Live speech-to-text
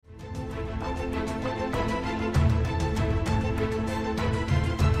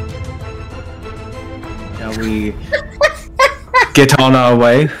shall we get on our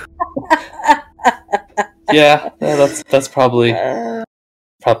way? Yeah, that's probably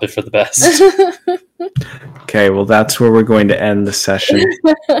for the best. Okay, well, that's where we're going to end the session.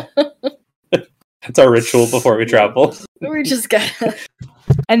 It's our ritual before we travel. We just got.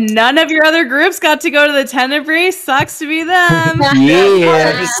 And none of your other groups got to go to the Tenebrae. Sucks to be them.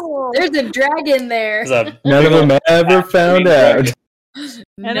 Yeah. There's a dragon there. None of them ever found out.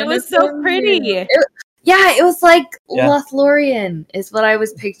 And it was so pretty. It was like Yeah. Lothlorien is what I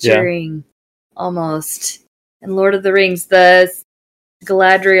was picturing, almost. And Lord of the Rings, the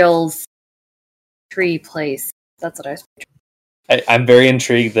Galadriel's tree place. That's what I was picturing. I'm very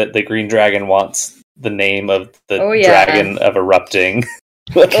intrigued that the green dragon wants the name of the dragon of erupting.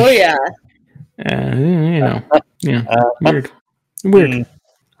 Oh yeah. Weird.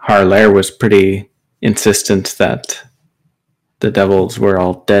 Harlair was pretty insistent that the devils were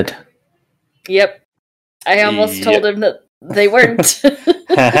all dead. Yep. I almost told him that they weren't.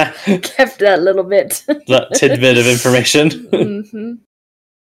 Kept that little bit. That tidbit of information. Mm-hmm.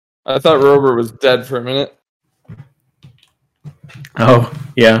 I thought Robert was dead for a minute. Oh,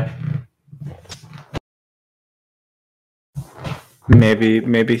 yeah.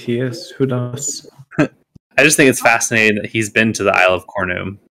 Maybe he is. Who knows? I just think it's fascinating that he's been to the Isle of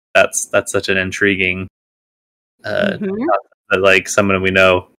Cornum. That's such an intriguing that, like, someone we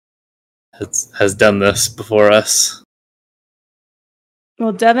know has done this before us.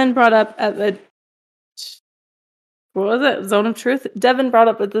 Well, Devin brought up at the Zone of Truth? Devin brought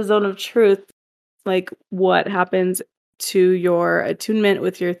up at the Zone of Truth, like, what happens to your attunement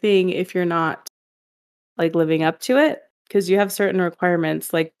with your thing if you're not, like, living up to it, because you have certain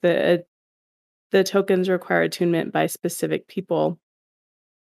requirements, like the tokens require attunement by specific people.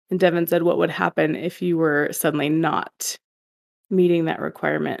 And Devin said, what would happen if you were suddenly not meeting that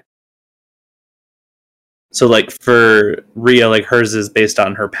requirement? So, like, for Rhea, like, hers is based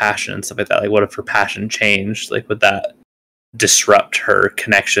on her passion and stuff like that. Like, what if her passion changed? Like, would that disrupt her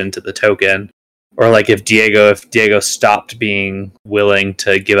connection to the token? Or, like, if Diego stopped being willing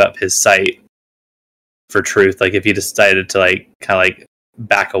to give up his sight for truth, like, if he decided to, like, kind of, like,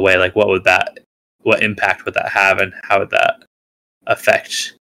 back away, like, what impact would that have, and how would that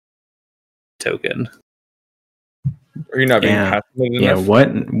affect token? Are you not being passionate enough? Yeah,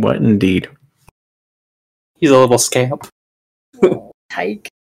 what indeed? He's a little scamp. Tyke.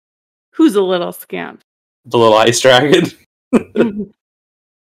 Who's a little scamp? The little ice dragon. What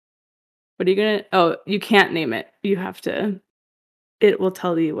are you gonna... Oh, you can't name it. You have to... It will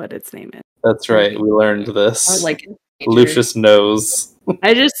tell you what its name is. That's right. We learned this. Like Lucius knows.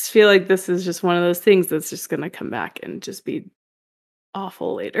 I just feel like this is just one of those things that's just gonna come back and just be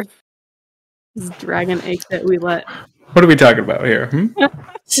awful later. This dragon ache that we let... What are we talking about here?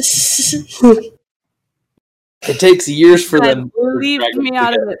 It takes years for them. Leave me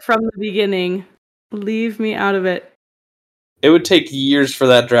out of it from the beginning. Leave me out of it. It would take years for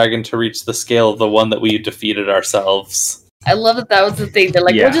that dragon to reach the scale of the one that we defeated ourselves. I love that was the thing. They're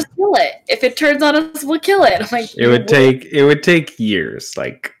like, we'll just kill it. If it turns on us, we'll kill it. I'm like, it would take years,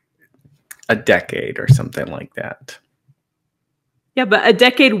 like a decade or something like that. Yeah, but a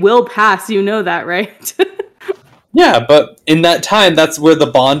decade will pass. You know that, right? Yeah, but in that time, that's where the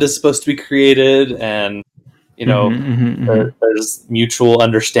bond is supposed to be created, and you know, there's mutual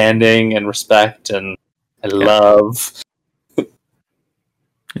understanding and respect and love.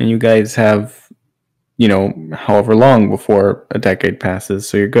 And you guys have, you know, however long before a decade passes,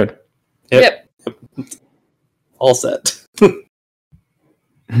 so you're good. Yep. All set.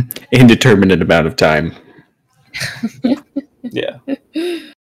 Indeterminate amount of time. Yeah.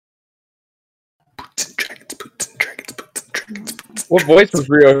 What voice was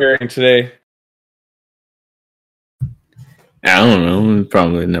Rio hearing today? I don't know. We're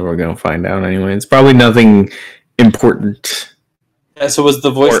probably never going to find out anyway. It's probably nothing important. Yeah, so was the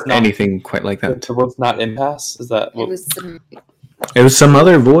voice or anything quite like that? The voice not impasse? Is that what? It was some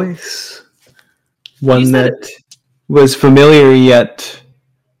other voice. One that was familiar yet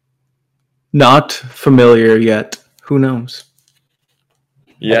not familiar yet. Who knows?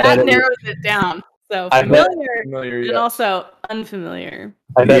 Yeah, that narrows it down. So familiar and also unfamiliar.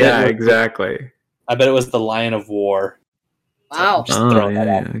 Yeah, exactly. I bet it was the Lion of War. Wow.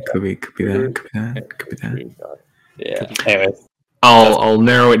 It could be that. Yeah. Anyways. I'll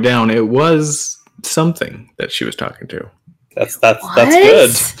narrow it down. It was something that she was talking to. That's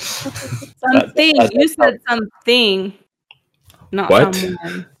good. Something. You said something. Not what?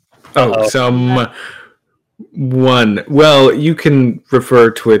 someone. Oh, someone. Well, you can refer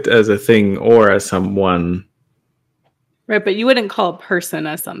to it as a thing or as someone. Right, but you wouldn't call a person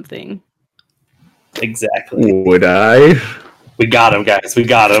a something. Exactly. Would I? We got him, guys. We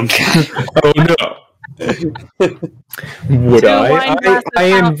got him. Oh no. Would I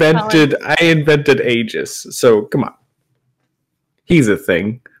invented Aegis, so come on. He's a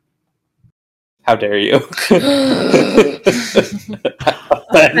thing. How dare you?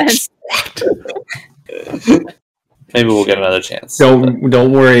 Maybe we'll get another chance.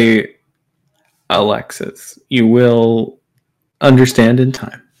 Don't worry, Alexis. You will understand in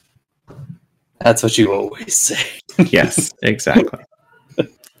time. That's what you always say. Yes, exactly.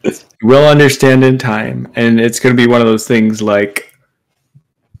 You will understand in time, and it's going to be one of those things like,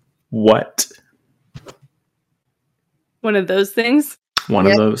 what? One of those things? One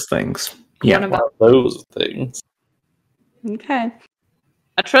of those things. Yeah. One of those things. Okay.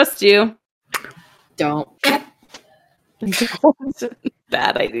 I trust you. Don't.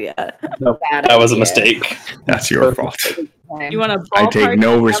 Bad idea. No, that was a mistake. That's your fault. You want to? I take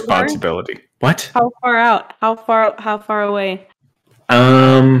no responsibility. What? How far out? How far away?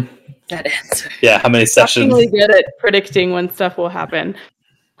 That answer. Yeah, how many sessions? I'm really good at predicting when stuff will happen.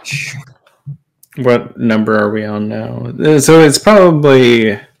 What number are we on now? So it's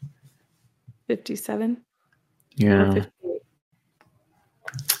probably 57. Yeah.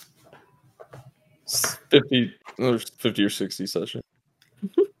 50 or 60 sessions.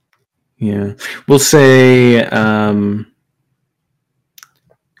 Yeah. We'll say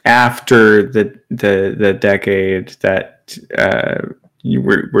after the decade that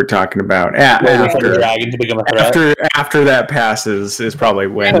we're talking about. After that passes is probably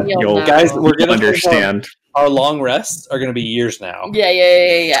when you'll guys, we're gonna understand. Our long rests are going to be years now.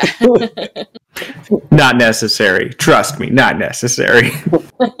 Yeah. Not necessary. Trust me, not necessary.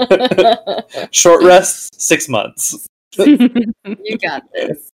 Short rests, 6 months. You got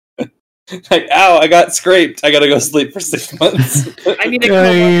this. Like, ow, I got scraped. I gotta go sleep for 6 months. I need to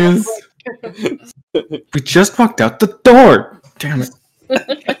Guys, we just walked out the door. Damn it.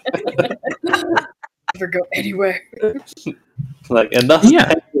 Never go anywhere. Like, enough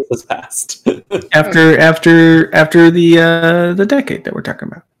time has passed. after the decade that we're talking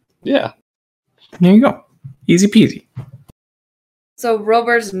about. Yeah. There you go. Easy peasy. So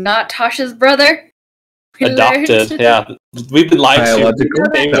Rober's not Tasha's brother? Adopted, yeah. We've been lied to.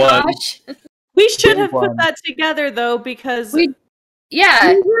 Day one. We should have put that together, though, because we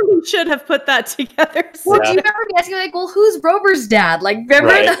really should have put that together. Well, do you remember asking, like, well, who's Rober's dad? Like, remember?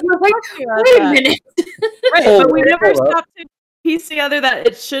 Right. Like, wait a minute. Right, but we never stopped to piece together that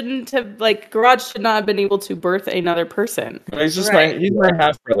it shouldn't have, like, Garage should not have been able to birth another person. He's just he's my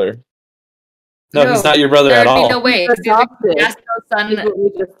half brother. No, he's not your brother at all. No way. Adopted. Son. Is what we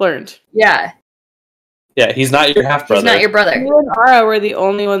just learned. Yeah. Yeah, he's not your half brother. He's not your brother. You and Ara were the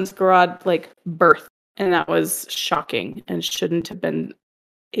only ones Garage, like, birthed, and that was shocking and shouldn't have been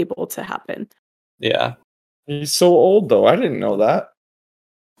able to happen. Yeah. He's so old, though. I didn't know that.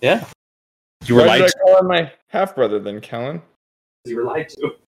 Yeah. You were Why lied did to. I call him my half brother then, Callan? You were lied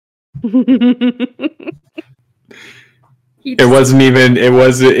to. It wasn't even. It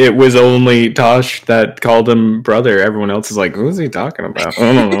was only Tosh that called him brother. Everyone else is like, "Who's he talking about?"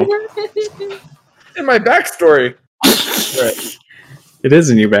 I don't know. In my backstory. Right. It is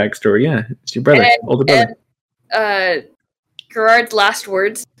in your backstory. Yeah, it's your brother, older brother. And, Gerard's last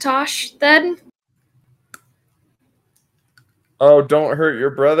words, Tosh. Then. Oh, don't hurt your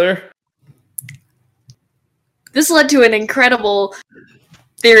brother. This led to an incredible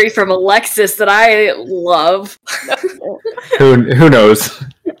theory from Alexis that I love. Who knows?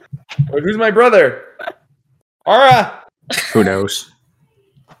 Wait, who's my brother? Ara. Who knows?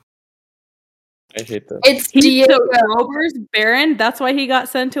 I hate this. It's He's Diego. Rober's Baron. That's why he got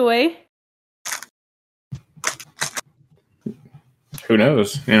sent away. Who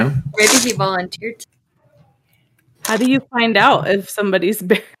knows? You know. Maybe he volunteered. How do you find out if somebody's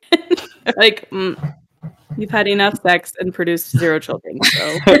Baron? Like, you've had enough sex and produced 0 children.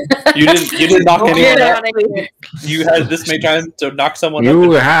 So You didn't knock anyone out. You had this many times to knock someone up.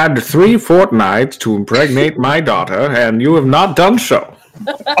 You had 3 fortnights to impregnate my daughter, and you have not done so.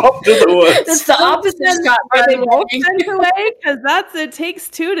 Off to the woods. That's the opposite, Scott. are they both sent away? Because it takes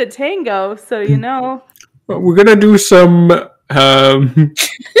 2 to tango. So you know. We're gonna do some. We're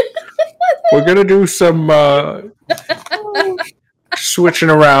gonna do some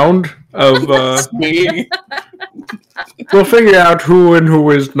switching around of. We'll figure out who and who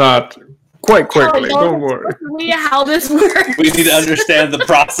is not quite quickly. Don't worry. How this works. We need to understand the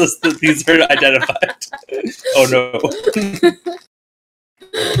process that these are identified. Oh no.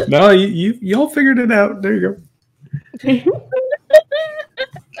 No, you all figured it out. There you go.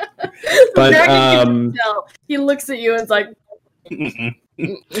 But he looks at you and is like,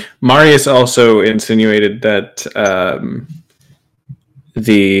 Marius also insinuated that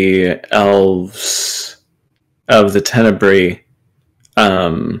the elves of the Tenebrae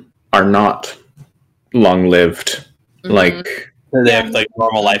are not long-lived. Mhm. Like, They have like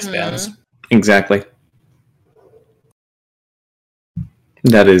normal lifespans. exactly.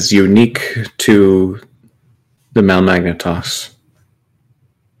 That is unique to the Malmagnetos.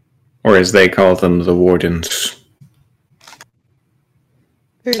 Or as they call them, the Wardens.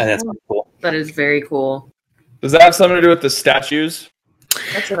 And that's cool. That is very cool. Does that have something to do with the statues?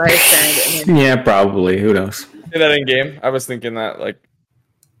 That's what I said. And Yeah, probably. Who knows? Say that in game. I was thinking that like.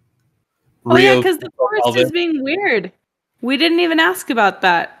 Oh yeah, Real because the forest Elder. is being weird. We didn't even ask about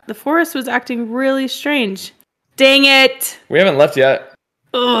that. The forest was acting really strange. Dang it! We haven't left yet.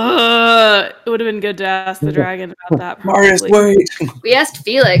 Ugh. It would have been good to ask the dragon about that. Marius, Probably. wait. we asked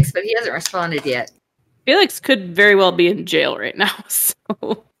Felix, but he hasn't responded yet. Felix could very well be in jail right now.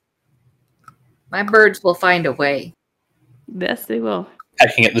 So My birds will find a way. yes, they will.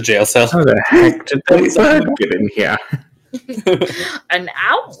 Hacking at the jail cell. How the heck did that bird get in here? An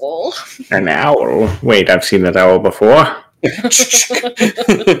owl? An owl. Wait, I've seen that owl before.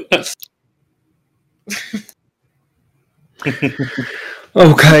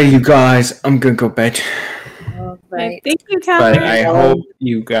 Okay, you guys, I'm gonna go bed. Right. Thank you, But Catherine. I hope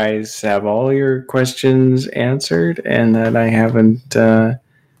you guys have all your questions answered and that I haven't,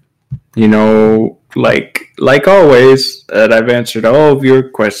 like always, that I've answered all of your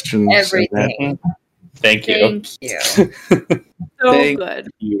questions. and that Everything. Thank you. Thank you. So Thank good.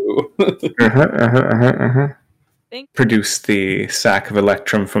 you. Thank Produce the sack of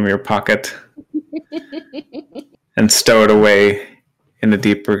electrum from your pocket and stow it away in a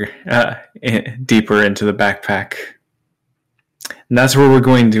deeper into the backpack. And that's where we're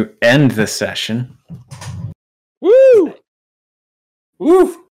going to end the session. Woo!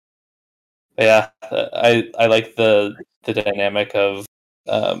 Woo! Yeah, I like the dynamic of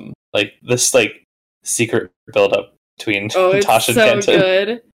like this like secret build up between Oh, it's Tasha and so Kenton.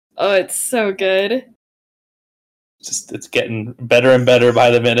 good. Oh, it's so good. Just it's getting better and better by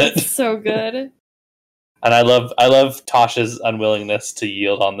the minute. It's so good. And I love Tasha's unwillingness to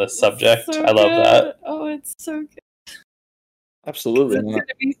yield on this subject. So I love good. that. Oh, it's so good. Absolutely It's not. gonna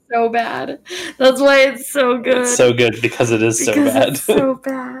be so bad. That's why it's so good. It's so good because it is so Because bad. It's so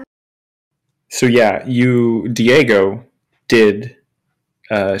bad. So yeah, Diego, did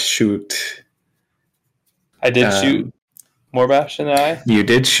shoot. I did shoot Morbash in the eye. You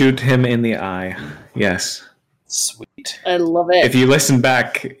did shoot him in the eye. Yes. Sweet. I love it. If you listen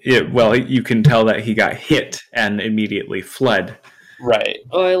back, you can tell that he got hit and immediately fled. Right.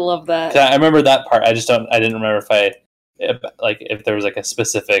 Oh, I love that. I remember that part. I didn't remember if there was like a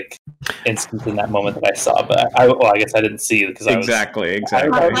specific instance in that moment that I saw, but I guess I didn't see because Exactly.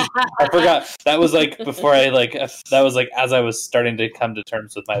 I forgot that was like before that was like as I was starting to come to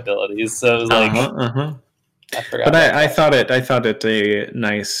terms with my abilities. So it was like I forgot. But I thought it a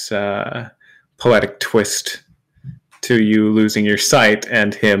nice poetic twist to you losing your sight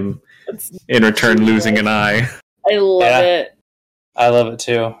and him in return losing an eye. I love it. I love it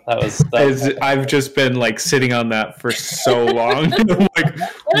too. That was I've just been like sitting on that for so long. I'm like,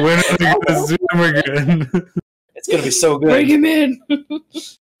 when are they gonna zoom again? It's gonna be so good. Bring him in.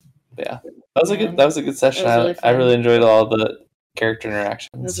 Yeah, that was a good session. That was really I fun. really enjoyed all the character That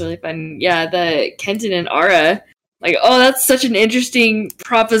interactions. was really fun. Yeah, the Kenton and Ara. Like, oh, that's such an interesting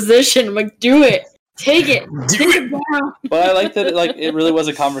proposition. I'm like, do it. Take it. Take it down. But I like that it really was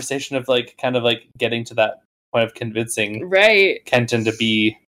a conversation of like kind of like getting to that point of convincing Right. Kenton to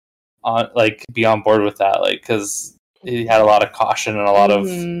be on board with that, like because he had a lot of caution and a lot of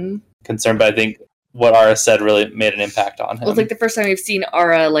Mhm. concern. But I think what Ara said really made an impact on him. Well, it's like the first time we've seen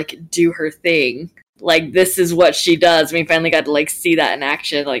Ara like do her thing. Like, this is what she does. We finally got to like see that in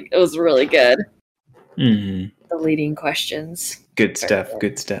action. Like, it was really good. Mm-hmm. The leading questions. Good stuff.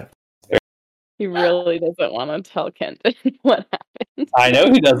 Good stuff. He really doesn't want to tell Kenton what happened. I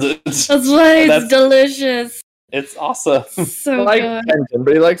know he does it. That's why it's That's- delicious. It's awesome. So I like good. Kenton,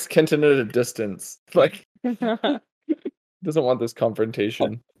 but he likes Kenton at a distance. Like, doesn't want this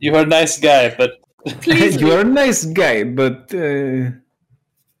confrontation. You're a nice guy, but You're a nice guy, but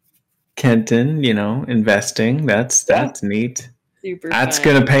Kenton, investing, that's neat. Super That's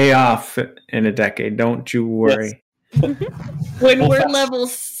fun. gonna pay off in a decade. Don't you worry. When we're level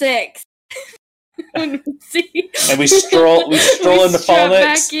 6. When we see and we stroll into strap Falnix,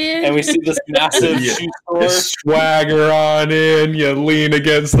 back in. and we see this massive Yeah. shoe You store. swagger on in. You lean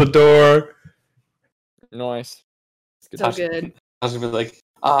against the door. Nice. so good. I was gonna be like,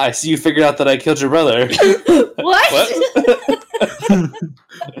 I see you figured out that I killed your brother. What?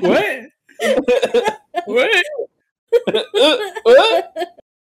 What? What?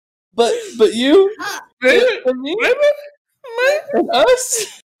 What? But you? And me? And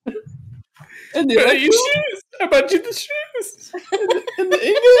us? And the What your shoes? How about you the shoes? And the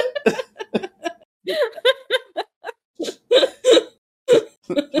ingot?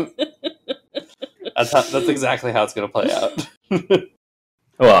 That's exactly how it's going to play out.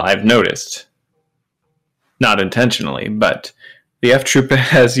 Well, I've noticed. Not intentionally, but the F Troop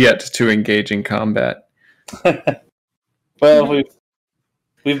has yet to engage in combat. Well,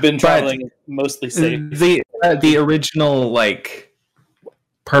 we've been traveling mostly safe. The original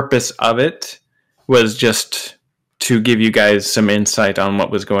purpose of it was just to give you guys some insight on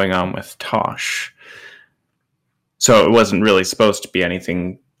what was going on with Tosh. So it wasn't really supposed to be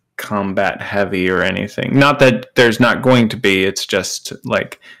anything combat heavy or anything. Not that there's not going to be. It's just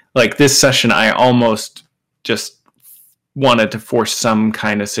like this session, I almost just wanted to force some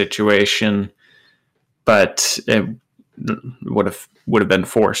kind of situation, but it would have been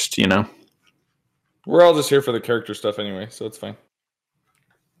forced, you know. We're all just here for the character stuff anyway, so it's fine.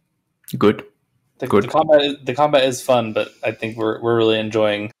 Good. The combat is fun, but I think we're really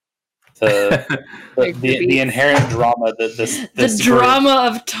enjoying the inherent drama that this drama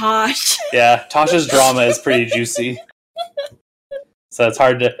of Tosh. Yeah, Tosh's drama is pretty juicy. So it's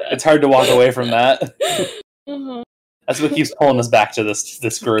hard to walk away from that. Uh-huh. That's what keeps pulling us back to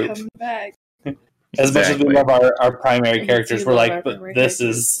this group. Come back. As much as we love our primary characters, we're like, but this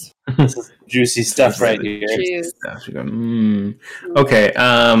is juicy stuff right here. Okay.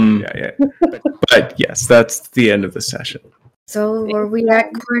 Yeah. But yes, that's the end of the session. So were we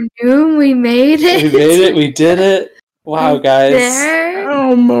at Cornum? We made it. We made it. We did it. Wow, guys! There.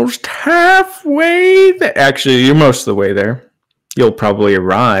 Almost halfway there. Actually, you're most of the way there. You'll probably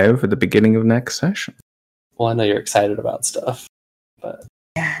arrive at the beginning of next session. Well, I know you're excited about stuff, but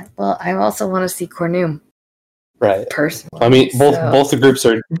Yeah. Well, I also want to see Cornum. Right. Personally. I mean, both the groups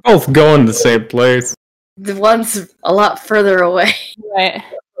are both going to the same place. The one's a lot further away. Right.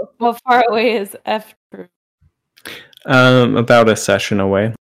 How far away is F Troop? About a session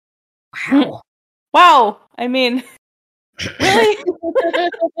away. Wow. Wow. I mean, really?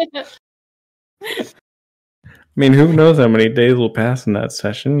 I mean, who knows how many days will pass in that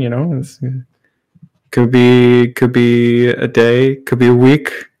session? You know, could be a day, could be a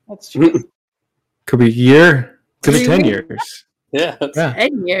week, That's true. could be a year, could be 10 years. Yeah.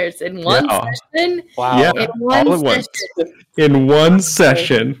 10 years in one session? Wow. Yeah, In one all at once. session. In one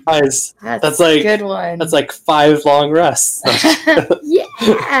session. Guys, That's like a good one. that's like 5 long rests. Yeah.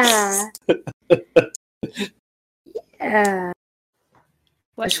 Yeah. I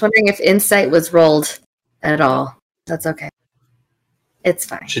was wondering if insight was rolled at all. That's okay. It's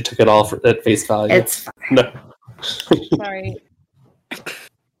fine. She took it all at face value. It's fine. No. Sorry.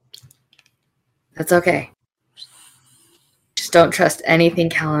 That's okay. Just don't trust anything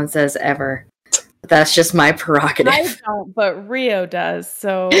Callan says ever. That's just my prerogative. I don't, but Rio does.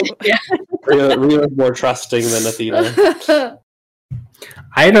 So Rio is more trusting than Athena.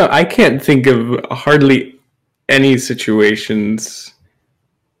 I can't think of hardly any situations,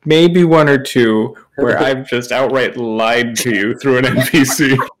 maybe one or two, where I've just outright lied to you through an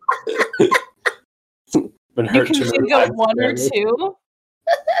NPC. Been you hurt can too many think of times, one or apparently. two.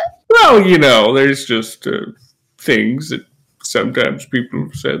 Well, you know, there's just things that sometimes people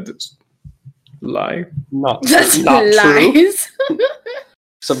have said that's lie. That's not true. lies.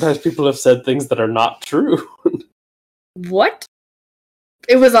 Sometimes people have said things that are not true. What?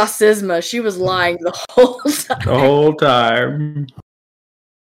 It was Osisma. She was lying the whole time. The whole time.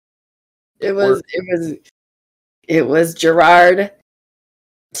 It was Gerard.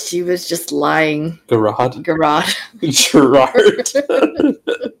 She was just lying. Gerard. Gerard. Gerard.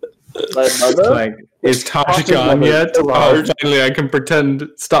 My mother? Like, is Tosh gone yet? Oh, finally I can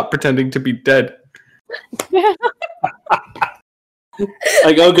stop pretending to be dead. Like,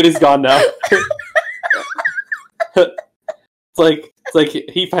 oh good, he's gone now. It's like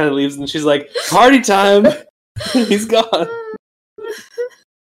he finally leaves and she's like, party time. He's gone.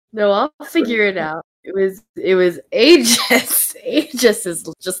 No, I'll figure it out. It was Aegis. Aegis is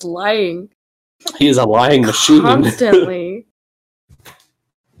just lying He is a lying machine. constantly.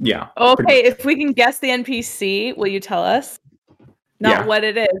 Yeah. Okay, if we can guess the NPC, will you tell us? Not what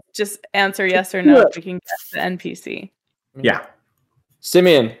it is. Just answer yes or no if we can guess the NPC. Yeah.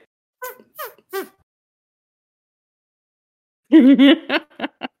 Simeon.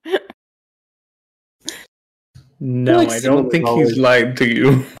 No, like I Simeon don't think was he's lied to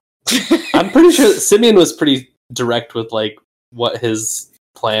you. I'm pretty sure Simeon was pretty direct with like what his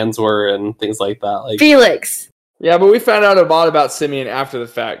plans were and things like that. Like Felix. Yeah, but we found out a lot about Simeon after the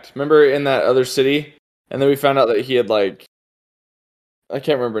fact. Remember in that other city? And then we found out that he had, like... I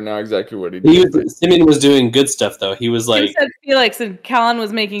can't remember now exactly what he did. Simeon was doing good stuff, though. He was like... You said Felix, and Callan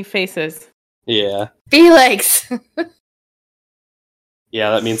was making faces. Yeah. Felix.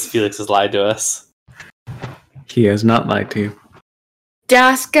 Yeah, that means Felix has lied to us. He has not lied to you.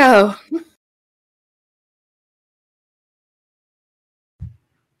 Dasco.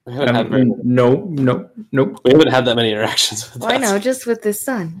 We haven't had very... Nope. We haven't had that many interactions with Well, I know, just with his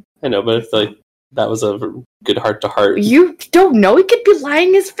son. I know, but I feel like that was a good heart-to-heart. You don't know. He could be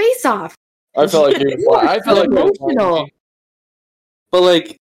lying his face off. I felt like he was... I felt like he was emotional. But,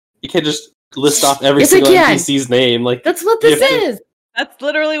 like, you can't just list off every Yes, I single can. NPC's name. Like, That's what this is. That's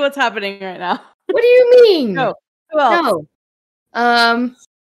literally what's happening right now. What do you mean? No. Who else? No.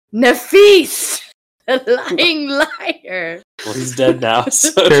 Nafis. The lying liar. well, he's dead now. So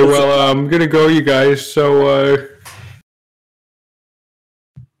Okay, well, I'm gonna go, you guys. So,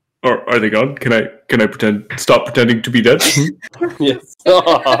 are they gone? Can I stop pretending to be dead? yes.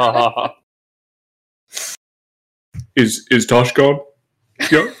 Is Tosh gone?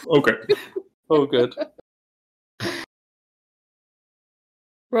 Yeah. Okay. Oh, good.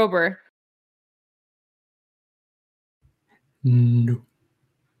 Rober. No.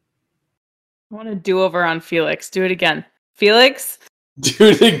 I want to do over on Felix. Do it again. Felix? Do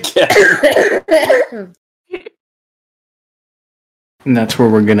it again. And that's where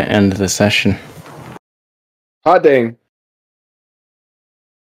we're gonna end the session. Hot dang.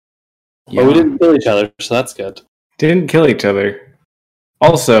 Well, we didn't kill each other, so that's good. Didn't kill each other.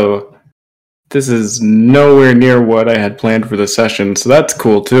 Also, this is nowhere near what I had planned for the session, so that's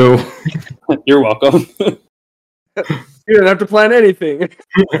cool too. You're welcome. You didn't have to plan anything.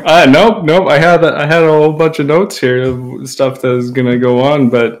 Nope. I had a whole bunch of notes here of stuff that is gonna go on,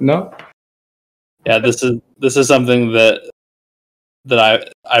 but no. Yeah, this is something that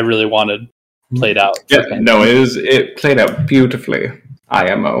I really wanted played out. Yeah, no, it played out beautifully.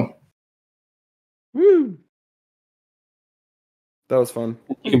 IMO. Woo. That was fun.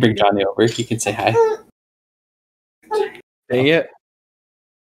 You can bring Johnny over. He can say hi. Dang it.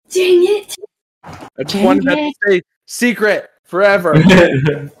 Dang it. I just wanted that to stay secret forever.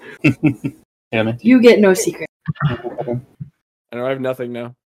 Yeah, man. You get no secret. I know I have nothing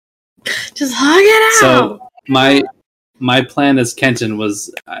now. Just hug it out. So my plan as Kenton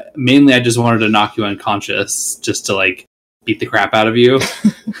was mainly I just wanted to knock you unconscious just to like beat the crap out of you.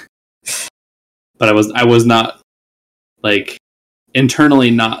 But I was not like internally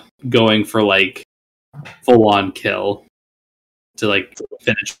not going for like full on kill to like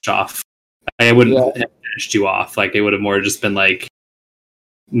finish off. I wouldn't have finished you off. Like it would have more just been like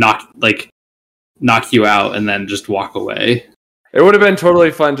knock you out and then just walk away. It would have been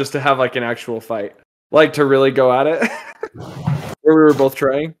totally fun just to have like an actual fight. Like to really go at it. Where we were both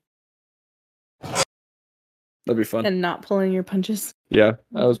trying. That'd be fun. And not pulling your punches. Yeah,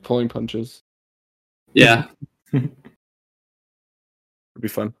 I was pulling punches. Yeah. It'd be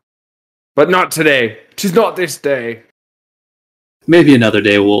fun. But not today. Just not this day. Maybe another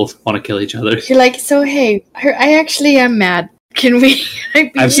day we'll want to kill each other. You're like, so hey, I actually am mad. Can we?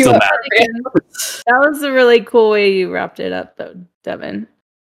 I'm still mad. That was a really cool way you wrapped it up, though, Devin.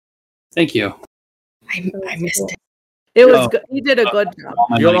 Thank you. I missed it. It was good. You did a good job.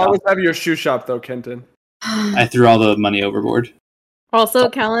 You'll always have your shoe shop, though, Kenton. I threw all the money overboard. Also,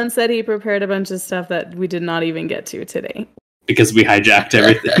 Callan said he prepared a bunch of stuff that we did not even get to today. Because we hijacked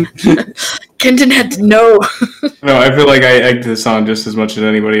everything. Kenton had to know. No, I feel like I egged this on just as much as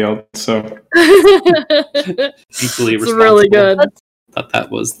anybody else, so. Equally It's responsible. really good. Thought that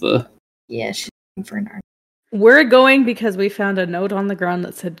was the... Yeah, she's looking for an art. We're going because we found a note on the ground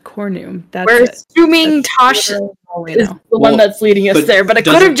that said Cornum. That's We're it. assuming Tosh is All we the know. one that's leading us but there, but it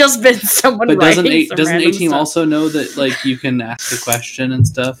could have just been someone But writing some doesn't random 18 stuff. also know that like you can ask a question and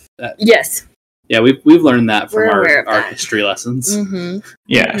stuff? Yes. Yeah, we've learned that from We're aware of our that. history lessons. Mm-hmm.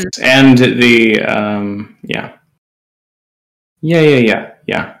 Yes, and the, yeah.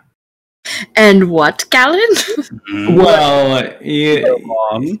 And what, Callan? Well,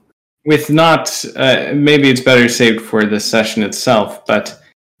 with not, maybe it's better saved for the session itself, but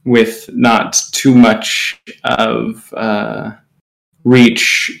with not too much of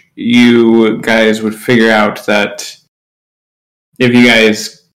reach, you guys would figure out that if you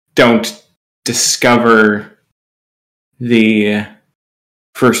guys don't discover the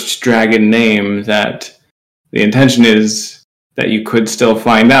first dragon name, that the intention is that you could still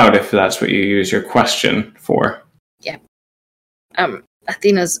find out if that's what you use your question for. Yeah.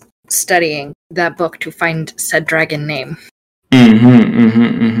 Athena's studying that book to find said dragon name.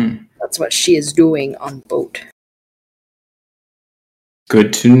 That's what she is doing on boat.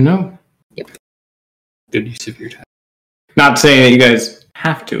 Good to know. Yep. Good use of your time. Not saying that you guys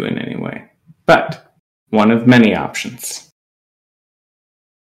have to in any way, but one of many options.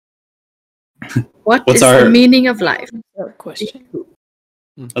 What's the meaning of life? Question.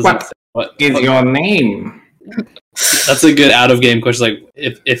 What is your name? That's a good out of game question. Like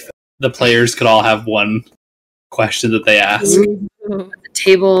if the players could all have one question that they ask. The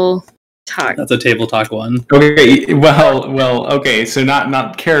table talk. That's a table talk one. Okay, well. Okay, so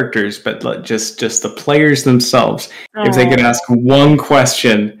not characters, but just the players themselves. If they could ask one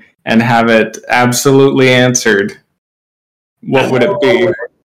question and have it absolutely answered, what would it be?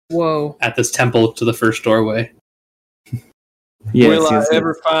 Whoa! At this temple to the first doorway. Will I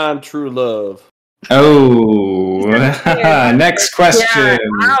ever find true love? Oh, next question,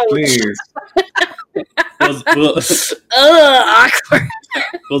 please. Awkward.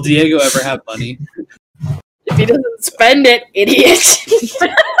 Will Diego ever have money? If he doesn't spend it, idiot.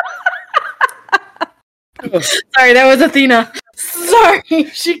 Sorry, that was Athena. Sorry,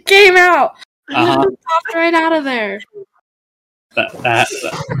 she came out. Popped right out of there. That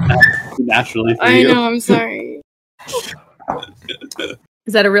naturally. I know. I'm sorry.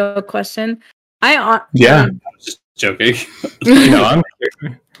 Is that a real question? Yeah. I was just joking. I'm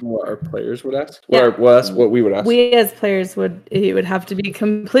what our players would ask? What we would ask? We as players it would have to be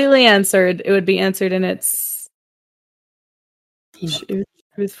completely answered. It would be answered in its... It would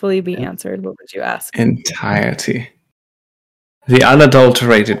truthfully be answered. What would you ask? Entirety. The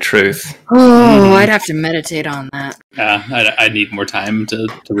unadulterated truth. Oh, I'd have to meditate on that. Yeah, I need more time to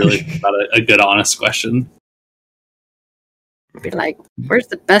really think about a good, honest question. Be like, where's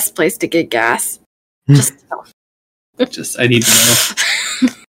the best place to get gas? Just I need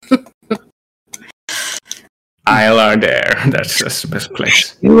to know. Isle Ardare. That's the best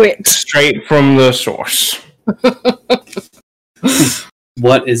place. Do it. Straight from the source.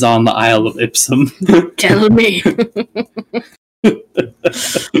 What is on the Isle of Ipsum? Tell me.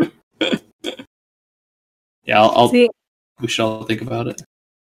 Yeah, See, we should all think about it.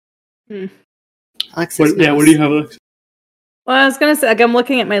 Alexis, What do you have, Alex? well, I was gonna say, like, I'm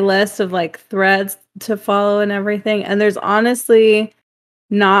looking at my list of like threads to follow and everything, and there's honestly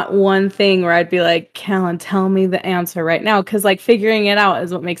not one thing where I'd be like, Callan, tell me the answer right now, because like figuring it out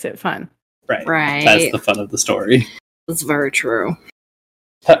is what makes it fun. Right. That's the fun of the story. That's very true.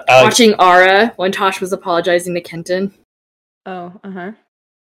 Alex, Watching Ara when Tosh was apologizing to Kenton. Oh, I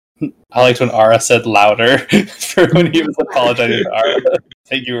liked when Ara said louder for when he was apologizing to Ara. I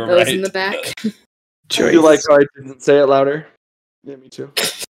think you were Those right. in the back. Do you like how I didn't say it louder? Yeah, me too.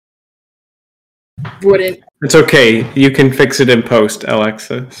 Wouldn't. It's okay. You can fix it in post,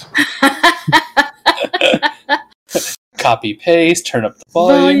 Alexis. Copy paste. Turn up the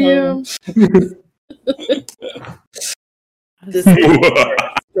volume. This is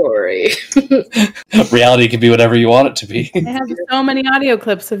a story. Reality can be whatever you want it to be. I have so many audio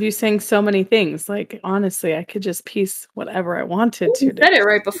clips of you saying so many things. Like, honestly, I could just piece whatever I wanted to. You said it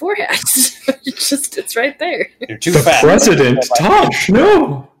right beforehand. It's right there. You're too fast. President Tosh,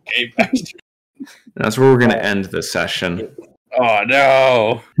 no. Okay, That's where we're going to end this session. oh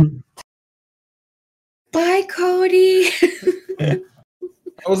no. Bye, Cody. I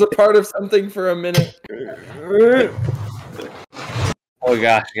was a part of something for a minute. Oh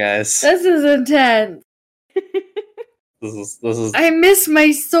gosh, guys. This is intense. This is I miss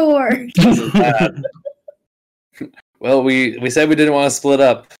my sword. this is bad. Well, we said we didn't want to split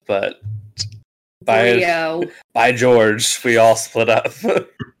up, but by George, we all split up.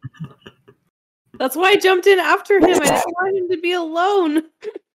 That's why I jumped in after him. I didn't want him to be alone.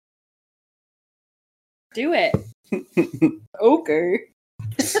 Do it. Okay.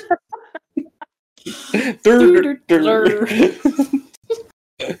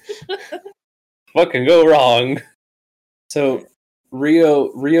 What can go wrong? So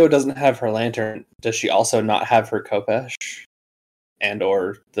Rio doesn't have her lantern. Does she also not have her khopesh and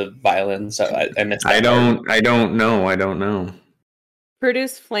or the violin? So I missed that. I don't know.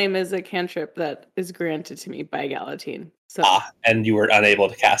 Produce flame is a cantrip that is granted to me by Galatine. So And you were unable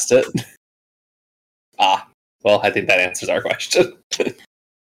to cast it. Well, I think that answers our question.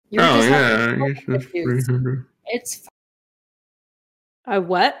 It's fine.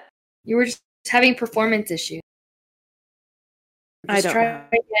 What? You were just having performance issues. I don't try know.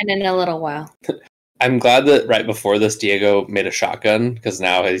 again in a little while. I'm glad that right before this, Diego made a shotgun, because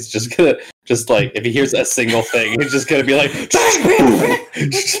now he's just gonna, like, if he hears a single thing, he's just gonna be like,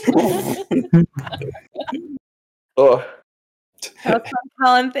 Oh, That was fun,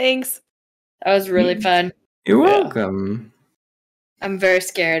 Callan. Thanks. That was really fun. You're welcome. I'm very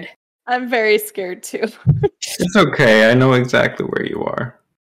scared. I'm very scared too. It's okay. I know exactly where you are.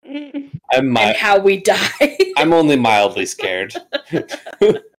 And how we die. I'm only mildly scared.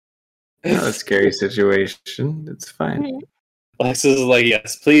 Not a scary situation. It's fine. Lex is like,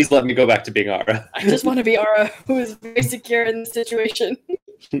 yes, please let me go back to being Ara. I just want to be Ara, who is very secure in the situation.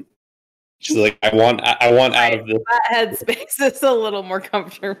 She's like, I want out of this. That headspace is a little more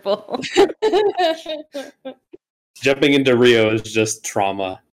comfortable. Jumping into Rio is just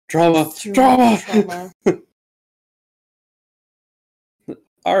trauma. Trauma.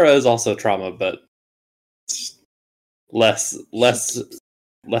 Ara is also trauma, but less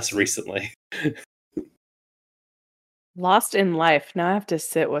recently. Lost in life. Now I have to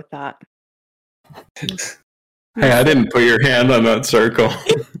sit with that. Hey, I didn't put your hand on that circle.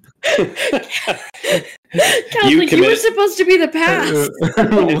 You were supposed to be the past.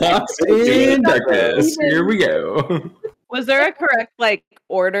 Lost in darkness. Here we go. Was there a correct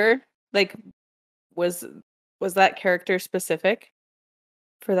order? Was that character specific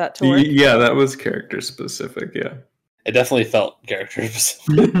for that to work? Yeah, that was character specific. Yeah, it definitely felt character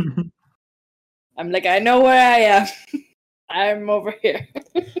specific. I'm like, I know where I am. I'm over here.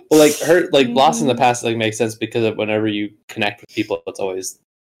 Well, Lost in the Past makes sense because of whenever you connect with people, it's always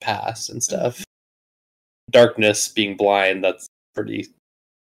past and stuff. Darkness, being blind, that's pretty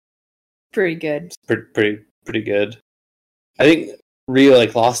good. Pretty good. I think Rio,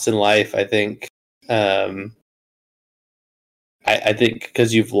 Lost in Life, I think I think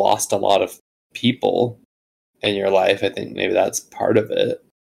because you've lost a lot of people in your life, I think maybe that's part of it.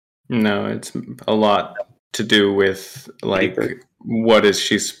 No, it's a lot to do with what is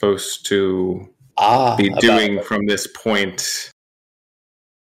she supposed to be doing from this point.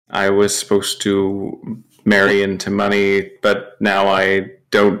 I was supposed to marry into money, but now I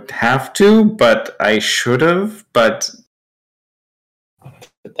don't have to, but I should have, but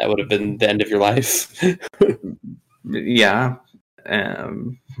that would have been the end of your life. Yeah.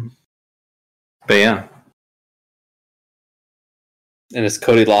 But yeah. And is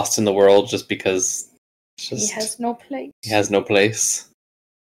Cody lost in the world just because he has no place? He has no place.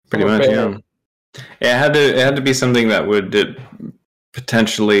 Pretty much, yeah. It had to be something that would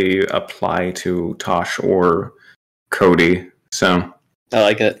potentially apply to Tosh or Cody. So I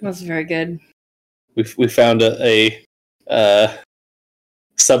like it. That's very good. We found a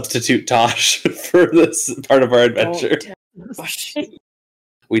substitute Tosh for this part of our adventure.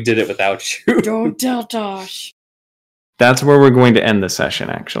 We did it without you. Don't tell Tosh. That's where we're going to end the session,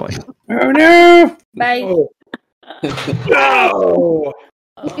 actually. Oh no! Bye. Oh.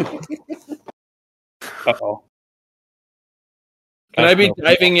 Uh-oh. Can I be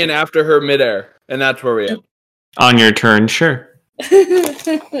diving in after her midair? And that's where we end. On your turn, sure.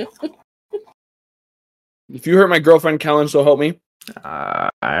 If you hurt my girlfriend, Callan, so help me.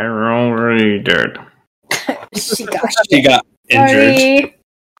 I already did. She got injured. Sorry.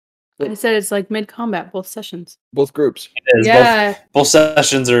 I said it's mid-combat, both sessions. Both groups. It is. Yeah. Both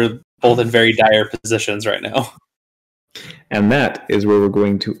sessions are both in very dire positions right now. And that is where we're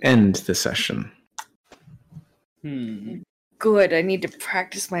going to end the session. Good. I need to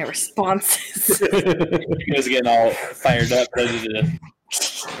practice my responses. He was getting all fired up, ready to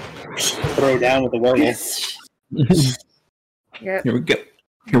throw down with the werewolf. Yep. Here we go.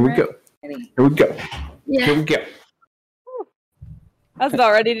 Here we go. Here we go. Yeah. Here we go. I was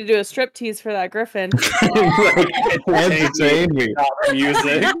about ready to do a striptease for that griffin. Entertain me.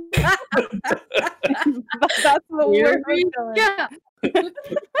 Music. That's what we're doing. Yeah.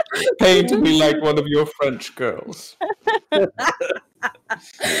 Paint me like one of your French girls. That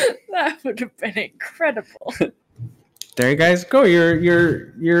would have been incredible. There you guys go.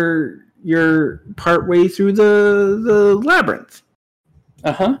 You're part way through the labyrinth.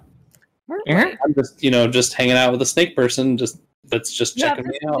 Uh-huh. Yeah. I'm just hanging out with a snake person, that's just checking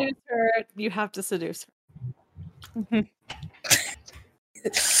me out. You have to seduce her.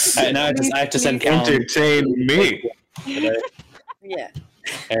 Now I have to send Callan. Entertain me. Yeah.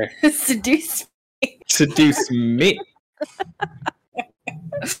 There. Seduce me. Seduce me.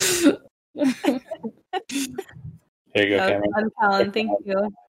 Here you go, Cameron. Fun, Callan. Thank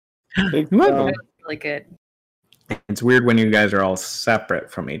you. Really good. It's weird when you guys are all separate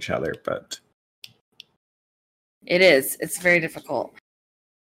from each other, but It is. It's very difficult.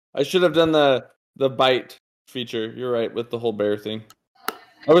 I should have done the bite feature. You're right, with the whole bear thing.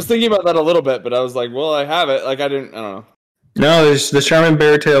 I was thinking about that a little bit, but I was like, well, I have it. I don't know. no, the Charmin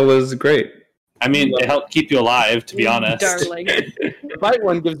Bear Tail was great. I mean, it helped keep you alive, to be honest. Darling. The bite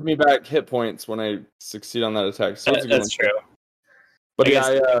one gives me back hit points when I succeed on that attack. So it's a good That's one. true. But I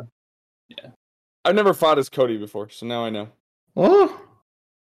guess- I've never fought as Cody before, so now I know. Oh.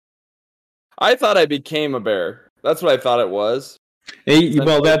 I thought I became a bear. That's what I thought it was.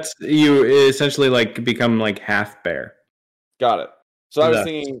 Well, that's you essentially like become like half bear. Got it. So I was That's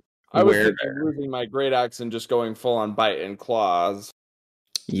thinking bear. losing my great axe and just going full on bite and claws.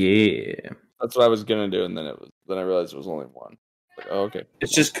 Yeah. That's what I was gonna do, and then I realized it was only one. Like, oh, okay.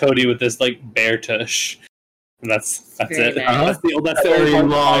 It's just Cody with this like bear tush. And that's Very it. nice. That's the Very only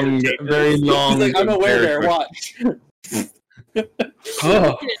long, very long. He's like, I'm a bear bear. Watch.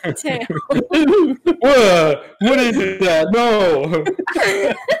 Oh. Tail. Whoa, what is that? No.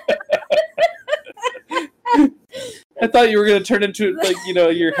 I thought you were gonna turn into like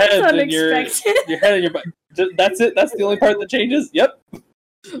your head and your head and your butt. That's it. That's the only part that changes. Yep.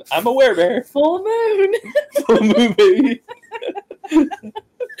 I'm a werebear. Full moon. Full moon, baby.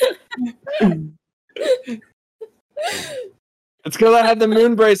 It's because I had the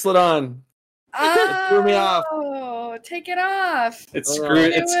moon bracelet on. Oh, threw me off. Take it off. It's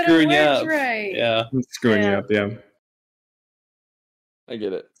screwing you up. Right. Yeah. It's screwing you up, yeah. I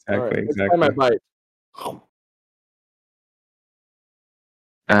get it. Exactly, Let's try my bite.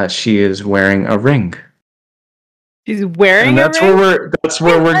 She is wearing a ring. She's wearing And that's a ring?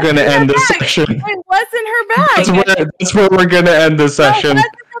 where we're gonna end the session. Wait, what's in her bag? That's where we're gonna end the session. What's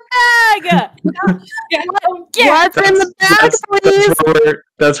in the bag? What's in the bag, please?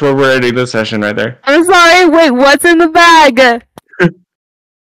 That's where we're ending the session right there. I'm sorry. Wait, what's in the bag?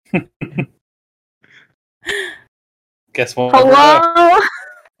 Guess what? Hello?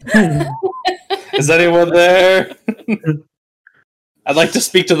 Is anyone there? I'd like to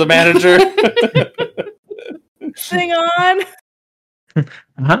speak to the manager. Hang on.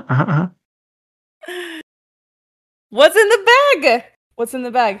 What's in the bag? What's in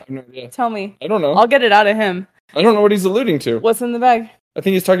the bag? I have no idea. Tell me. I don't know. I'll get it out of him. I don't know what he's alluding to. What's in the bag? I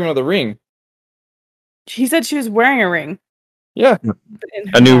think he's talking about the ring. She said she was wearing a ring. Yeah.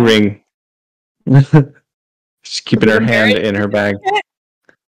 A new ring. She's keeping her hand in her bag.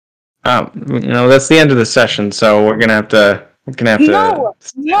 That's the end of the session, so we're gonna have to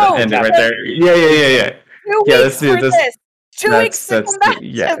No, end it right there. Yeah. 2 Yeah, weeks for this. 2 weeks to come back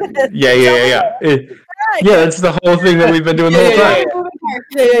yeah. to this. Yeah. Yeah, that's the whole thing that we've been doing the whole time.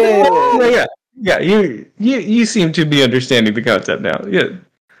 Yeah. You seem to be understanding the concept now. Yeah.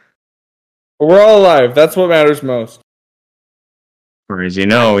 We're all alive. That's what matters most. Or as you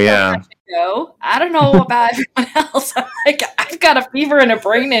know, yeah. Go. I don't know about everyone else. I've got a fever and a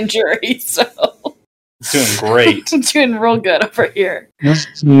brain injury, so Doing great. I'm doing real good over here.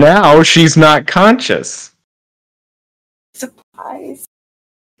 Now she's not conscious. Surprise.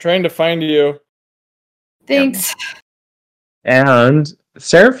 Trying to find you. Thanks. And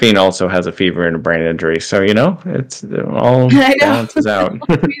Seraphine also has a fever and a brain injury, so it's all I know. balances out.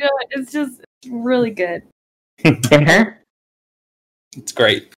 It's just really good. It's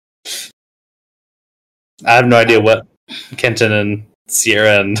great. I have no idea what Kenton and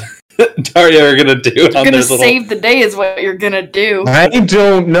Sierra and Daria are gonna do. You're gonna save the day is what you're gonna do. I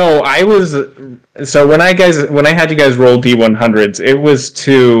don't know. So when I had you guys roll D100s, it was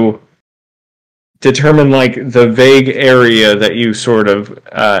to determine like the vague area that you sort of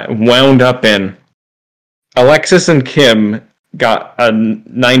wound up in. Alexis and Kim got a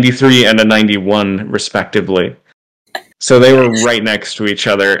 93 and a 91 respectively. So they were right next to each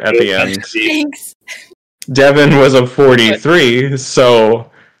other at the end. Thanks. Devin was a 43, so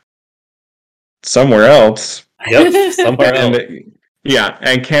somewhere else. Yep, somewhere else.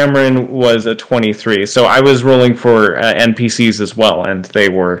 And Cameron was a 23. So I was rolling for NPCs as well, and they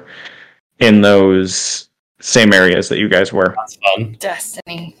were in those same areas that you guys were. That's fun.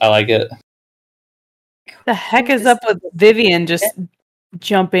 Destiny. I like it. The heck is up with Vivian just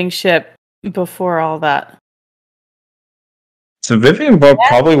jumping ship before all that? So Vivian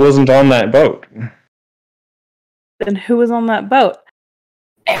probably wasn't on that boat. Then who was on that boat?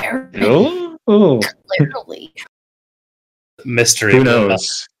 Aaron. Oh. Clearly. Mystery. Who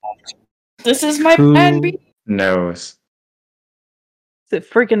knows? This is my plan B. Knows? Is it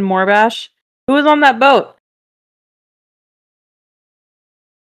freaking Morbash? Who was on that boat?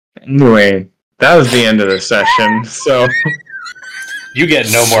 Anyway, that was the end of the session, so... You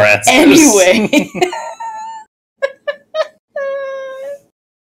get no more answers. Anyway.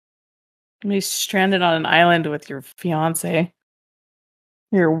 Be stranded on an island with your fiance,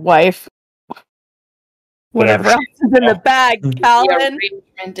 your wife, whatever else is in the bag, Callan. The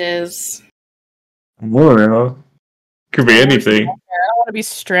arrangement is. Could be anything. I don't want to be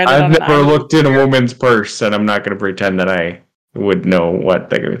stranded I've on an never island. looked in a woman's purse, and I'm not going to pretend that I would know what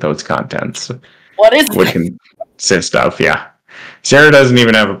those contents What is would consist of. Yeah, Sarah doesn't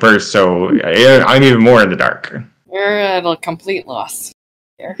even have a purse, so I'm even more in the dark. You're at a complete loss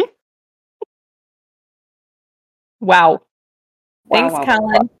here. Wow. Thanks, Wow.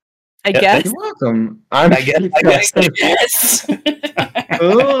 Callan. I Yeah, guess. You're welcome. I guess. Yes.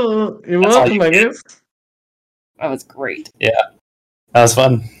 Oh, you're That's all welcome, you I get. guess. That was great. That was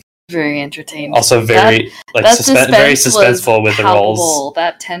fun. Very entertaining. Also very that very suspense suspenseful was with the rolls. palpable.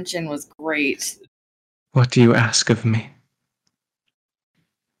 That tension was great. What do you ask of me?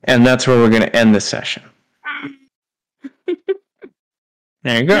 And that's where we're going to end the session.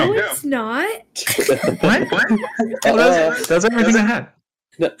 There you go. No, it's not. What? Oh, that's everything I had.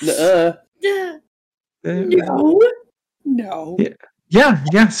 No.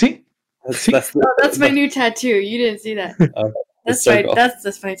 Yeah, see? That's my new tattoo. You didn't see that. That's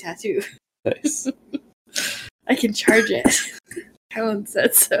my tattoo. Nice. I can charge it. Callan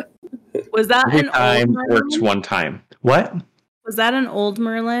said so. Was that Every an old time Merlin? works one time. What? Was that an old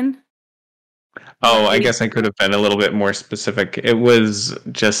Merlin? Oh, I guess I could have been a little bit more specific. It was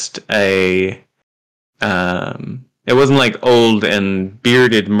just it wasn't like old and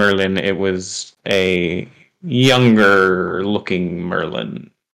bearded Merlin. It was a younger looking Merlin.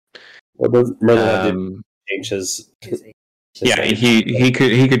 What does Merlin have to change his Yeah, age? he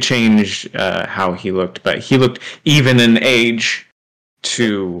could change how he looked, but he looked even in age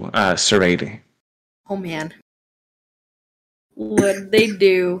to Serati. Oh man. What'd they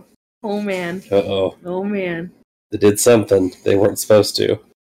do? Oh man. Uh-oh. Oh man. They did something they weren't supposed to.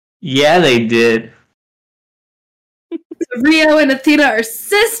 Yeah, they did. Rio and Athena are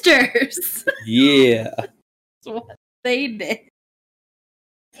sisters. Yeah. That's what they did.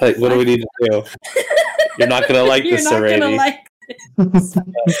 Like, what do we need to do? You're not going to like You're this not already. gonna like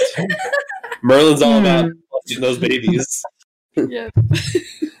Merlin's all about busting those babies. Yeah.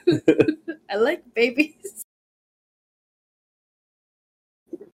 I like babies.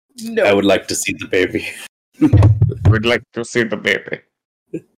 No. I would like to see the baby. Would like to see the baby.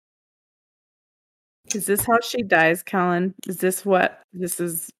 Is this how she dies, Callan? Is this what this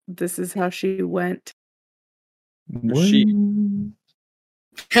is how she went? She- Be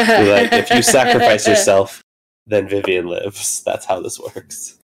like, if you sacrifice yourself, then Vivian lives. That's how this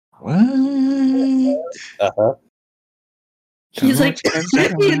works. What? Uh-huh. He's like,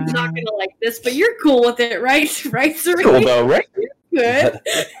 Vivian's not gonna like this, but you're cool with it, right? Right, Serena? Cool though, right? Good.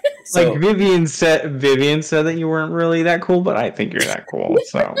 So, Like Vivian said that you weren't really that cool, but I think you're that cool.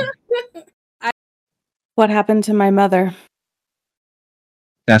 So What happened to my mother?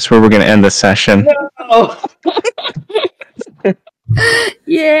 that's where we're gonna end the session. Oh.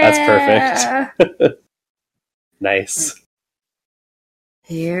 Yeah. That's perfect. Nice.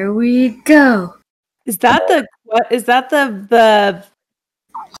 Here we go. Is that the what? Is that the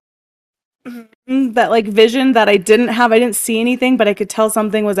that like vision that I didn't have? I didn't see anything, but I could tell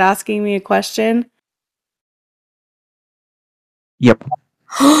something was asking me a question. Yep.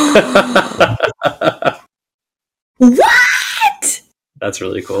 What? That's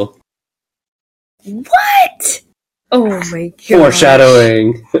really cool. What? Oh my god.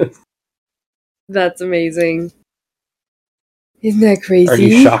 Foreshadowing. That's amazing. Isn't that crazy? Are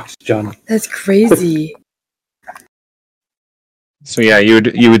you shocked, John? That's crazy. So yeah,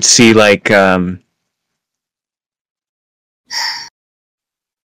 you would see like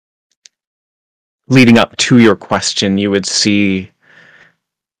leading up to your question, you would see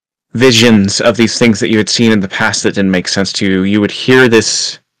visions of these things that you had seen in the past that didn't make sense to you. You would hear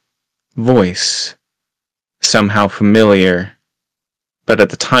this voice, somehow familiar, but at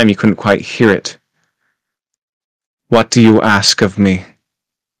the time you couldn't quite hear it. What do you ask of me?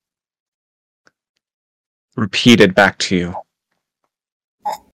 Repeated back to you.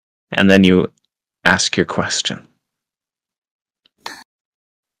 And then you ask your question.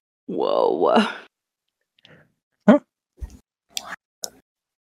 Whoa. Huh?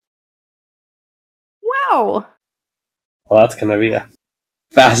 Wow. Well, that's going to be a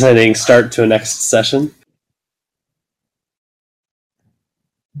fascinating start to a next session.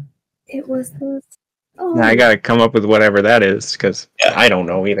 It was those. Oh. Now I gotta come up with whatever that is, because I don't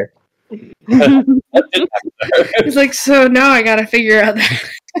know either. He's like, so now I gotta figure out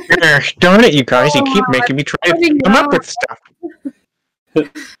that. Darn it, you guys, you keep making me try to come up with stuff.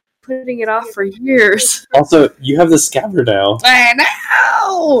 Putting it off for years. Also, you have the scabbard now. I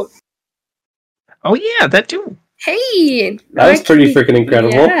know! Oh yeah, that too. Hey! That was pretty freaking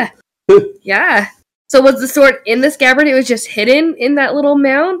incredible. Yeah. Yeah. So was the sword in the scabbard? It was just hidden in that little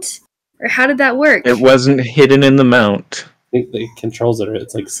mount? Or how did that work? It wasn't hidden in the mount. I think it controls it, or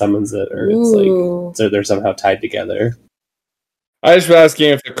it's like summons it, or it's Ooh. like so they're somehow tied together. I just was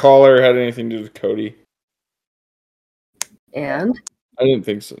asking if the collar had anything to do with Cody. And? I didn't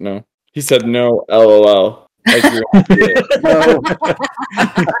think so. No, he said no. LOL. Like you're No,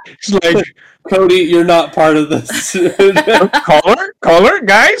 It's like, Cody, you're not part of this. collar,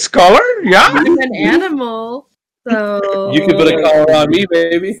 guys, collar, yeah. I'm an animal, so You can put a collar on me,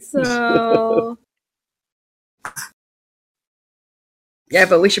 baby. So yeah,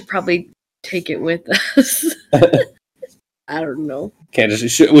 but we should probably take it with us. I don't know.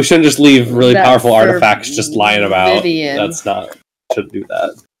 We shouldn't just leave really That's powerful for artifacts just lying about. Vivian. That's not. Shouldn't do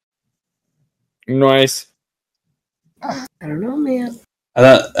that. nice. I don't know, man. I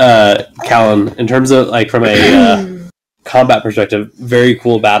thought, Callan, in terms of like from a combat perspective, very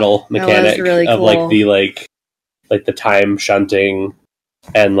cool battle mechanic really of cool. like the time shunting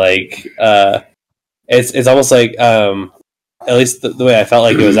and like it's almost like at least the way I felt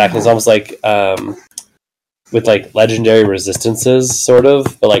like it was acting is almost like with like legendary resistances sort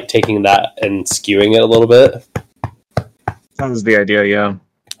of, but like taking that and skewing it a little bit. That was the idea, yeah.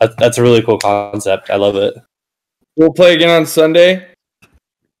 That's a really cool concept. I love it. We'll play again on Sunday.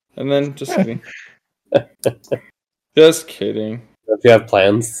 And then just kidding. Just kidding. If you have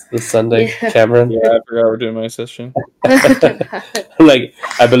plans this Sunday, Yeah. Cameron. Yeah, I forgot we're doing my session. Like,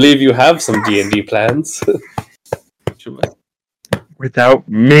 I believe you have some D&D plans. Without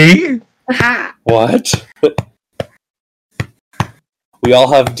me? What? We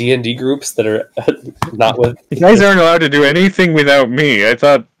all have D&D groups that are not with. You guys aren't allowed to do anything without me. I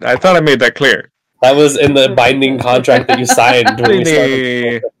thought I made that clear. That was in the binding contract that you signed when we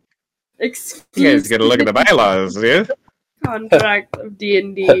started. You guys gotta look at the bylaws, yeah? Contract of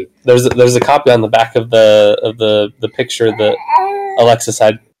D&D. There's a copy on the back of the picture that Alexis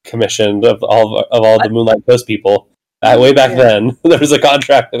had commissioned of all the Moonlight Coast people. Way back then, there was a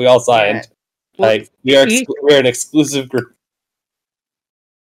contract that we all signed. Yeah. Like we're an exclusive group.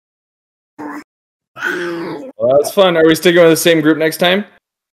 Well, that's fun. Are we sticking with the same group next time?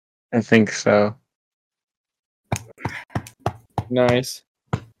 I think so. Nice.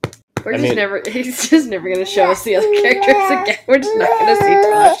 He's just never gonna show us the other characters again. We're just not gonna see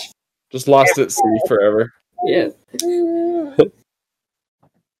Tosh. Just lost at sea forever. Yeah.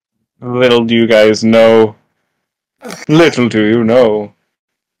 Little do you guys know. Little do you know.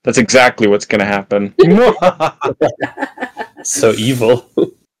 That's exactly what's gonna happen. So evil.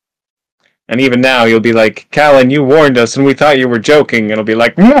 And even now, you'll be like, Callan, you warned us and we thought you were joking. And it'll be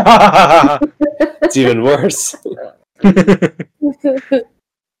like, It's even worse. I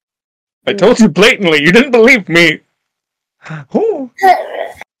told you blatantly, you didn't believe me. Oh.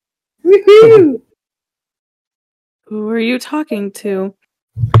 Woohoo! Who are you talking to?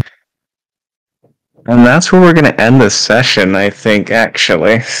 And that's where we're going to end this session, I think,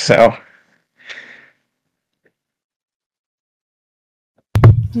 actually. So,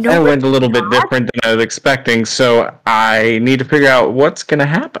 No, I went a little bit different than I was expecting, so I need to figure out what's going to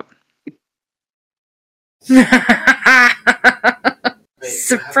happen.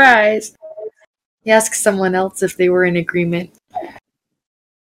 Surprise! You ask someone else if they were in agreement.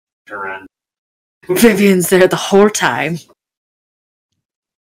 Vivian's there the whole time.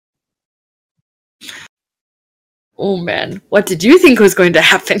 Oh man, what did you think was going to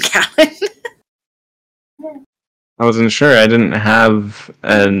happen, Callan? I wasn't sure. I didn't have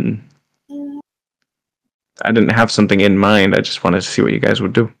something in mind. I just wanted to see what you guys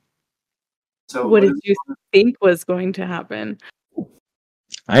would do. So what did you think was going to happen?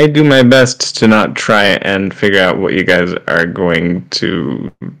 I do my best to not try and figure out what you guys are going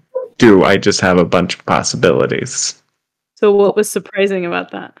to do. I just have a bunch of possibilities. So what was surprising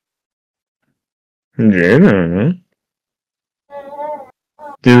about that? Yeah.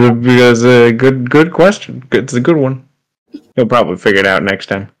 Because a good question. It's a good one. You'll probably figure it out next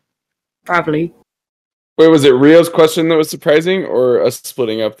time. Probably. Wait, was it Rio's question that was surprising, or us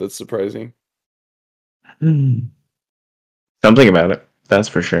splitting up that's surprising? Something about it. That's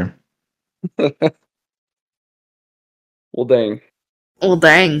for sure. Well, dang. Well,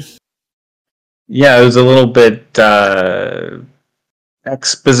 dang. Yeah, it was a little bit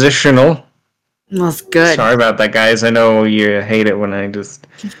expositional. That's good. Sorry about that, guys. I know you hate it when I just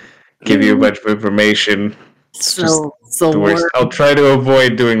give you a bunch of information. It's just So the worst. I'll try to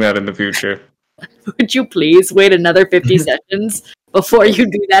avoid doing that in the future. would you please wait another 50 sessions before you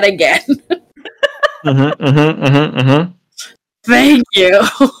do that again? Thank you.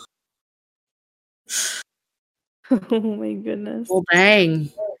 Oh my goodness. Well, dang.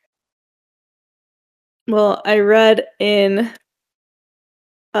 Well, I read in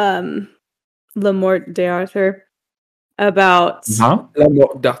Le Mort d'Arthur about Huh? La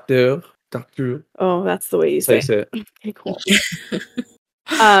mort d'Arthur. Doctor. oh, that's the way you say Say it. it. Okay, cool.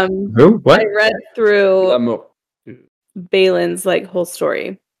 Who? What? I read La through mort. Balin's like whole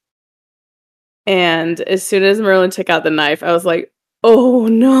story. And as soon as Merlin took out the knife, I was like, oh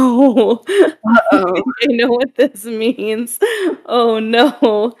no. Uh-oh. I know what this means. Oh no.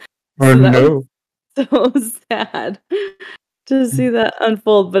 Oh So that no. was so sad to see that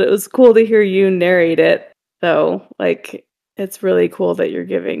unfold, but it was cool to hear you narrate it, though. Like, it's really cool that you're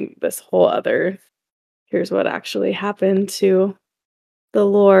giving this whole other, here's what actually happened to the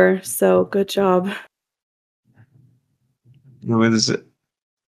lore. So good job. It was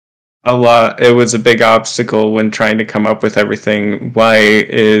a lot. It was a big obstacle when trying to come up with everything. Why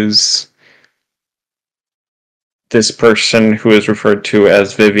is this person who is referred to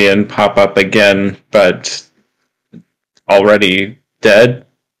as Vivian pop up again, but already dead?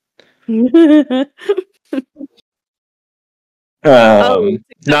 Not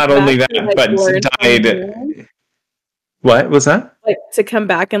only that, but died. What was that? Like to come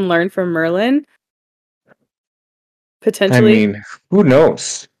back and learn from Merlin? I Potentially. mean, who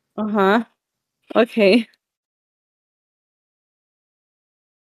knows? Uh-huh. Okay.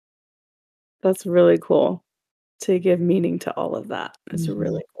 That's really cool to give meaning to all of that. It's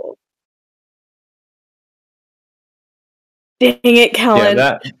really cool. Dang it, Callan.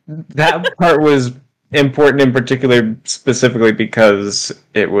 Yeah, that part was important in particular, specifically because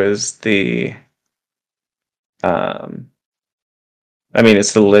it was the,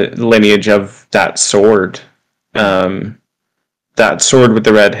 it's the lineage of that sword. That sword with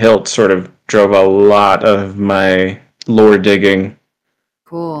the red hilt sort of drove a lot of my lore digging,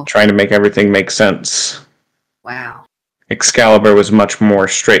 Cool. trying to make everything make sense. Wow. Excalibur was much more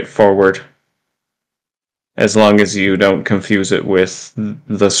straightforward, as long as you don't confuse it with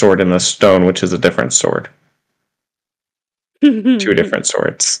the sword in the stone, which is a different sword. Two different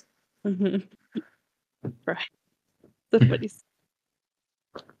swords. Right. Somebody's.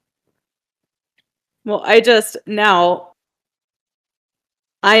 Well,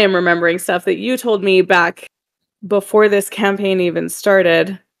 I am remembering stuff that you told me back before this campaign even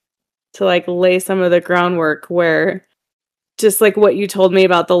started to like lay some of the groundwork, where just like what you told me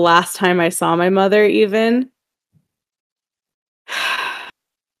about the last time I saw my mother even.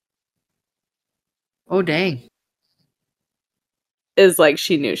 Oh, dang. Is like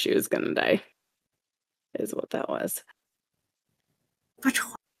she knew she was gonna die. Is what that was. But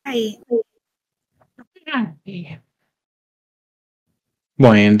why?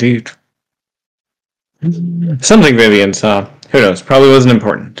 Why, indeed. Something Vivian saw. Who knows? Probably wasn't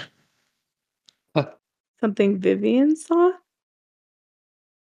important. Something Vivian saw?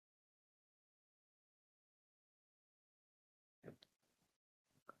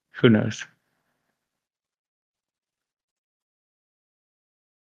 Who knows?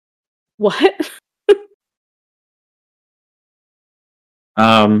 What?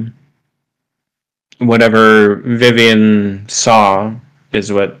 Whatever Vivian saw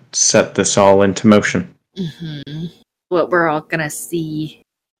is what set this all into motion. Mm-hmm. What we're all gonna see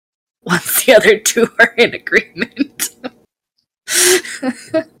once the other two are in agreement.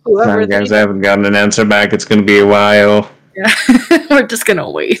 Sorry, guys, I haven't gotten an answer back. It's going to be a while. Yeah. We're just gonna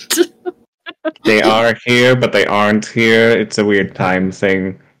wait. They are here, but they aren't here. It's a weird time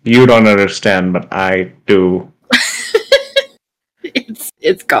thing. You don't understand, but I do.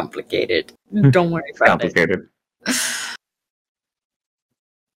 It's complicated. Don't worry about Complicated. That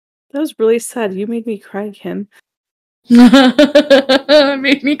was really sad. You made me cry, Kim. it.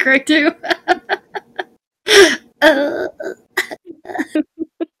 Made me cry too.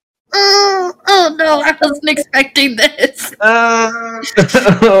 Oh no, I wasn't expecting this.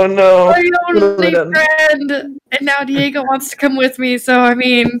 Oh no. My only friend. And now Diego wants to come with me, so I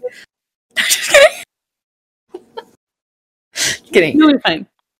mean. Just kidding. You'll be fine.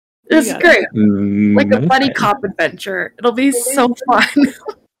 It's great. Like a buddy Okay. cop adventure. It'll be so fun.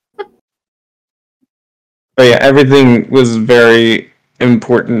 But yeah, everything was very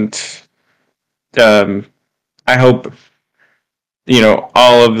important. I hope,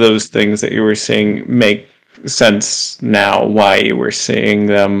 all of those things that you were seeing make sense now, why you were seeing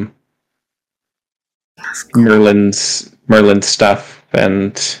them. Merlin's stuff,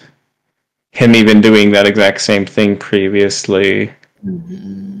 and him even doing that exact same thing previously.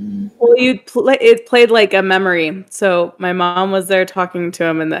 Mm-hmm. Well, it played like a memory. So my mom was there talking to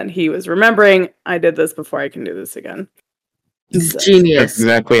him, and then he was remembering, I did this before, I can do this again. It's So- genius. That's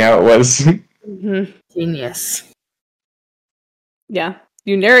exactly how it was. Mhm. Genius. Yeah,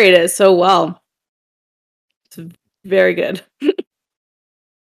 you narrate it so well. It's very good.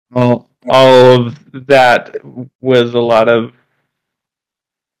 Well, all of that was a lot of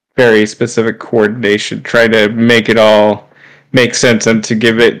very specific coordination, try to make it all make sense and to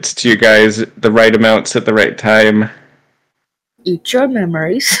give it to you guys the right amounts at the right time. Eat your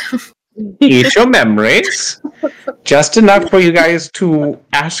memories. eat your memories. Just enough for you guys to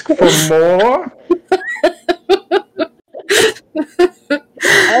ask for more.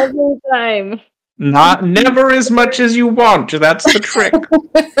 Every time. Never as much as you want. That's the trick.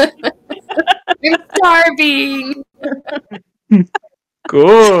 I'm starving.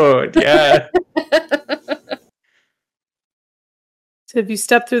 Good, yeah. So if you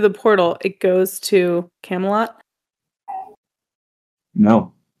step through the portal, it goes to Camelot?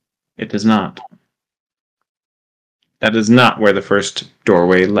 No, it does not. That is not where the first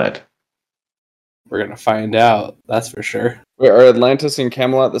doorway led. We're gonna find out. That's for sure. Wait, are Atlantis and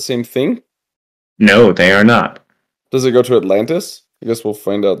Camelot the same thing? No, they are not. Does it go to Atlantis? I guess we'll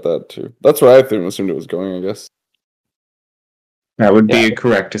find out that too. That's where I assumed it was going, I guess. That would be a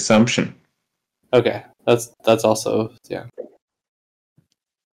correct assumption. Okay, that's also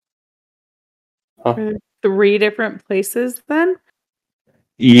Are there 3 different places then?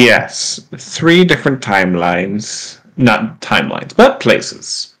 Yes, 3 different timelines. Not timelines, but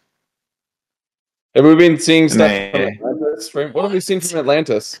places. Have we been seeing stuff from Atlantis? What have we seen from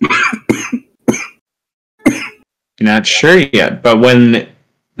Atlantis? Not sure yet, but when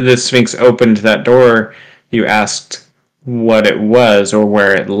the Sphinx opened that door, you asked what it was or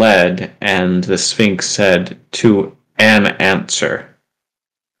where it led, and the Sphinx said to an answer.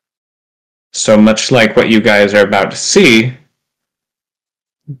 So much like what you guys are about to see,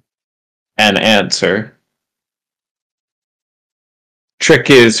 an answer.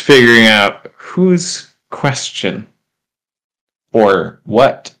 Trick is figuring out whose question or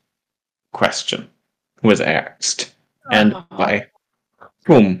what question was asked and by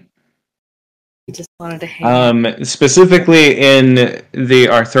whom. I just wanted to hang out. Specifically in the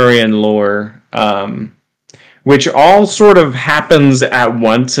Arthurian lore, which all sort of happens at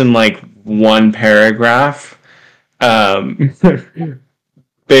once in like one paragraph. Balin's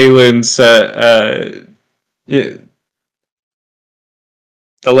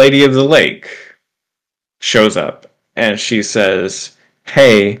the Lady of the Lake shows up and she says,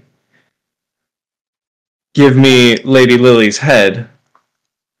 "Hey, give me Lady Lily's head.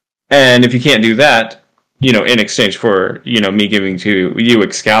 And if you can't do that, in exchange for, me giving to you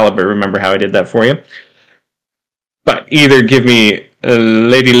Excalibur, remember how I did that for you? But either give me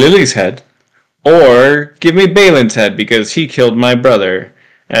Lady Lily's head, or give me Balin's head, because he killed my brother."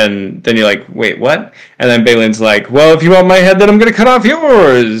 And then you're like, wait, what? And then Balin's like, well, if you want my head, then I'm going to cut off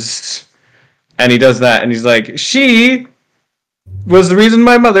yours. And he does that, and he's like, she was the reason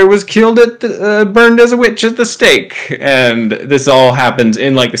my mother was killed burned as a witch at the stake. And this all happens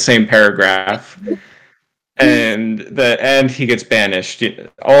in like the same paragraph. And he gets banished.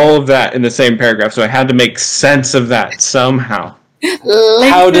 All of that in the same paragraph. So I had to make sense of that somehow.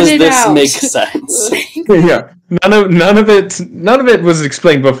 How does this make sense? Yeah. None of it was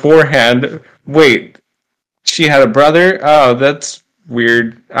explained beforehand. Wait, she had a brother? Oh, that's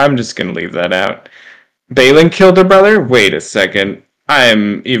weird. I'm just gonna leave that out. Balin killed her brother? Wait a second.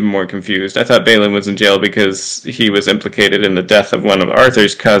 I'm even more confused. I thought Balin was in jail because he was implicated in the death of one of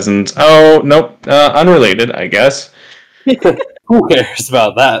Arthur's cousins. Oh, nope. Unrelated, I guess. Who cares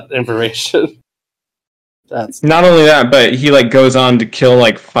about that information? That's not only that, but he goes on to kill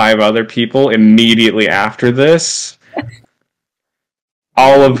 5 other people immediately after this.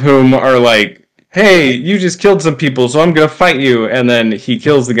 All of whom are like, hey, you just killed some people, so I'm gonna fight you. And then he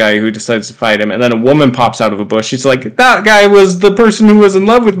kills the guy who decides to fight him. And then a woman pops out of a bush. She's like, that guy was the person who was in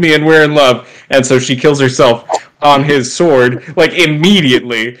love with me, and we're in love. And so she kills herself on his sword,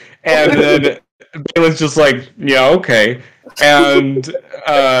 immediately. And then Balin's just like, yeah, okay. And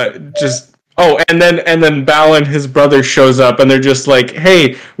and then Balin, his brother, shows up, and they're just like,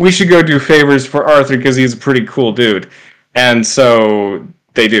 hey, we should go do favors for Arthur because he's a pretty cool dude. And so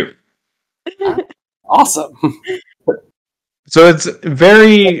they do. Awesome. So it's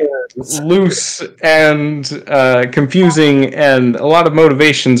very loose and confusing, and a lot of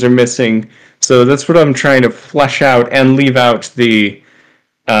motivations are missing. So that's what I'm trying to flesh out and leave out the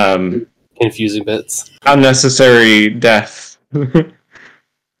confusing bits. Unnecessary death.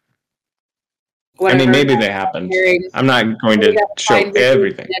 Maybe they happened. I'm not going to show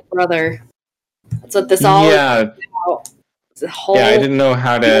everything. Dead brother. That's what this all is about. I didn't know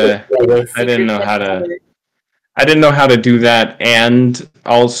how to. I didn't know how to do that, and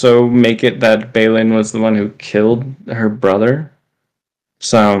also make it that Balin was the one who killed her brother.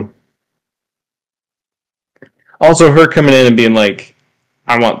 So, also her coming in and being like,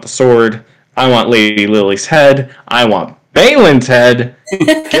 "I want the sword. I want Lady Lily's head. I want Balin's head.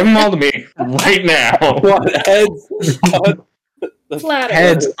 Give them all to me right now." What heads?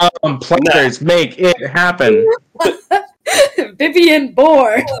 Heads on platters. Make it happen. Vivian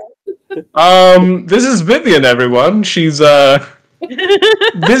Bohr. This is Vivian, everyone. She's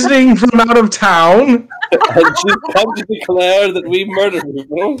visiting from out of town. And she's come to declare that we murder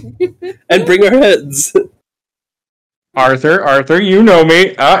people and bring our heads. Arthur, you know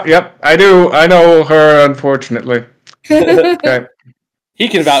me. Yep, I do. I know her, unfortunately. Okay. He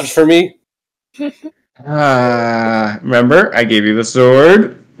can vouch for me. Remember, I gave you the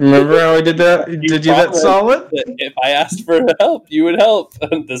sword. Remember how I did that? Did you that solid? That if I asked for help, you would help.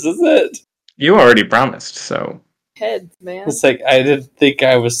 And this is it. You already promised, so. Heads, man. It's like, I didn't think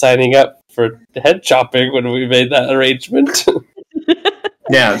I was signing up for head chopping when we made that arrangement.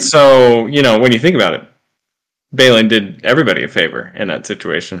 Yeah, so, when you think about it, Balin did everybody a favor in that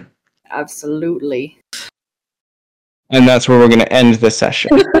situation. Absolutely. And that's where we're going to end the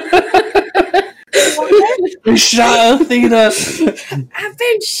session. We shot Athena. I've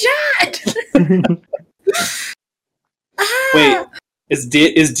been shot. Wait, is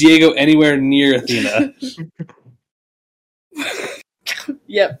Diego anywhere near Athena?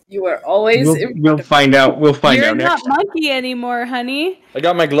 Yep, you are always. We'll find out. We'll find You're out next not monkey anymore, honey. I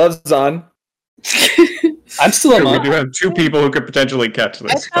got my gloves on. I'm still a time. We monk. do have two people who could potentially catch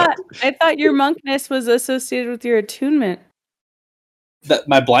this. I thought your monkness was associated with your attunement. That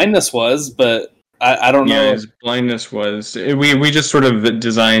my blindness was, but I don't know. Yeah, his blindness was. We just sort of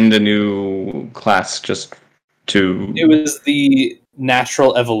designed a new class just to. It was the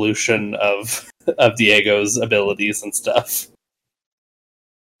natural evolution of Diego's abilities and stuff.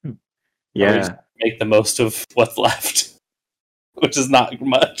 Yeah. We just make the most of what's left, which is not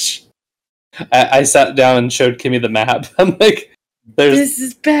much. I sat down and showed Kimmy the map. I'm like, this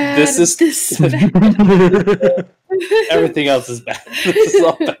is bad. This is bad. Everything else is bad. This is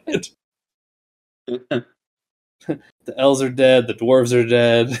all bad. The elves are dead. The dwarves are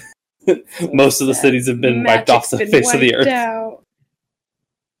dead. Most of the cities have been wiped off the face of the earth. Out.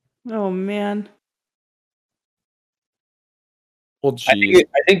 Oh man. Well, I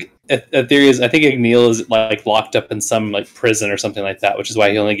think a theory is I think Igneel is like locked up in some like prison or something like that, which is why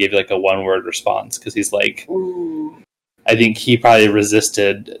he only gave you like a one-word response because he's like, ooh. I think he probably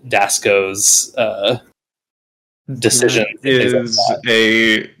resisted Dasco's decision.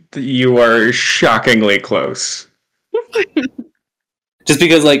 You are shockingly close. Just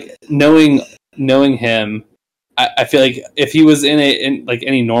because like knowing him, I feel like if he was in like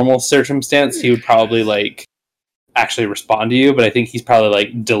any normal circumstance, he would probably like actually respond to you, but I think he's probably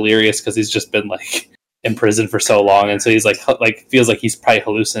like delirious because he's just been like in prison for so long, and so he's like feels like he's probably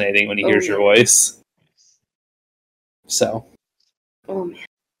hallucinating when he hears your voice. So, oh man,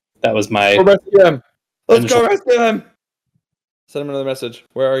 that was my. Go rescue him. Let's go rescue him. Send him another message.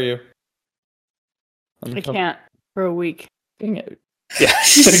 Where are you? I can't for a week. Dang it. Yeah,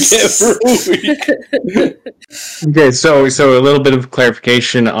 for a week. Okay, so a little bit of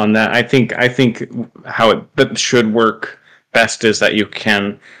clarification on that. I think how it should work best is that you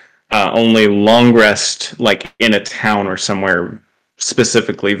can only long rest like in a town or somewhere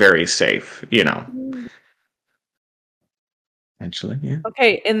specifically very safe. Actually, yeah.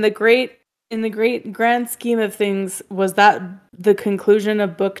 Okay, in the great grand scheme of things, was that the conclusion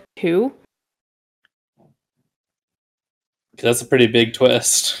of book 2? That's a pretty big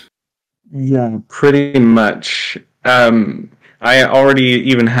twist. Yeah, pretty much. I already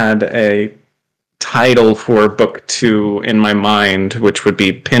even had a title for book 2 in my mind, which would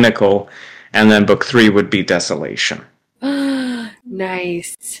be Pinnacle, and then book 3 would be Desolation.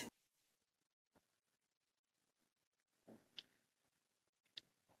 Nice.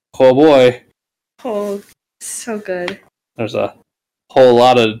 Oh boy. Oh, so good. There's a whole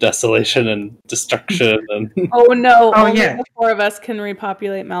lot of desolation and destruction. And Oh no! Oh, only yeah. the 4 of us can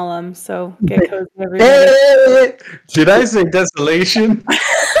repopulate Malum, so get cozy everybody. Did I say Desolation?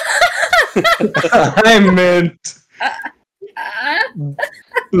 I meant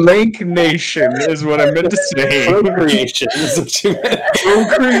Blank Nation is what I meant to say. procreation is what you meant.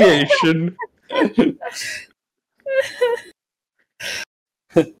 Procreation.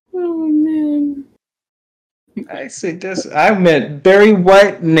 Oh man. I say I meant Barry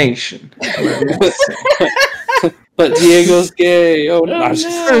White Nation. But Diego's gay. Oh no!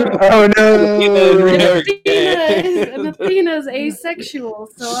 Oh no! And Athena's asexual,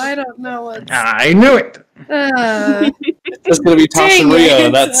 so I don't know what. I knew it. It's gonna be Tosh Dang and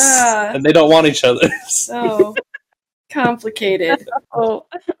Rio. it. And they don't want each other. Oh, complicated. Oh,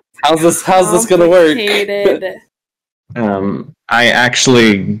 How's this gonna work? Complicated. I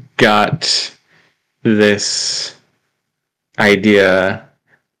actually got this idea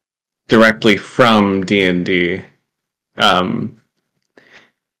directly from D&D,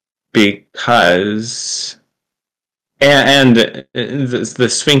 because And the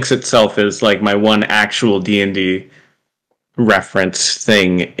Sphinx itself is like my one actual D&D reference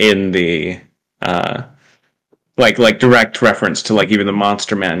thing in the like direct reference to like even the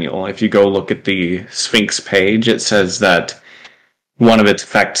monster manual. If you go look at the Sphinx page, it says that one of its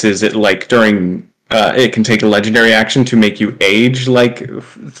effects is it like during it can take a legendary action to make you age like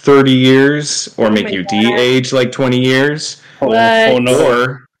 30 years or make you de-age like 20 years. Oh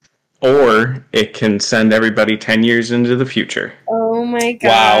no. Or it can send everybody 10 years into the future. Oh my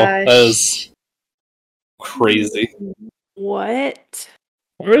gosh. Wow, that is crazy. What?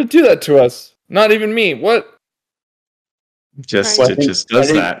 Why would it do that to us? Not even me. What? It just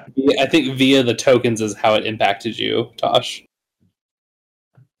does that. I think via the tokens is how it impacted you, Tosh.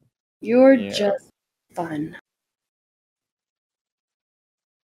 You're just fun.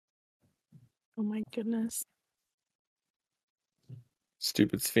 Oh my goodness.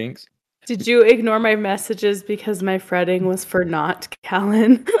 Stupid Sphinx. Did you ignore my messages because my fretting was for not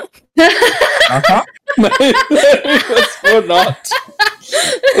Callan? Uh-huh. That's for not.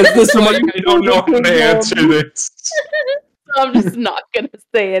 Is this I don't know how to answer this. I'm just not gonna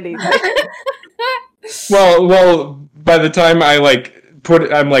say anything. Well, by the time I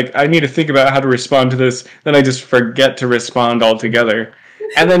I'm like, I need to think about how to respond to this, then I just forget to respond altogether.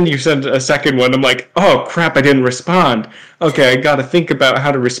 And then you send a second one, I'm like, oh crap, I didn't respond. Okay, I gotta think about how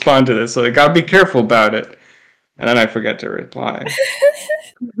to respond to this, so I gotta be careful about it. And then I forget to reply.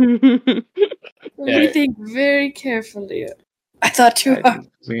 We think very carefully. I thought too hard.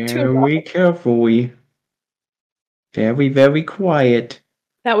 Very carefully. Very, very quiet.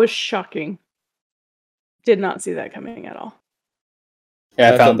 That was shocking. Did not see that coming at all.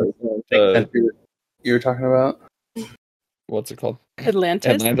 Yeah, I found the you were talking about. What's it called?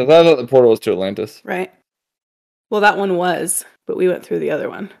 Atlantis. Atlantis. I thought the portal was to Atlantis. Right. Well, that one was, but we went through the other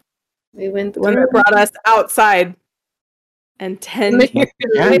one. We went The one that brought us outside. And 10 years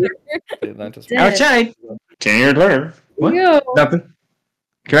later. The Atlantis. Outside. 10 years later. What? Yo. Nothing.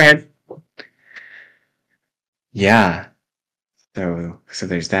 Go ahead. Yeah. So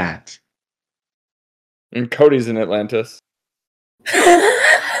there's that. And Cody's in Atlantis.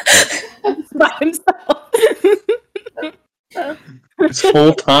 By himself. This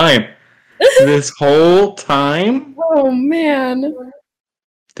whole time. This whole time. Oh man.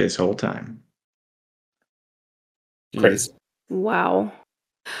 This whole time. Crazy. Wow.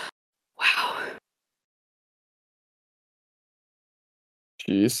 Wow.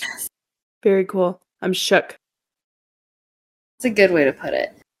 Jeez. Very cool. I'm shook. It's a good way to put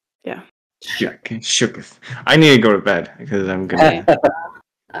it. Yeah. Shooketh. I need to go to bed because I'm gonna.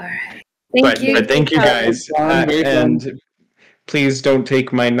 All right. But thank you guys, and please don't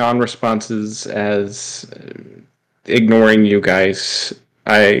take my non-responses as ignoring you guys.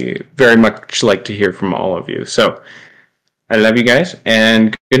 I very much like to hear from all of you. So I love you guys,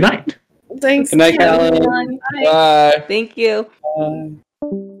 and good night. Thanks. Good night, Callan. Bye. Thank you.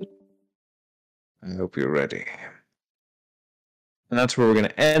 I hope you're ready. And that's where we're going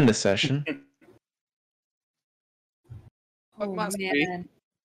to end the session. Oh man.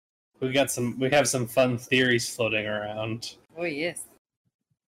 We have some fun theories floating around. Oh yes.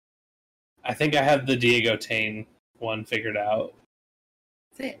 I think I have the Diego Tane one figured out.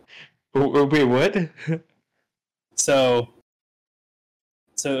 That's it. Wait, what? So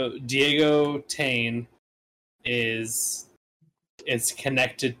Diego Tane is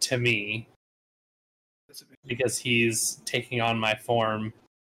connected to me because he's taking on my form,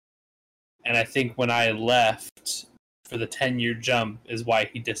 and I think when I left for the 10-year jump is why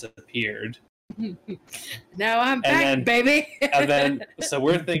he disappeared. Now I'm back, baby. And then, so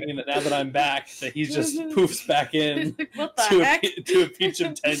we're thinking that now that I'm back, that he just poofs back in What the heck? to impeach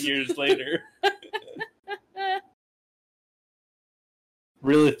him 10 years later.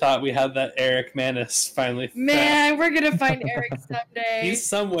 Really thought we had that Eric Manis finally. Man, we're gonna find Eric someday. He's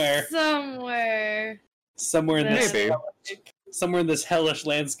somewhere. Somewhere in this hellish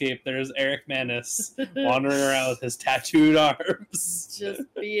landscape, there's Eric Manis wandering around with his tattooed arms. Just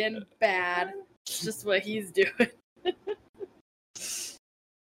being bad. It's just what he's doing.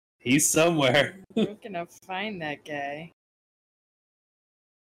 He's somewhere. We're gonna find that guy.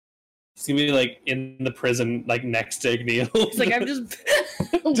 He's gonna be like in the prison, like next to Igneel. He's like, I'm just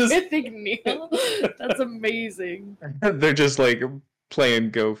with Igneel. That's amazing. They're just like playing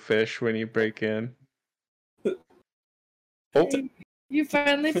Go Fish when you break in. Oh. You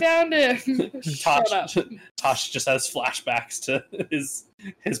finally found him. Shut up. Tosh just has flashbacks to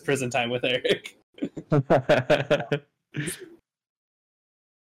his prison time with Eric.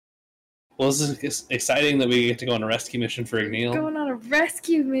 Well, this is exciting that we get to go on a rescue mission for Igneel. Going on a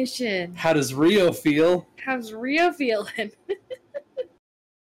rescue mission. How does Rio feel? How's Rio feeling?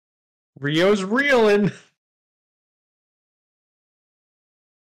 Rio's reeling.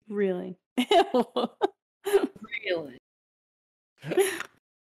 Really? Really? Do you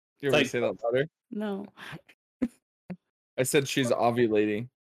want me to say that louder? No. I said she's ovulating.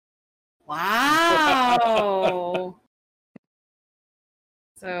 Wow.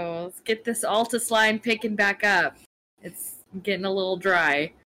 So let's get this Altus line picking back up. It's getting a little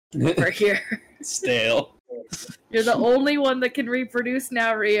dry over here. Stale. You're the only one that can reproduce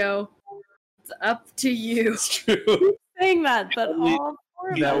now, Rio. It's up to you. It's true. Saying that, but all four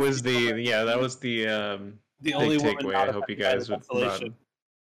of That us. was the The only big woman takeaway. not I hope you affected by guys the would run. cancellation.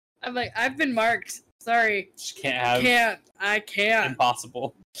 I'm like, I've been marked. Sorry. She can't have. I can't.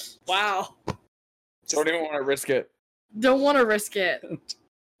 Impossible. Wow. Don't even want to risk it. Don't want to risk it.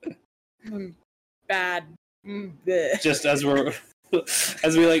 Bad. Bleh. Just as we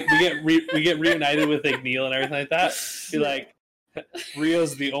get reunited with Igneel and everything like that. Be like,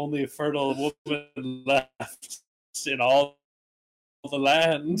 Rio's the only fertile woman left in all the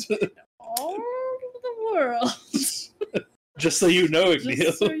land. All over the world. Just so you know, Igneel.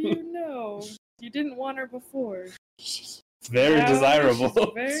 Just so you know. You didn't want her before. Very Now desirable. she's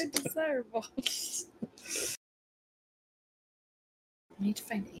very desirable. I need to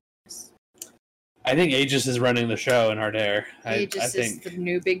find Aegis. I think Aegis is running the show in Ardare. Aegis is the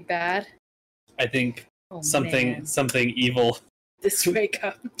new big bad. I think Oh, something man. evil. This way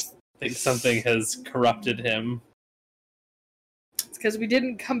comes. I think something has corrupted him. It's because we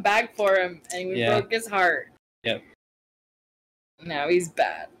didn't come back for him and we broke his heart. Yep. Now he's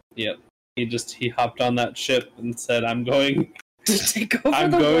bad. Yep. He hopped on that ship and said, "I'm going To take over I'm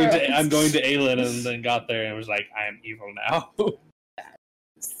the going world. to Aelin," and then got there and was like, "I am evil now."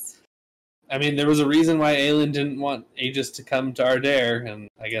 I mean, there was a reason why Aelin didn't want Aegis to come to Ardare, and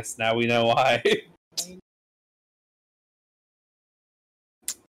I guess now we know why.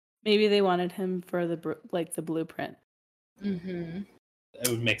 Maybe they wanted him for the the blueprint. Mm-hmm. It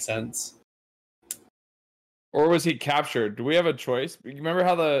would make sense. Or was he captured? Do we have a choice? You remember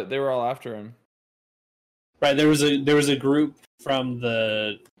how they were all after him? Right, there was a group from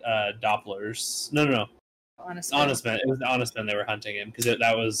the Dopplers. No. Honest Honest Men. It was the Honest Men they were hunting him, because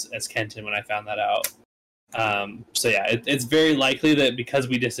that was as Kenton when I found that out. So yeah, it's very likely that because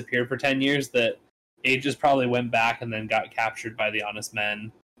we disappeared for 10 years, that Aegis probably went back and then got captured by the Honest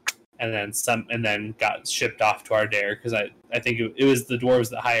Men, and then got shipped off to Ardare, because I think it was the dwarves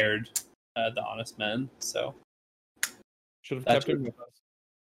that hired the Honest Men. So Should have That's kept it with us.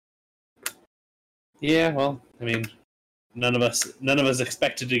 yeah, well, I mean, none of us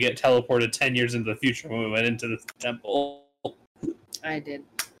expected to get teleported 10 years into the future when we went into the temple. I did.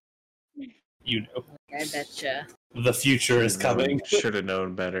 You know, I betcha. the future is coming. Should have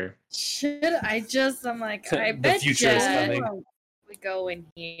known better. I'm like, I The betcha. future is coming. We go in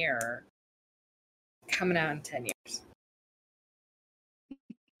here. Coming out in 10 years.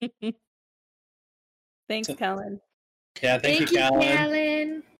 Thanks, Callan. Yeah, thank you, Callan.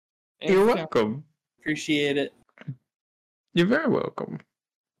 Callan. You're welcome. Appreciate it. You're very welcome.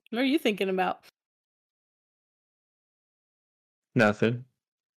 What are you thinking about? Nothing.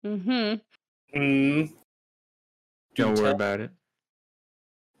 Mm-hmm. Don't worry tell. about it.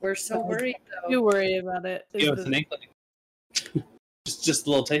 We're so worried, though. You worry about it. Give us an inkling. just a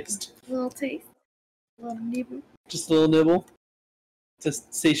little taste. A little taste. A little nibble. Just a little nibble. To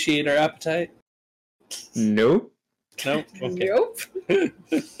satiate our appetite. Nope. Nope. Okay. Nope.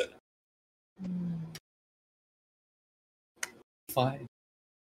 Fine.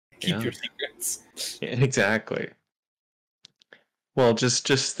 Keep Yeah. your secrets. Yeah, exactly. Well, just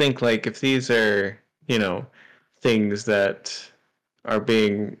think, like, if these are, things that are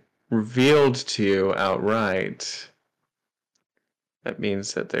being revealed to you outright, that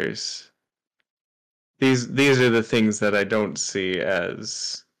means that there's these are the things that I don't see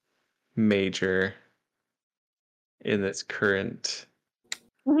as major in this current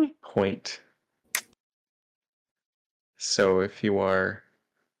point. So if you are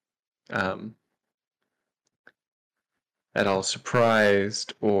at all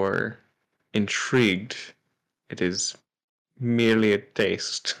surprised or intrigued, it is merely a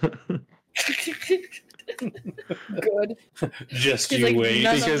taste. Good. Just He's you like, wait.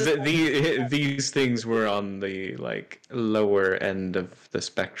 none of Because this- these things were on the lower end of the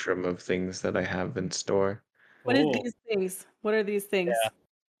spectrum of things that I have in store. What is Oh. these things? What are these things? Yeah.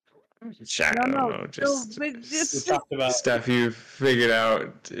 I don't know, just but We just talked about stuff you figured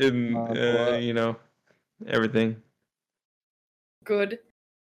out in What? everything. Good.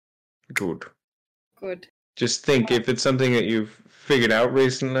 Good. Good. Just think, if it's something that you've figured out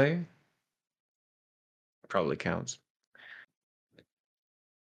recently, probably counts.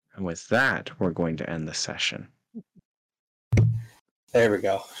 And with that, we're going to end the session. There we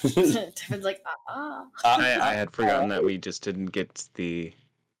go. Devin's like, I had forgotten that we just didn't get the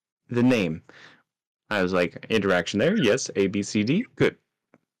name. I was like, interaction there, yes, A, B, C, D, good.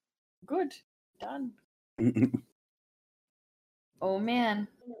 Good. Done. Oh man.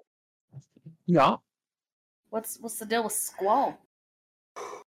 Yeah. What's the deal with Squall?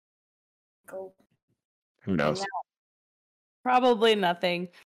 Go. Who knows? Probably nothing.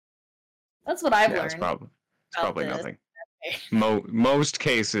 That's what I've Yeah, learned. it's probably this. nothing. Most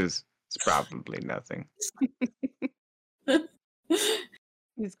cases, it's probably nothing.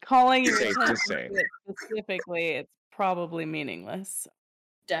 He's calling your Safe to attention say. to it specifically. It's probably meaningless.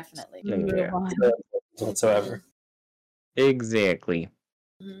 Definitely. Yeah. Move on. Whatsoever. Exactly.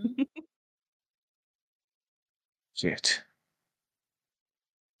 Mhm. Shit.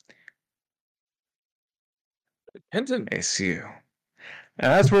 Kenton. I see you. Now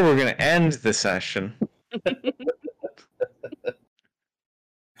that's where we're going to end the session.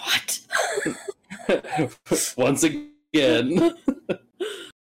 What? Once again.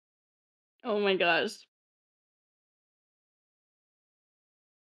 Oh my gosh.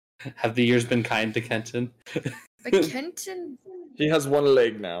 Have the years been kind to Kenton? But Kenton. He has one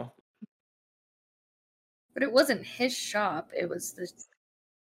leg now. But it wasn't his shop. It was the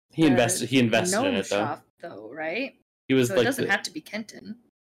He invested in gnome it though. shop, though, right? He was So like it doesn't have to be Kenton.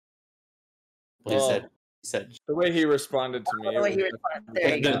 he said The way he responded to me. The way it he was responded.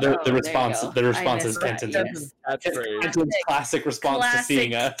 There you go. the response There you go. the response I is missed that, Kenton. yes. catchphrase. Kenton's classic response to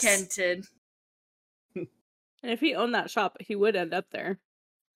seeing Classic us. Kenton. And if he owned that shop, he would end up there.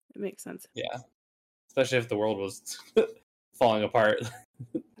 It makes sense. Yeah. Especially if the world was falling apart.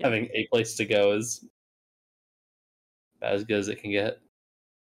 Having a place to go is about as good as it can get.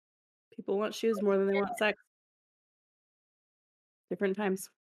 People want shoes more than they want sex. Different times.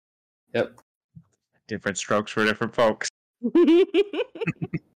 Yep. Different strokes for different folks.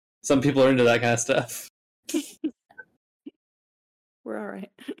 Some people are into that kind of stuff. We're all right.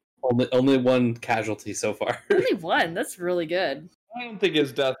 Only one casualty so far. Only one. That's really good. I don't think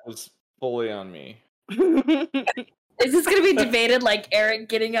his death was fully on me. Is this going to be debated like Eric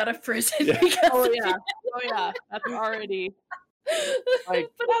getting out of prison? Yeah. Because Oh yeah. Oh yeah. That's already. Like,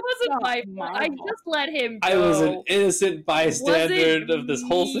 but that wasn't not my my fault. I fault. just let him go. I was an innocent bystander Wasn't of this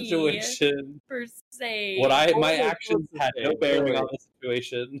whole me. situation. per se. My actions had no bearing on the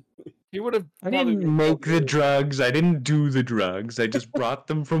situation. He would have. I didn't make the drugs. I didn't do the drugs. I just brought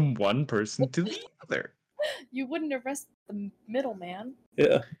them from one person to the other. You wouldn't arrest the middleman.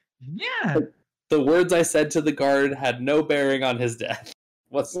 Yeah. Yeah. The words I said to the guard had no bearing on his death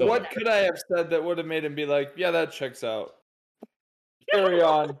whatsoever. What could I have said that would have made him be like, "Yeah, that checks out"? Carry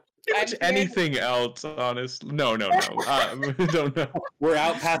on. Anything else, honest? No. Don't know. We're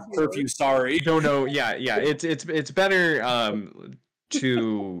out past curfew. Sorry. Don't know. Yeah. It's better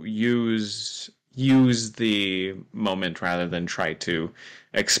to use the moment rather than try to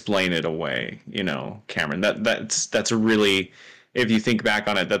explain it away. You know, Cameron. That's a really, if you think back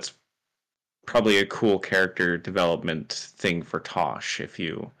on it, that's probably a cool character development thing for Tosh if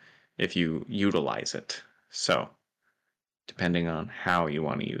you utilize it. So, depending on how you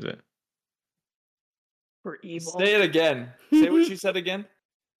want to use it. For evil. Say it again. Say what she said again.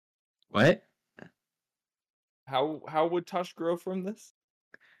 What? How would Tosh grow from this?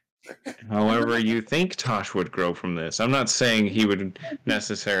 However you think Tosh would grow from this. I'm not saying he would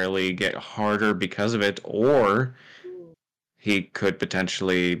necessarily get harder because of it, or he could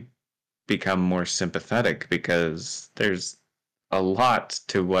potentially become more sympathetic, because there's a lot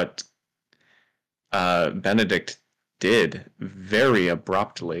to what Benedict did very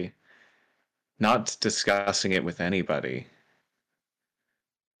abruptly, not discussing it with anybody.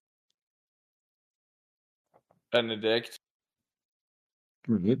 Benedict.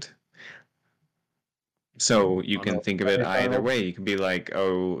 Right. So you can think of it either way. You can be like,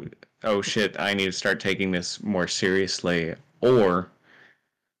 oh shit, I need to start taking this more seriously, or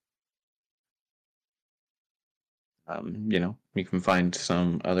you can find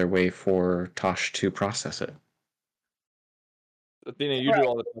some other way for Tosh to process it. Athena, you do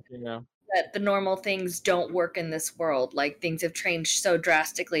all the talking now. That the normal things don't work in this world. Like, things have changed so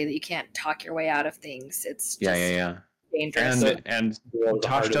drastically that you can't talk your way out of things. It's just Yeah. dangerous. And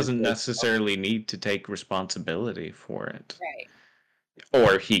Tosh doesn't necessarily need to take responsibility for it. Right.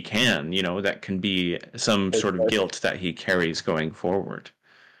 Or he can, that can be some sort of guilt that he carries going forward.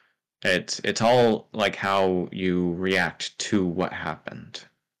 It's all like how you react to what happened.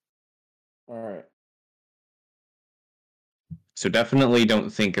 All right. So definitely don't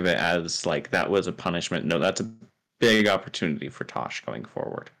think of it as like that was a punishment. No, that's a big opportunity for Tosh going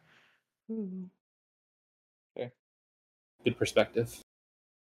forward. Okay. Good perspective.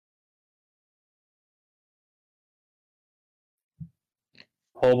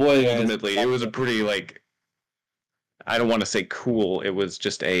 Oh boy, guys. Ultimately, it was a pretty like, I don't want to say cool. It was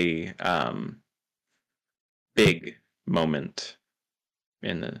just a big moment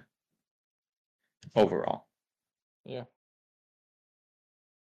in the overall. Yeah.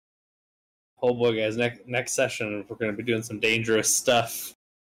 Oh boy, guys. Next session, we're going to be doing some dangerous stuff.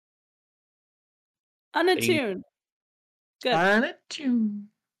 Unattuned. Good. Unattuned.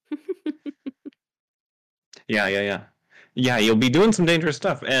 Yeah. You'll be doing some dangerous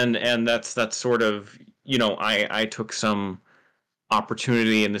stuff, and that's sort of, you know, I took some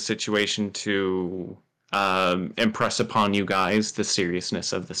opportunity in the situation to impress upon you guys the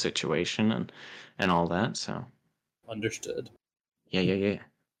seriousness of the situation and all that. So Understood. Yeah.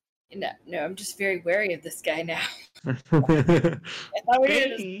 No, I'm just very wary of this guy now. I thought we were gonna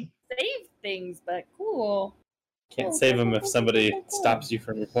just save things, but cool. Can't save him if somebody stops you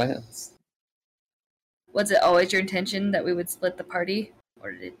from your plans. Was it always your intention that we would split the party,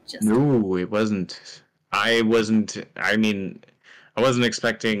 or did it just? No, it wasn't. I wasn't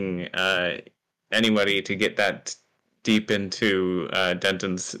expecting anybody to get that deep into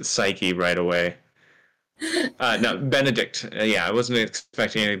Denton's psyche right away. No, Benedict. Yeah, I wasn't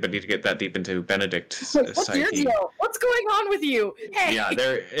expecting anybody to get that deep into Benedict's What's psyche. your deal? What's going on with you? Hey! Yeah,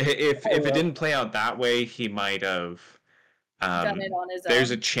 if it didn't play out that way, he might have done it on his own.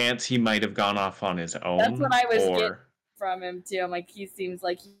 There's a chance he might have gone off on his own. That's what I was getting from him too. I'm like, he seems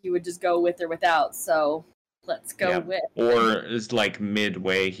like he would just go with or without. So let's go with. Or is like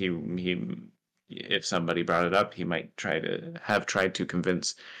midway, he if somebody brought it up, he might tried to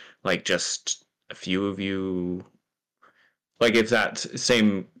convince like just a few of you. Like if that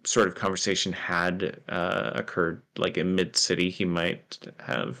same sort of conversation had occurred like in mid-city, he might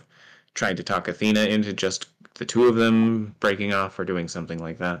have tried to talk Athena into just the two of them breaking off or doing something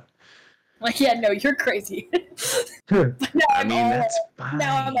like that. Like, yeah, no, you're crazy. I mean, that's fine.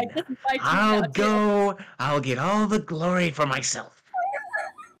 Now I'm like, this is my I'll get all the glory for myself.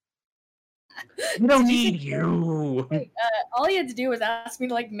 We don't need you. All he had to do was ask me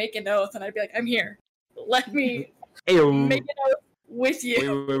to like make an oath, and I'd be like, I'm here. Let me make an oath with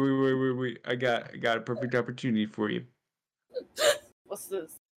you. Wait. I got a perfect opportunity for you. What's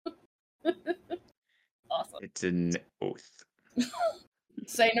this? Awesome. It's an oath.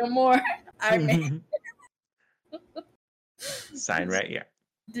 Say no more. I made. Sign right here.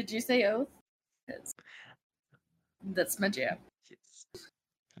 Did you say oath? That's my jam. Yes.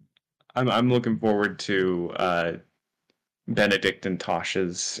 I'm looking forward to Benedict and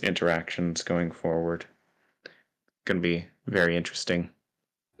Tosh's interactions going forward. Going to be very interesting.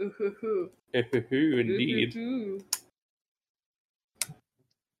 Indeed.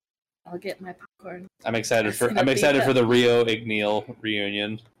 I'll get my popcorn. I'm excited for the Rio Igneel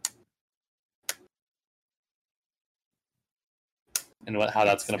reunion. And how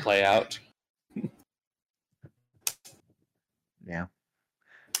that's going to play out. Yeah.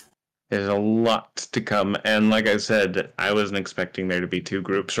 There's a lot to come, and like I said, I wasn't expecting there to be two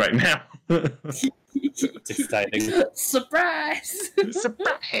groups right now. It's exciting. Surprise!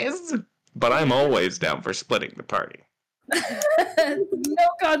 Surprise! But I'm always down for splitting the party. No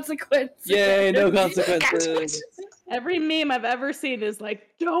consequences. Yay, no consequences. Every meme I've ever seen is like,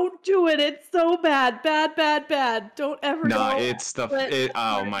 don't do it. It's so bad. Bad. Don't ever do it. It's stuff.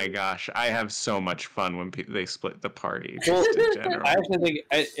 Oh my gosh. I have so much fun when they split the party. Well, Just in general. I actually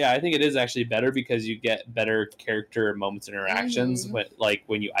think it is actually better because you get better character moments and interactions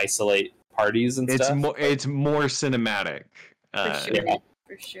when you isolate parties and stuff. It's more cinematic.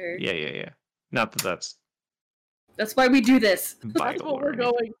 For sure. Yeah. Not that that's That's why we do this. That's what we're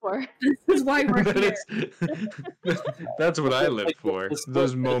going for. This is why we're here. That's what I live for.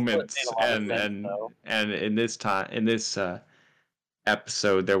 Those moments, and in this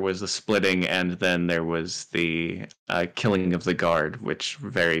episode, there was the splitting, and then there was the killing of the guard, which were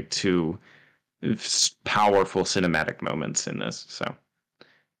very two powerful cinematic moments in this. So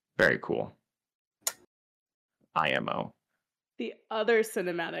very cool. IMO. The other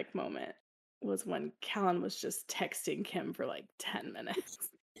cinematic moment was when Callan was just texting Kim for like 10 minutes.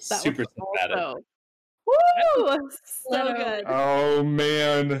 That super was cinematic. Woo! So good. Oh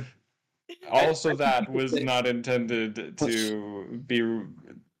man. Also, that was not intended to be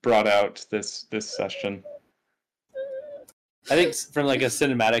brought out this session. I think from like a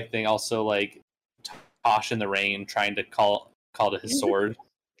cinematic thing, also like Tosh in the rain trying to call to his sword.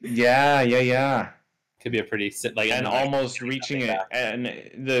 Yeah. Could be a pretty like And almost reaching it. And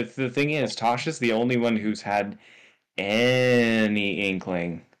the thing is, Tasha's the only one who's had any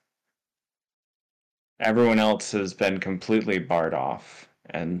inkling. Everyone else has been completely barred off,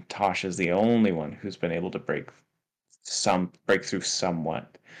 and Tasha's the only one who's been able to break through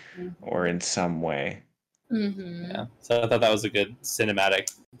somewhat, or in some way. Mm-hmm. Yeah. So I thought that was a good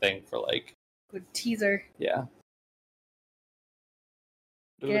cinematic thing for like good teaser. Yeah.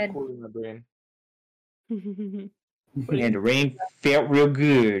 Good. Cool in my brain. And the rain felt real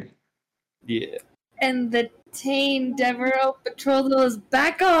good. Yeah. And the Tane Devereaux betrothal is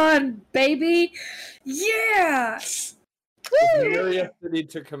back on, baby! Yeah! Neria City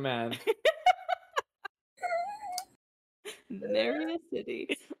to command. Neria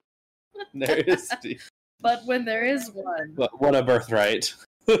City. Neria City. But when there is one. What a birthright.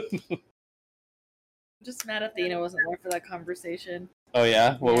 I'm just mad Athena wasn't there for that conversation. Oh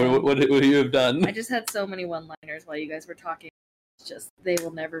yeah? What would you have done? I just had so many one-liners while you guys were talking. It's just, they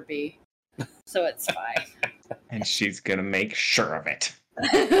will never be. So it's fine. And she's gonna make sure of it.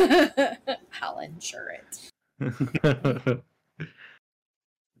 I'll ensure it.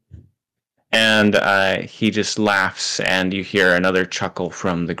 And he just laughs, and you hear another chuckle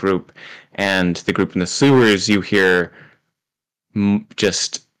from the group. And the group in the sewers, you hear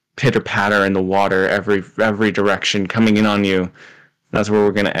just pitter-patter in the water, every direction coming in on you. That's where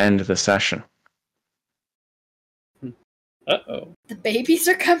we're going to end the session. Uh-oh. The babies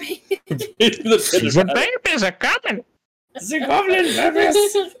are coming. The babies are coming. The goblin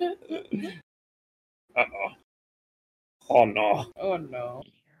babies. Uh-oh. Oh no. Oh no.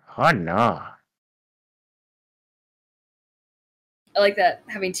 Oh no. I like that,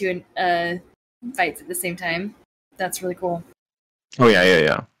 having two fights at the same time. That's really cool. Oh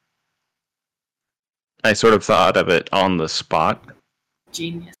yeah. I sort of thought of it on the spot.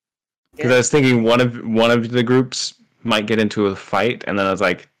 Genius. Because I was thinking one of the groups might get into a fight, and then I was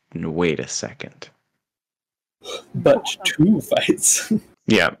like, wait a second. But two fights.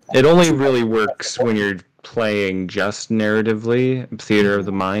 Yeah, it only really works when you're playing just narratively, theater of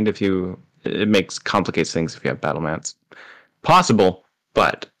the mind. It complicates things if you have battle mats. Possible,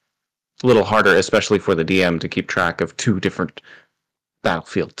 but a little harder, especially for the DM, to keep track of two different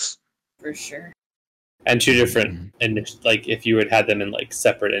battlefields. For sure. And two different, like if you had them in like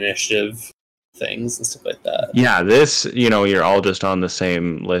separate initiative things and stuff like that. Yeah, this, you're all just on the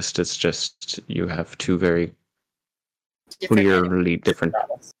same list. It's just you have two very clearly different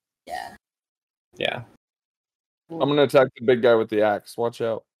battles. Yeah. Yeah. I'm gonna attack the big guy with the axe. Watch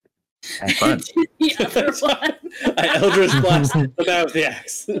out. Have fun. The other one. I Eldritch Blast the guy with the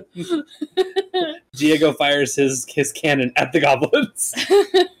axe. Diego fires his cannon at the goblins.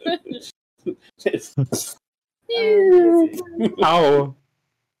 Ow.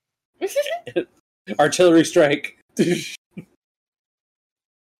 Artillery strike.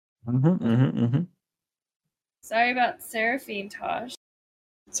 Sorry about Seraphine, Tosh.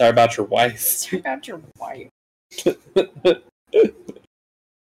 Sorry about your wife. Sorry about your wife.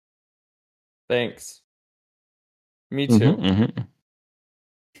 Thanks. Me too. I'm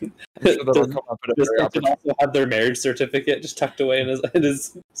sure that'll come up at a Does very Captain also have their marriage certificate just tucked away in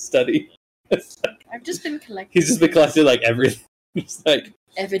his study? I've just been collecting. He's just been collecting like everything. Just like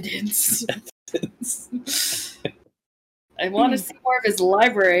evidence. I want to see more of his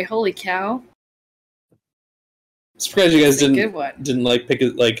library. Holy cow! I'm surprised you guys Good one. didn't like pick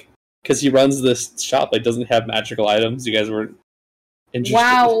it like because he runs this shop like doesn't have magical items. You guys weren't interested.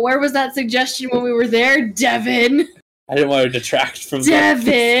 Wow, where was that suggestion when we were there, Devin? I didn't want to detract from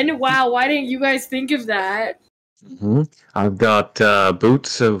Devin. Wow, why didn't you guys think of that? I've got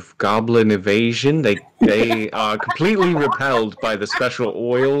boots of goblin evasion. They are completely repelled by the special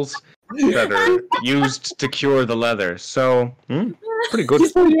oils that are used to cure the leather. So, pretty good.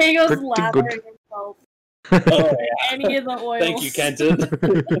 Diego's Pretty lathering good. himself. Oh, yeah. Any of the oils. Thank you, Kenton.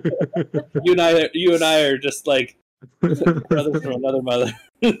 you and I are just like brothers from another mother.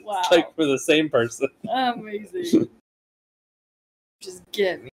 Wow. Like for the same person. Amazing. Just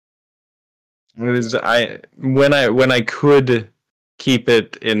get me. It was when I could keep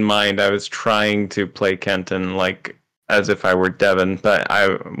it in mind, I was trying to play Kenton like as if I were Devin, but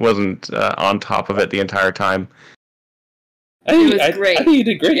I wasn't on top of it the entire time. It was great. I think you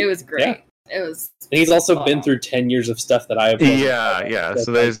did great. It was great. Yeah. It was. And he's also been through 10 years of stuff that I have. Yeah.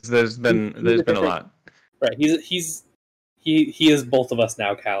 So there's been a lot. Right. He is both of us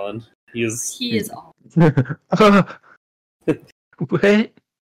now, Callan. He is all. What?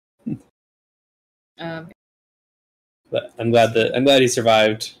 But I'm glad he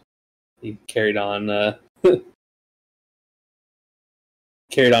survived. He carried on.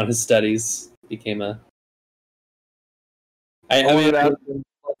 carried on his studies, became a. I mean,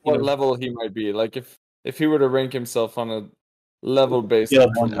 what level he might be. Like if he were to rank himself on a level basis, Yeah,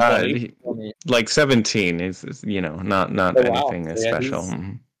 120. like 17 is not anything So, special.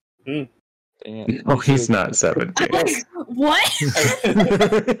 Dang it. No, he's not 17. What? You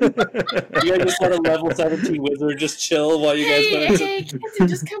guys just let a level 17 wizard just chill while you guys went into... Hey, Kenton,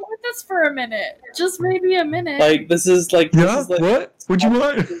 just come with us for a minute. Just maybe a minute. Like, this is like... What? What'd you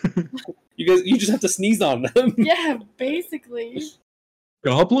want? You just have to sneeze on them. Yeah, basically.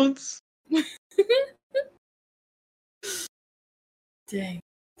 Goblins? Dang,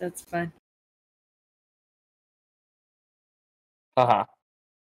 that's fun. Haha.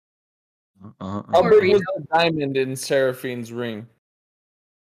 How big was the diamond in Seraphine's ring?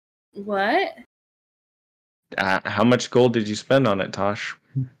 What? How much gold did you spend on it, Tosh?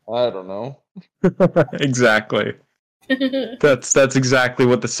 I don't know. Exactly. That's exactly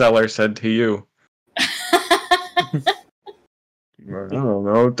what the seller said to you. I don't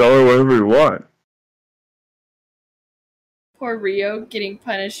know. Tell her whatever you want. Poor Rio getting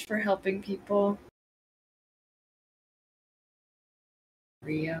punished for helping people.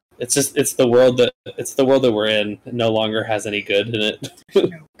 Rio. It's the world that we're in. It no longer has any good in it.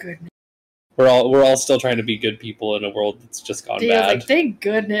 No goodness. We're all still trying to be good people in a world that's just gone bad. Like, thank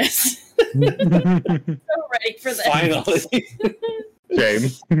goodness. So ready for that. Finally.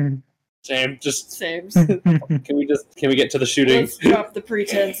 Shame. Just Sames. Can we get to the shooting? Let's drop the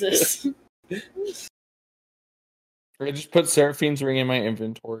pretenses. I just put Seraphine's ring in my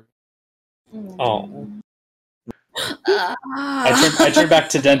inventory. Oh. I turned back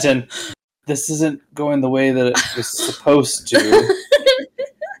to Denton. This isn't going the way that it was supposed to.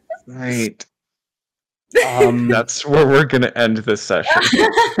 Right. That's where we're going to end this session.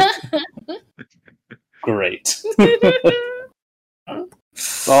 Great.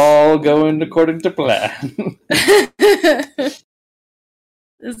 It's all going according to plan.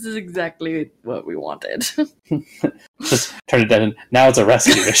 This is exactly what we wanted. Just turn it down. Now it's a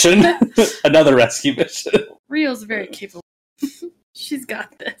rescue mission. Another rescue mission. Rio's very capable. She's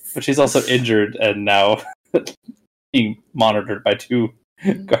got this. But she's also injured and now being monitored by 2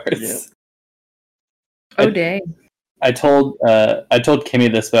 guards. Yeah. Oh dang. I told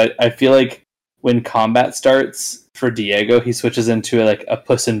Kimmy this, but I feel like when combat starts for Diego, he switches into a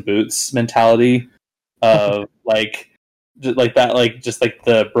Puss in Boots mentality of just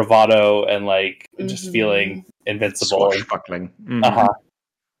the bravado and just feeling invincible. Swashbuckling. Mm-hmm.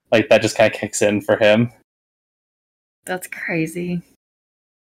 Like that just kind of kicks in for him. That's crazy.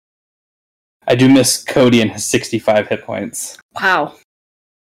 I do miss Cody and his 65 hit points. Wow.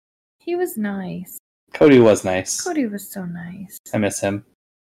 He was nice. Cody was nice. Cody was so nice. I miss him.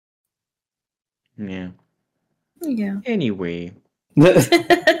 Yeah. Yeah. Anyway. What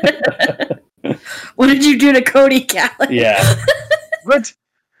did you do to Cody, Callan? Yeah. What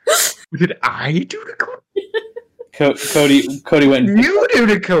did I do to Cody? Cody went. You do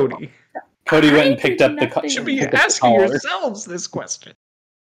to Cody. Cody went and picked up the. You should be asking yourselves this question.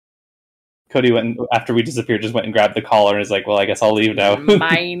 Cody went after we disappeared. Just went and grabbed the collar and is like, "Well, I guess I'll leave now."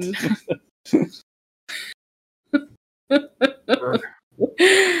 Mine.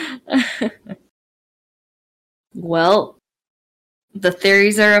 Well, the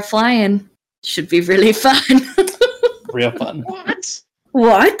theories are a flying. Should be really fun. Real fun.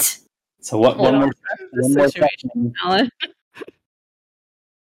 What? So what? One more Situation, Alan.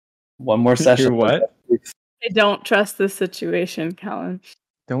 One more session. What? I don't trust this situation, Callan.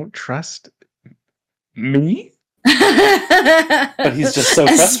 Don't trust me? But he's just so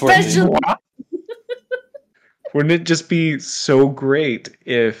trustworthy. Wouldn't it just be so great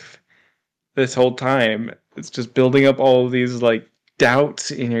if this whole time it's just building up all of these doubts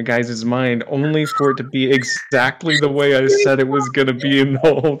in your guys' mind only for it to be exactly the way I said it was going to be in the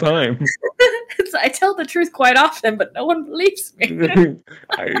whole time? I tell the truth quite often, but no one believes me.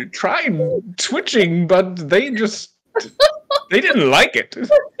 I tried switching, but they didn't like it.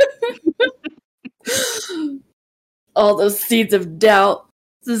 All those seeds of doubt,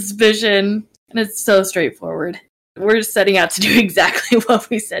 suspicion, and it's so straightforward. We're just setting out to do exactly what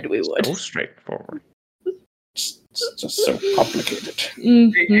we said we would. So straightforward. Just so complicated.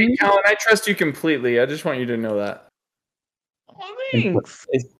 Mm-hmm. Hey, Callan, I trust you completely. I just want you to know that. Thanks.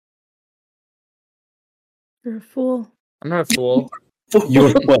 You're a fool. I'm not a fool.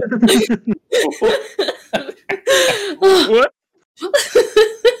 You're what? What?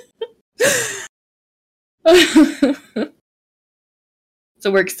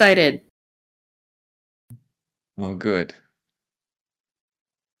 So we're excited. Oh, good.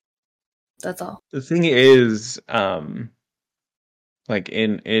 That's all. The thing is, like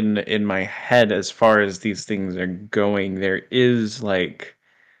in my head, as far as these things are going, there is like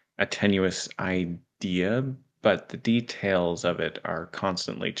a tenuous idea, but the details of it are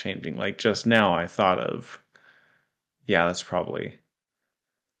constantly changing. Like just now I thought of, yeah, that's probably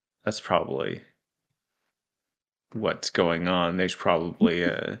what's going on. There's probably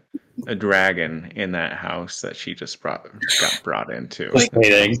a dragon in that house that she just got brought into. Just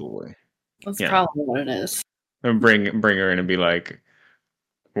waiting. Probably. That's Yeah. probably what it is. And bring her in and be like,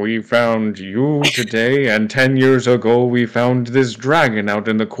 we found you today, and 10 years ago we found this dragon out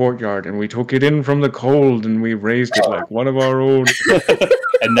in the courtyard, and we took it in from the cold, and we raised it like one of our own.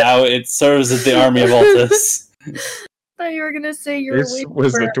 And now it serves as the army of Altus. I thought you were gonna say you were This waiting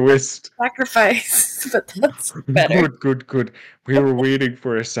was for the twist. sacrifice, but that's better. Good. We were waiting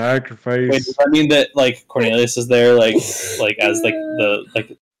for a sacrifice. Wait, does that mean that like Cornelius is there, like as the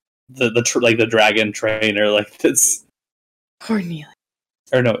dragon trainer, like this? Cornelius.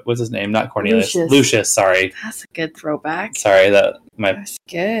 Or no, what's his name? Not Cornelius. Lucius. Lucius. Sorry. That's a good throwback. Sorry, that my. That's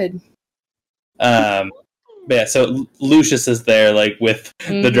good. But yeah, so Lucius is there, like with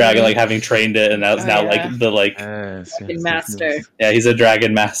the dragon, like having trained it, and that's now like the like Dragon master. Yeah, he's a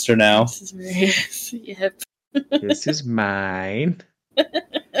dragon master now. This is yep. This is mine.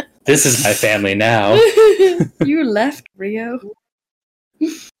 This is my family now. You left, Rio.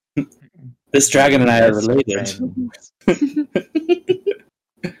 This dragon and I are related.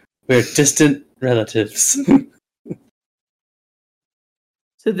 We're distant relatives.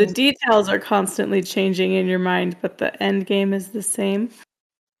 So the details are constantly changing in your mind, but the end game is the same.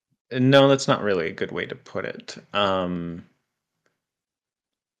 No, that's not really a good way to put it.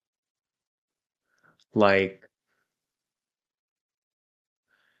 Like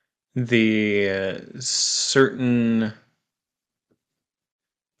the certain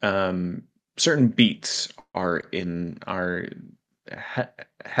beats are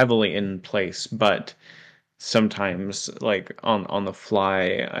heavily in place, but sometimes like on the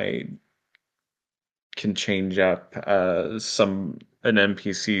fly I can change up an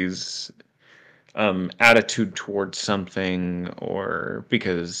NPC's attitude towards something, or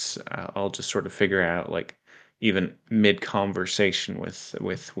because I'll just sort of figure out, like even mid conversation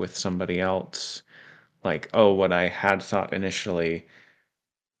with somebody else, like, oh, what I had thought initially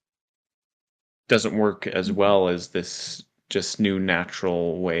doesn't work as well as this just new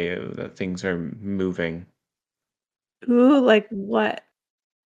natural way that things are moving. Ooh, like what?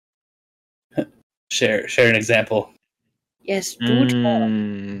 Share an example. Yes, dude.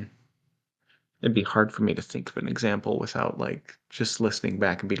 It'd be hard for me to think of an example without like just listening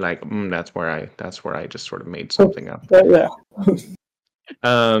back and be like, that's where I just sort of made something up. Yeah.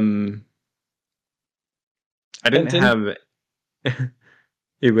 I didn't have.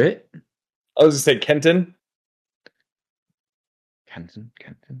 You what? I was gonna say Kenton. Kenton.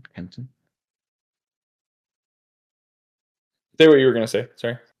 Say what you were gonna say.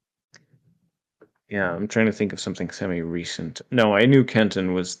 Sorry. Yeah, I'm trying to think of something semi-recent. No, I knew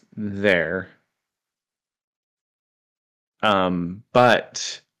Kenton was there.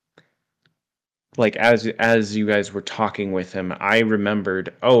 But like as you guys were talking with him, I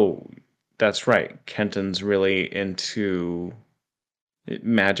remembered, oh, that's right. Kenton's really into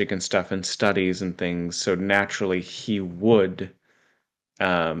magic and stuff and studies and things, so naturally he would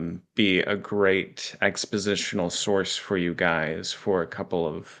be a great expositional source for you guys for a couple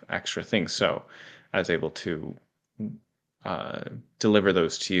of extra things. So I was able to deliver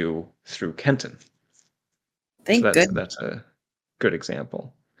those to you through Kenton. Thank so goodness. That's a good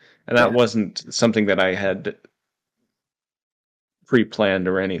example. And that wasn't something that I had pre-planned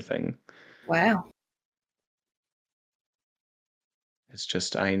or anything. Wow. It's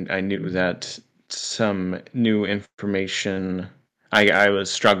just I knew that some new information. I was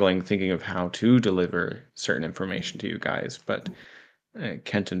struggling thinking of how to deliver certain information to you guys, but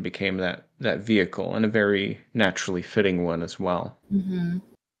Kenton became that vehicle, and a very naturally fitting one as well. Mm-hmm.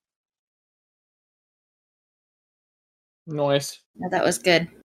 Nice. Yeah, that was good.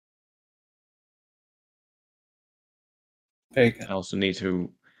 Very good. I also need to.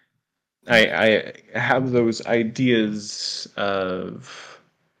 I have those ideas of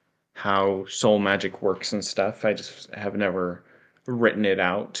how soul magic works and stuff. I just have never written it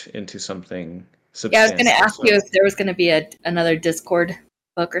out into something substantial. Yeah, I was going to ask you if there was going to be another Discord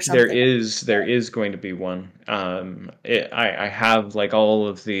book or something. There is going to be one. I have like all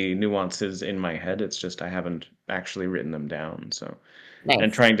of the nuances in my head. It's just I haven't actually written them down. So, nice.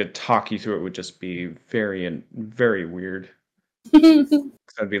 And trying to talk you through it would just be very weird.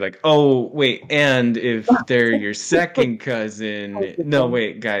 I'd be like, oh wait, and if they're your second cousin, no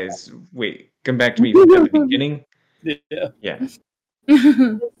wait, guys, wait, come back to me from the beginning. Yeah.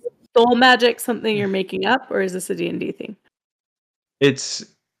 Soul magic something you're making up, or is this a D&D thing? It's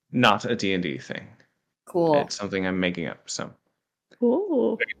not a D&D thing. Cool. It's something I'm making up. So,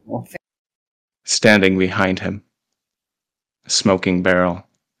 Cool. standing behind him, a smoking barrel,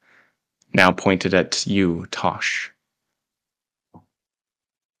 now pointed at you, Tosh.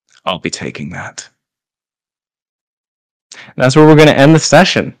 I'll be taking that. And that's where we're going to end the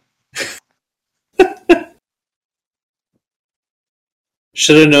session.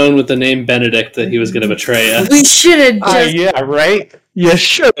 Should have known with the name Benedict that he was going to betray us. We should have just Yeah, right? You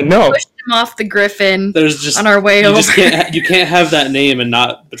should know. pushed him off the griffin There's just on our way you over. just can't have that name and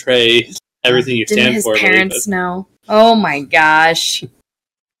not betray everything you Didn't stand his for. parents know? Oh my gosh.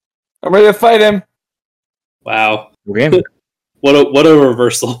 I'm ready to fight him. Wow, Okay. what a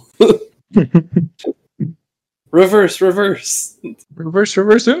reversal! reverse.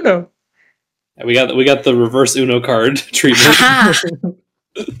 Reverse Uno. Yeah, we got the reverse Uno card treatment.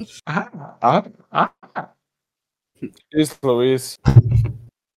 Jeez Louise.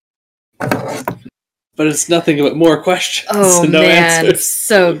 But it's nothing but more questions Oh and no man, answers.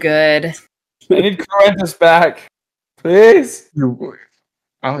 so good. I need Cruentus back. Please.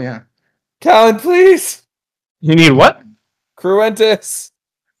 Oh, yeah. Callan, please. You need what? Cruentus.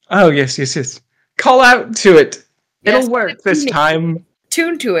 Oh, yes. Call out to it. Yes, It'll work this time.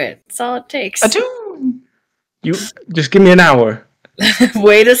 Tune to it. That's all it takes. A tune. You just give me an hour.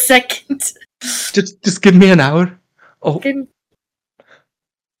 Wait a second. Just give me an hour. Oh, Can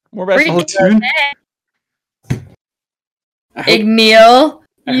More back. Bring I'll it tune. Igneal,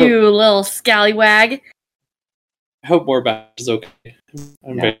 I you little scallywag. I hope Morbat is okay.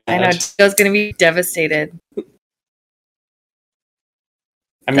 I'm very I know sad. Joe's gonna be devastated.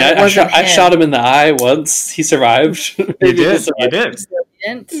 I mean, That I wasn't him. shot him in the eye once. He survived. You Maybe he'll did. You survive. did.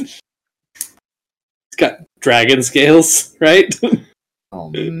 Brilliant. He's got dragon scales, right? Oh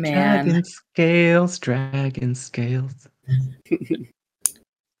man. Dragon scales.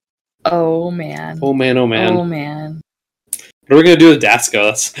 Oh man. Oh man, oh man. Oh man. What are we gonna do with Dasco?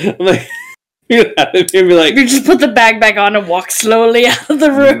 That's I'm like, you're gonna be like, You just put the bag back on and walk slowly out of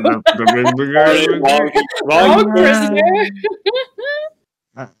the room. Wrong prisoner.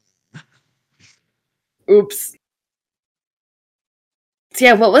 Oops. So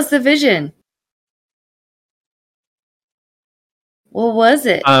yeah, what was the vision? What was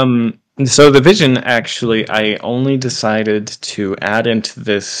it? So the vision, actually, I only decided to add into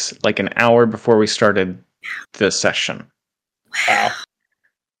this like an hour before we started the session. wow.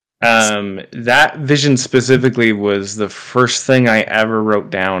 That vision specifically was the first thing I ever wrote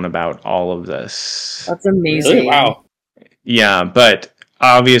down about all of this. That's amazing. Really? Wow. Yeah, but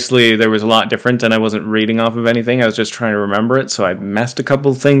obviously there was a lot different, and I wasn't reading off of anything. I was just trying to remember it, so I messed a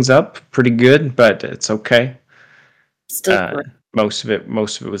couple things up pretty good, but it's okay. Still great. Most of it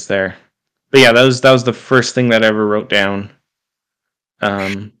was there. But yeah, that was the first thing that I ever wrote down.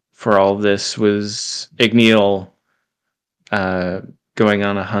 For all of this was Igneal going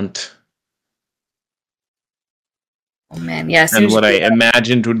on a hunt. Oh man, yeah. as soon And as what you I did that-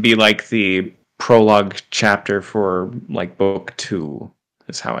 imagined would be like the prologue chapter for like book 2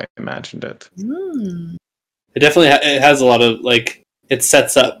 is how I imagined it. Hmm. It definitely it has a lot of like it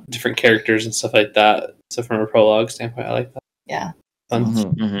sets up different characters and stuff like that. So from a prologue standpoint, I like that. Yeah.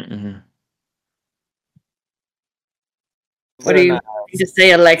 Fun. What do you need to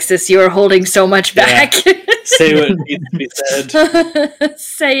say, Alexis? You are holding so much Yeah. back. Say what needs to be said.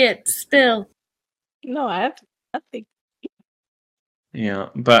 Say it. Spill. No, I have nothing. Yeah,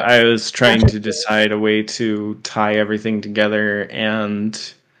 but I was trying to decide a way to tie everything together, and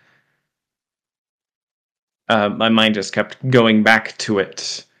my mind just kept going back to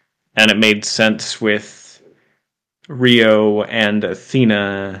it, and it made sense with Rio and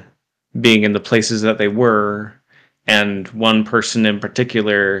Athena being in the places that they were, and one person in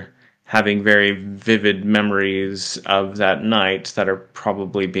particular having very vivid memories of that night that are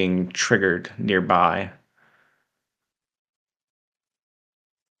probably being triggered nearby.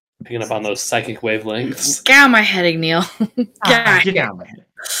 Picking up on those psychic wavelengths. Get out of my head, Igneal. Get out of my head.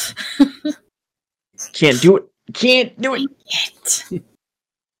 Can't do it.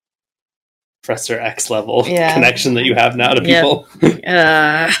 Professor X level Yeah. connection that you have now to Yep. people.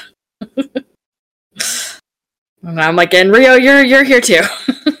 And I'm like, and Rio, you're here too.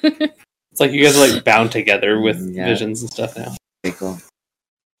 It's like you guys are like bound together with Yeah. visions and stuff now. Pretty cool.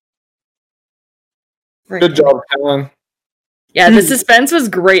 Good job, Callan. Yeah, the suspense was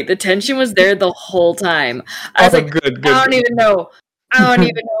great. The tension was there the whole time. I was like, good. I don't even know. I don't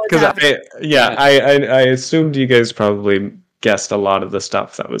even know what's Because happening. I assumed you guys probably guessed a lot of the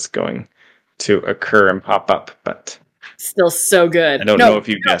stuff that was going to occur and pop up, but Still so good. I don't know if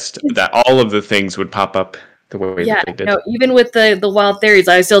you guessed that all of the things would pop up the way that they did. No, even with the wild theories,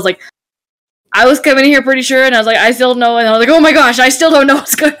 I still was like, I was coming here pretty sure, and I was like, I still know, and I was like, oh my gosh, I still don't know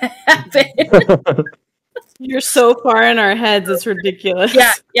what's going to happen. You're so far in our heads, it's ridiculous.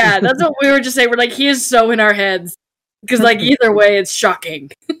 Yeah, that's what we were just saying. We're like, he is so in our heads. Because, like, either way, it's shocking.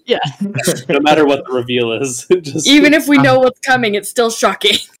 Yeah. No matter what the reveal is. Even if we know what's coming, it's still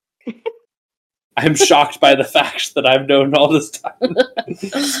shocking. I'm shocked by the fact that I've known all this time.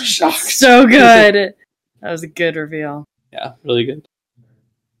 Shocked. So good. That was a good reveal. Yeah, really good.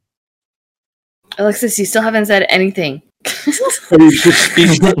 Alexis, you still haven't said anything. I'm just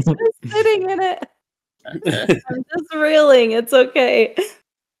sitting in it. I'm just reeling. It's okay.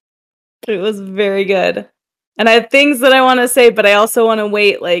 It was very good. And I have things that I want to say, but I also want to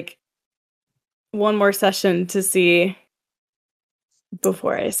wait like one more session to see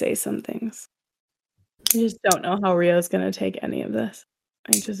before I say some things. I just don't know how Rio's going to take any of this.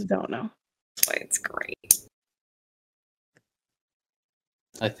 I just don't know. That's why it's great.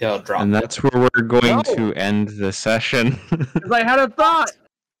 I think I'll drop. And that's where we're going to end the session. Because I had a thought.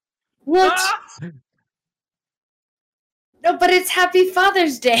 What? No, but it's Happy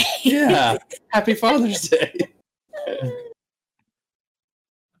Father's Day. Yeah, Happy Father's Day.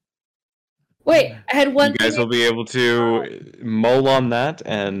 Wait, I had one. You guys will be able to mull on that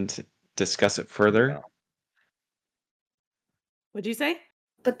and discuss it further. What'd you say?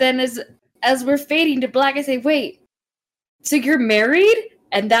 But then as we're fading to black, I say, wait, so you're married?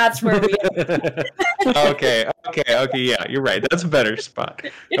 And that's where we Okay, yeah, you're right. That's a better spot.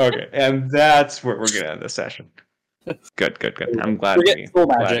 Okay, and that's where we're going to end the session. Good. I'm glad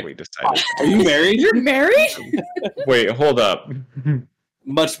we decided. Are you married? You're married? Wait, hold up.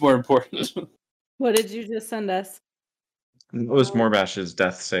 Much more important. What did you just send us? It was Morbash's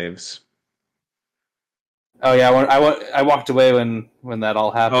death saves. Oh yeah, I walked away when that all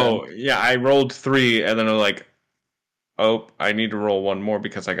happened. Oh yeah, I rolled 3, and then I was like, oh, I need to roll one more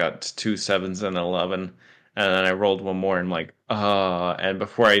because I got 2 7s and 11. And then I rolled one more and I'm like, and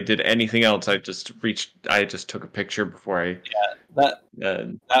before I did anything else, I just took a picture before I that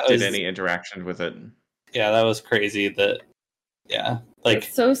did any interaction with it. Yeah, that was crazy. Like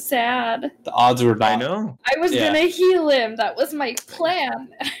it's so sad. The odds were not. I know. I was gonna heal him. That was my plan.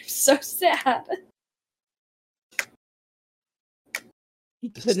 And I'm so sad. He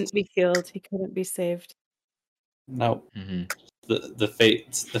couldn't be healed. He couldn't be saved. No. Mm-hmm. The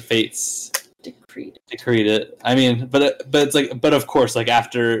fates decreed it. I mean, but it's like, but of course, like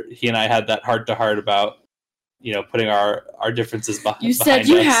after he and I had that heart to heart about, putting our differences behind. You said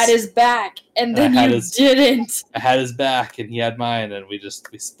you had his back, and then you didn't. I had his back, and he had mine, and we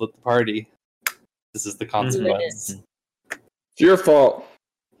split the party. This is the consequence. It's your fault.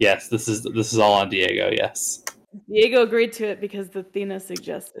 Yes, this is all on Diego. Yes, Diego agreed to it because Athena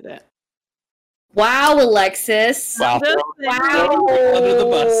suggested it. Wow, Alexis! Wow! Under the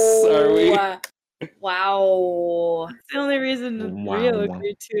bus, are we? Wow! That's the only reason Rio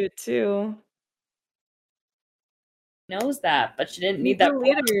agreed to it too. Knows that, but she didn't need that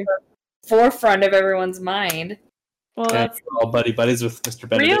forefront of everyone's mind. Well, that's all buddies with Mr.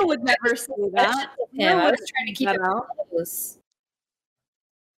 Benedict. Rio would never say that. I was trying to keep it close.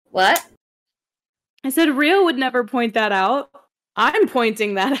 What? I said Rio would never point that out. I'm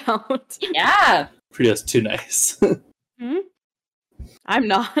pointing that out. Yeah. Rio's too nice. I'm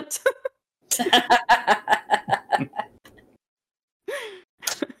not.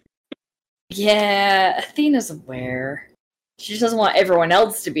 Yeah, Athena's aware. She just doesn't want everyone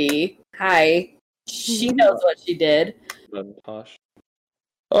else to be. Hi. She knows what she did. Oh,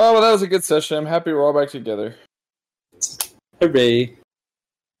 well, that was a good session. I'm happy we're all back together. Hooray.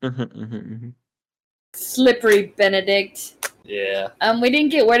 Slippery Benedict. Yeah. We didn't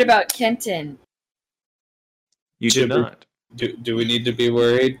get word about Kenton. You did not. Do we need to be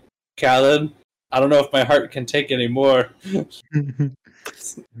worried, Callan? I don't know if my heart can take any more.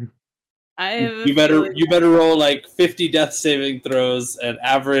 You better roll like 50 death saving throws and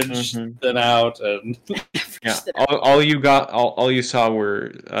average them out and all you saw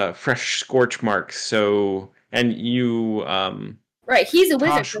were fresh scorch marks. So and you right, he's a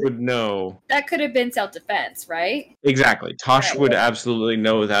wizard. Tosh would know. That could have been self-defense, right? Exactly. Tosh would absolutely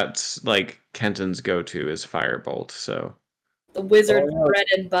know that's like Kenton's go-to is Firebolt. So the wizard bread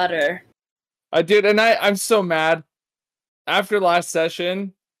and butter. I did, and I'm so mad. After last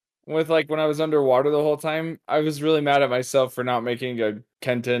session, with like when I was underwater the whole time, I was really mad at myself for not making a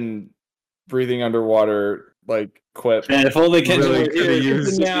Kenton breathing underwater like quip. Man, if only Kenton really were here,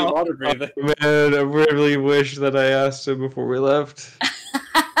 used now. Water breathing. Man, I really wish that I asked him before we left.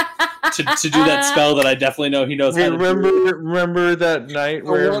 to do that spell that I definitely know he knows Hey, how to do. remember that night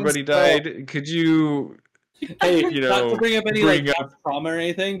where everybody died? Could you, Hey, you not know, to bring up any bring like up- trauma or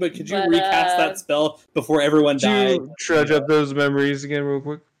anything, but could you But, recast that spell before everyone could died? you trudge up those memories again real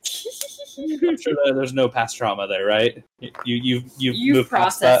quick? I'm sure that there's no past trauma there, right? You've You've moved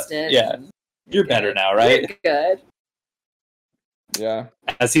past processed that. it. Yeah, you're better now, right? You're good. Yeah.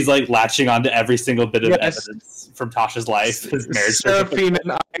 As he's like latching onto every single bit of Yes. evidence from Tasha's life, his marriage Seraphine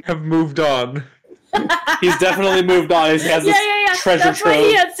and I have moved on. He's definitely moved on. He has this treasure That's why trove.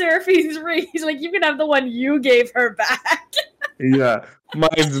 he had Seraphine's ring. He's like, you can have the one you gave her back. Yeah,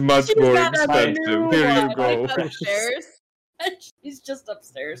 mine's much She's more got a expensive. new Here you one, go. like, upstairs. She's just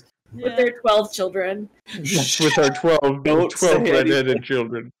upstairs with their 12 children. With our 12 Don't say redheaded anything.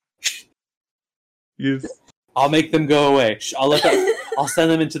 children. Yes. I'll make them go away. I'll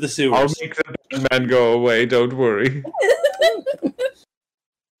send them into the sewers. I'll make the bad man go away, don't worry.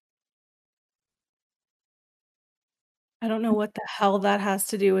 I don't know what the hell that has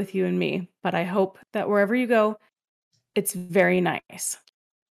to do with you and me, but I hope that wherever you go, it's very nice.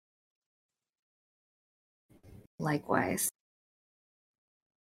 Likewise.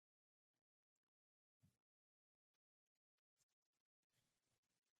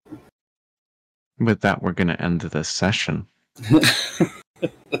 With that, we're going to end this session.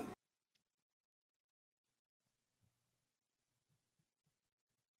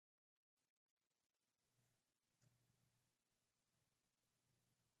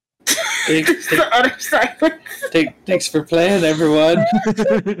 Utter silence. Thanks for playing, everyone.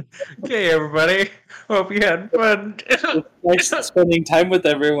 Okay, everybody. Hope you had fun. Thanks for spending time with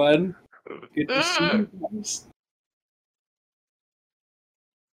everyone. Good to see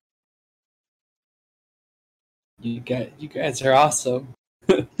you guys. You guys are awesome.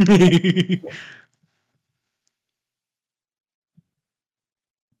 I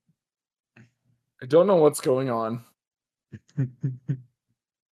don't know what's going on. A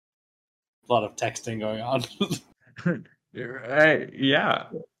lot of texting going on. Yeah,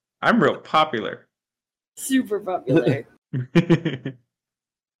 I'm real popular. Super popular.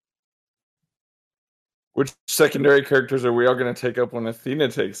 Which secondary characters are we all going to take up when Athena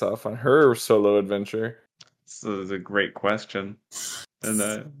takes off on her solo adventure? This is a great question. And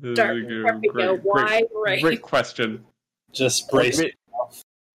this is Start prepping a wide range. great question. Just brace it.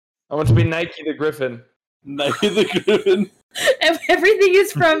 I want to be Nike the Griffin. Nike the Griffin. Everything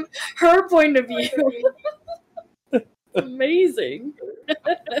is from her point of view. Amazing.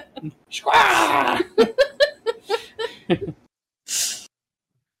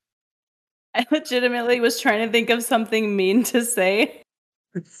 I legitimately was trying to think of something mean to say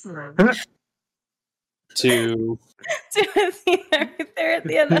To Athena right there at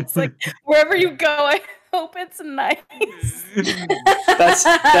the end. That's like, wherever you go, I hope it's nice.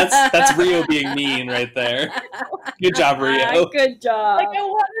 that's Rio being mean right there. Good job, Rio. Good job. Like, I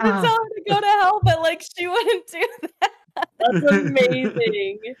wanted to tell her to go to hell, but like she wouldn't do that. That's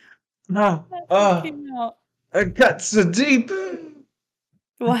amazing. Came out. It got so deep.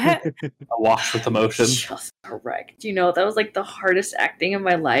 What? Awash with emotion. Just correct. You know, that was like the hardest acting of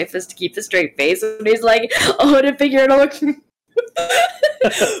my life is to keep the straight face. And he's like, oh, to figure it out. Who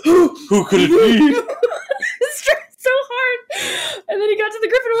could it be? It's so hard. And then he got to the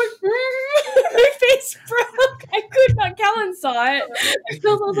griffin and went, my face broke. I could not. Callan saw it. I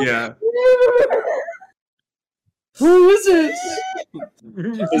was like, Yeah. Who is it?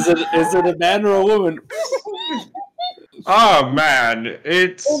 Is it a man or a woman? Oh man,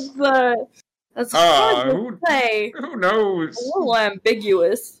 it's that's hard to who say. who knows? A little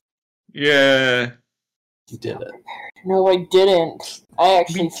ambiguous. Yeah. You did it. No, I didn't. I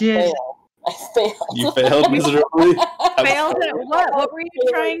actually We did. failed. I failed. You failed miserably. Failed at what? What were you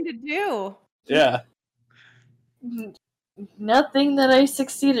trying to do? Yeah. Nothing that I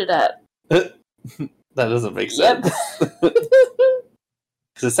succeeded at. That doesn't make sense. Yep.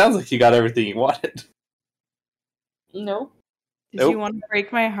 Because it sounds like you got everything you wanted. No. Did Nope. you want to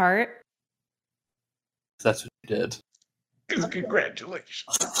break my heart? That's what you did.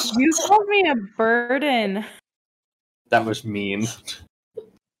 Congratulations. You called me a burden. That was mean.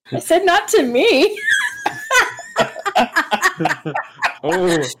 I said not to me.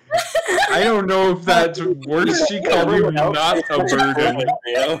 Oh, I don't know if that's worse. She called you not a burden.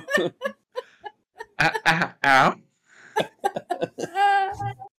 Ow.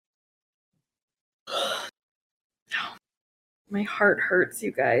 My heart hurts,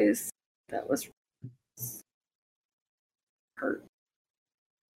 you guys. That was hurt.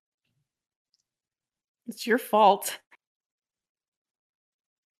 It's your fault.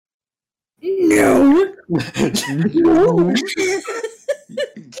 No. No.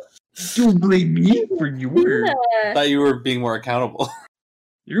 Don't blame me for your. I thought you were being more accountable.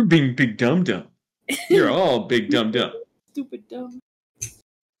 You're being big dum dum. You're all big dum dum. Stupid dumb.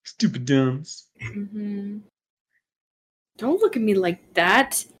 Stupid dumbs. Mm-hmm. Don't look at me like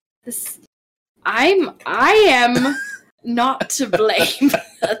that. I am not to blame.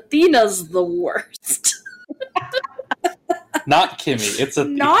 Athena's the worst. Not Kimmy. It's a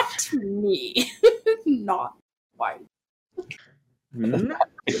Not me. Not why. Hmm?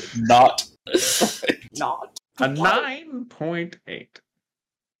 not. Not. A 9.8.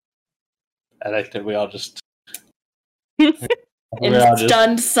 I like that we all just. In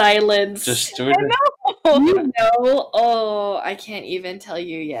stunned silence. Just doing it. You know, oh, I can't even tell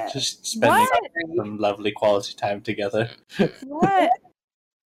you yet. Just spending some lovely quality time together. What?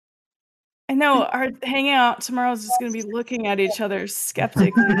 I know. Our hanging out tomorrow is just going to be looking at each other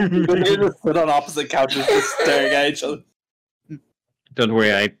skeptically. We're just sit on opposite couches, just staring at each other. Don't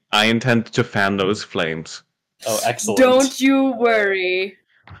worry, I intend to fan those flames. Oh, excellent! Don't you worry.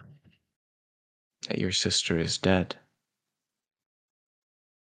 That your sister is dead,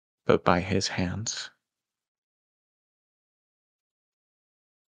 but by his hands.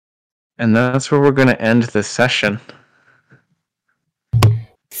 And that's where we're going to end this session.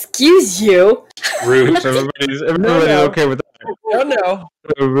 Excuse you. Rude. Everybody's No. okay with that. Oh no.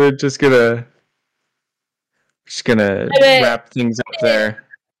 So we're just gonna wrap things up there.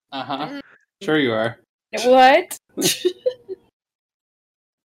 Sure you are. What?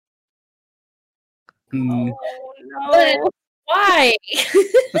 Mm, No. Why?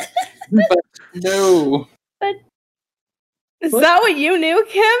 no. Is that what you knew,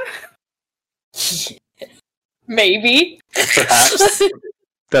 Kim? Maybe. Perhaps.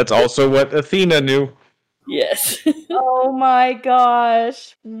 That's also what Athena knew. Yes. Oh my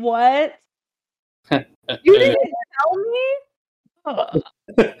gosh. What? You didn't tell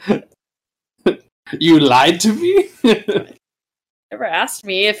me? You lied to me? Never asked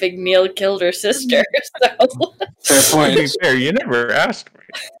me if Igneel killed her sister. So. Fair To point. be fair, you never asked me.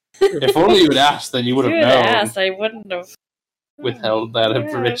 If only you had asked, then you would If have you had known. asked, I wouldn't have Withheld that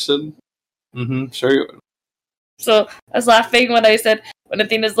information. Sure you would. So I was laughing when I said, when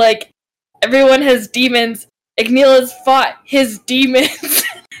Athena's like, everyone has demons. Igneel has fought his demons.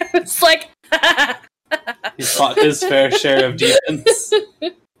 It's like, He's fought his fair share of demons.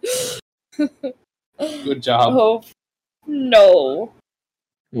 Good job. oh, no.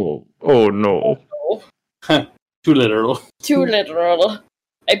 Oh no. Too literal. Too literal.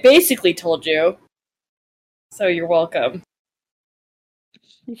 I basically told you. So you're welcome.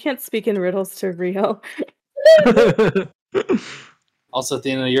 You can't speak in riddles to Rio. Also,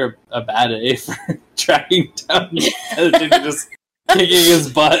 Athena, you're a bad A for tracking down Benedict and just kicking his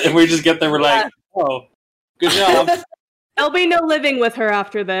butt, and we just get there, we're like, oh, good job. There'll be no living with her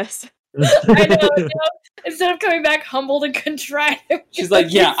after this. I know, you know, instead of coming back humbled and contrite. She's like,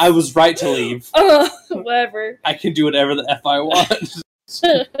 yeah, I was right to leave. Whatever. I can do whatever the F I want.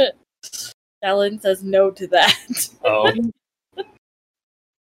 Callan says no to that. Oh.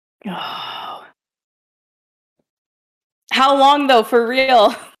 Oh. How long though, for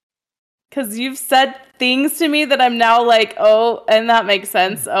real? Because you've said things to me that I'm now like, oh, and that makes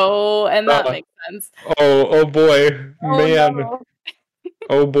sense. Oh, and that makes sense. Oh boy. Oh, Man. no.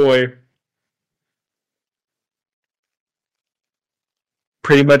 Oh boy.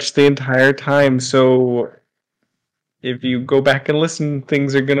 Pretty much the entire time, so if you go back and listen,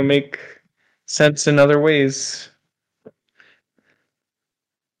 things are gonna make sense in other ways.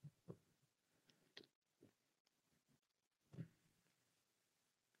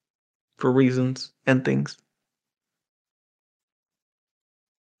 For reasons and things.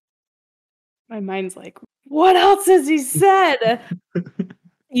 My mind's like, what else has he said?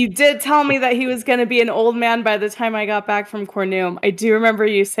 You did tell me that he was going to be an old man by the time I got back from Cornum. I do remember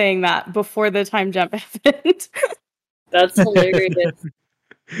you saying that before the time jump happened. That's hilarious.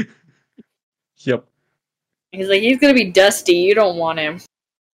 Yep. He's like, he's gonna be dusty. You don't want him.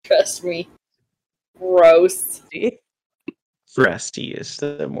 Trust me. Gross. Rusty is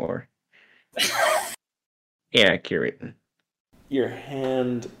the more accurate. Your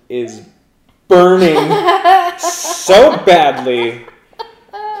hand is burning so badly,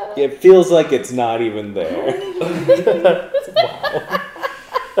 it feels like it's not even there. Wow.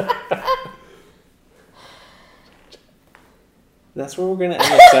 That's where we're gonna end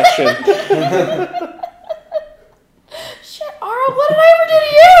the session. Shit, Ara, what did I ever do to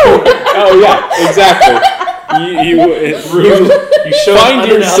you? Oh yeah, exactly. You find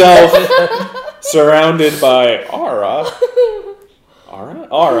yourself surrounded by Ara,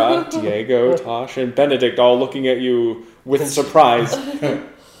 Diego, Tosh, and Benedict all looking at you with surprise.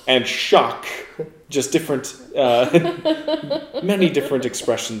 and shock. Just different, many different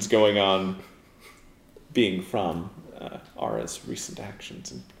expressions going on, being from Ara's recent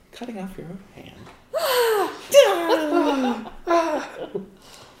actions and cutting off your own hand.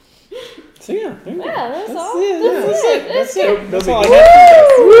 So yeah, there you go. That's all. That's it. That's all I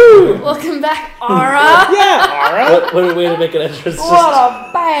Woo! have. Welcome back, Ara. What a way to make an entrance. What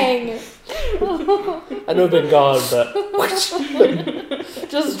a bang! I know I've been gone, but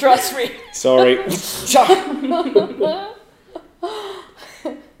Just trust me. Sorry.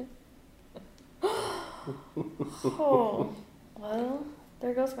 Oh, well,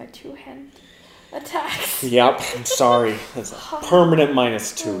 there goes my 2-hand attacks. Yep. I'm sorry. That's a permanent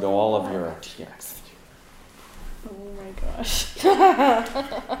 -2 to all of your RTX. Oh my gosh.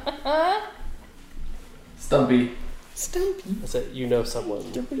 Stumpy. is it you know someone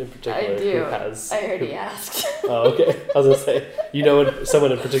in particular I do. who has? I already asked. Oh, okay. I was gonna say you know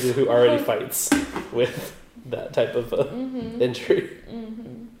someone in particular who already fights with that type of injury.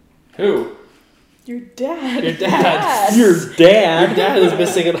 Who? Your dad. Your dad. Your dad. Your dad is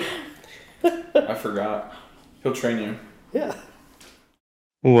missing an. I forgot. He'll train you. Yeah.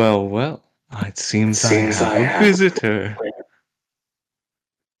 Well. It seems I have a visitor.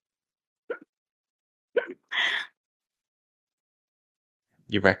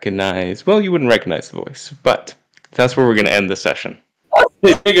 You recognize... Well, you wouldn't recognize the voice, but that's where we're going to end the session.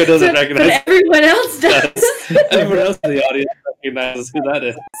 Diego doesn't But recognize. everyone else does. Everyone else in the audience recognizes who that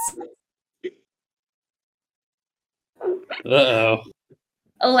is. Uh-oh.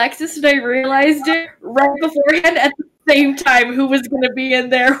 Alexis and I realized it right beforehand at the same time who was going to be in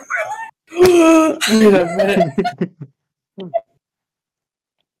there.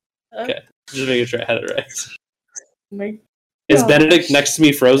 Okay, just making sure I had it right. My Is gosh. Benedict next to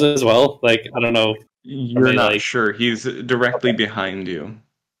me frozen as well? Like, I don't know. You're not like- sure. He's directly behind you.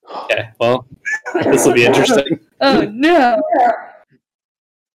 Okay, well, this will be interesting. Oh no!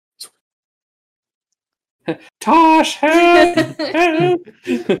 Tosh, help!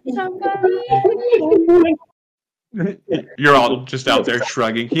 You're all just out there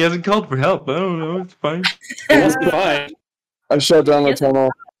shrugging. He hasn't called for help. I don't know. It's fine. It must be fine. I shut down the tunnel.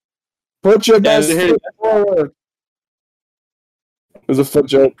 Put your best foot forward. It was a foot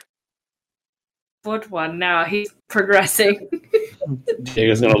joke. Foot one now. He's progressing.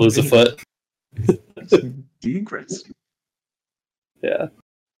 Diego's gonna lose a foot. Degress. Yeah.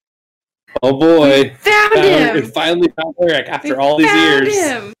 Oh boy. Found We him! finally found Eric after We all these found years.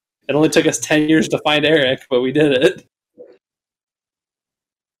 him! It only took us 10 years to find Eric, but we did it.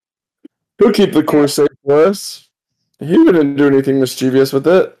 He'll keep the core safe for us. He didn't do anything mischievous with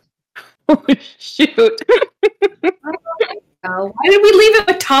it. Oh, shoot. Oh, why did we leave it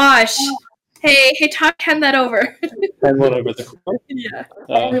with Tosh? Hey, Tosh, hand that over. And whatever the Yeah.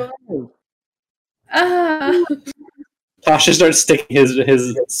 Tasha starts sticking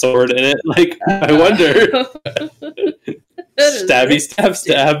his sword in it. Like, I wonder. Stabby,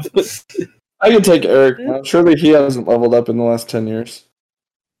 stab. I can take Eric now. Surely he hasn't leveled up in the last 10 years.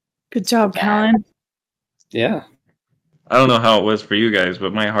 Good job, Callan. Yeah. I don't know how it was for you guys,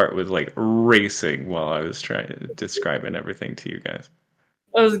 but my heart was like racing while I was trying to describing everything to you guys.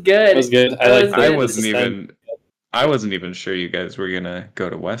 That was good. That was good. I wasn't even sure you guys were gonna go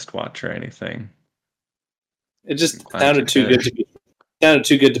to Westwatch or anything. It just Glad sounded you're too good to be sounded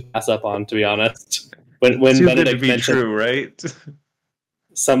too good to pass up on, to be honest. When Too good to Benedict be mentioned true, right?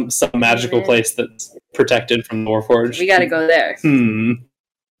 some magical place that's protected from the Warforged. We gotta go there.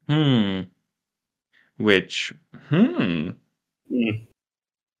 Which The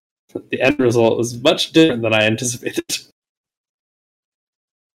end result was much different than I anticipated.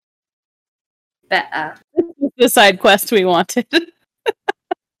 Better. The side quest we wanted.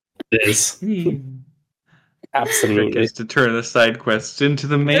 It is. Absolutely. Just to turn the side quests into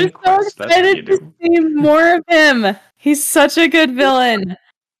the main I'm so quest. That's what you excited to do. see more of him. He's such a good villain.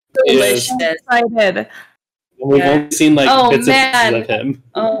 Delicious. Excited. We've only seen like Oh, bits man. and pieces of him.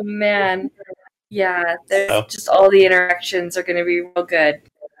 Oh man. Yeah, there's Oh. just all the interactions are gonna be real good.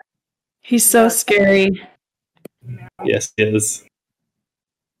 He's so scary. Yes, he is.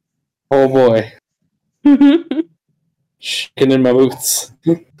 Oh boy. Shaking in my boots.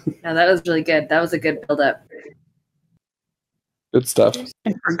 No, that was really good. That was a good build up. Good stuff.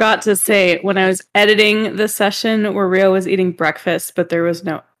 I forgot to say, when I was editing the session where Rio was eating breakfast, but there was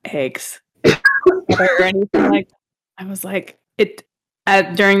no eggs or anything like that, I was like,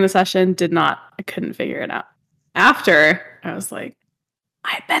 during the session, I couldn't figure it out. After, I was like,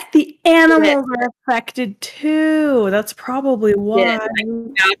 I bet the animals are affected too. That's probably why. Yeah,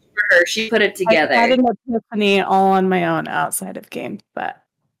 vouch for her. She put it I had together. an epiphany all on my own outside of game, but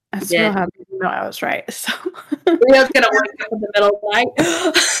I'm still happy to know I was right. So Rio's gonna wake up in the middle of the night.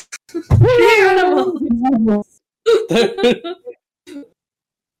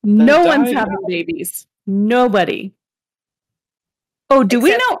 no one's having babies. Nobody. Oh, do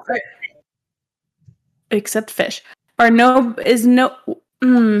we know? Except fish. How do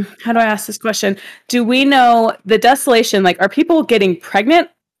I ask this question? Do we know the desolation? Like, are people getting pregnant?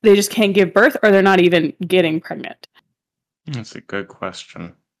 They just can't give birth, or they're not even getting pregnant? That's a good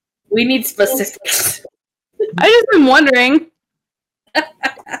question. We need specifics. I just been wondering.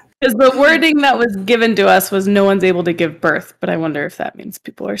 Because the wording that was given to us was no one's able to give birth, but I wonder if that means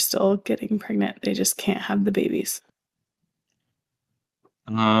people are still getting pregnant. They just can't have the babies.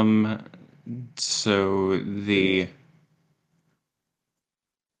 So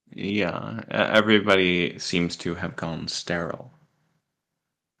everybody seems to have gone sterile.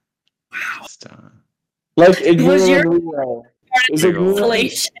 Wow. Just, Like Was your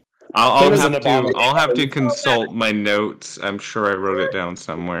isolation? I'll have to consult my notes. I'm sure I wrote it down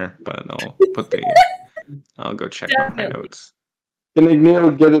somewhere, but I'll go check on my notes. Can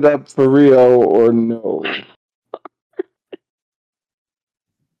Igneo get it up for Rio or no?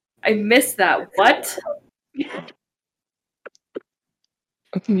 I missed that. What?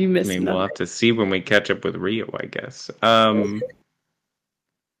 You missed we'll have to see when we catch up with Rio, I guess.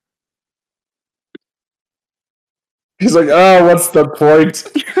 He's like, oh, what's the point?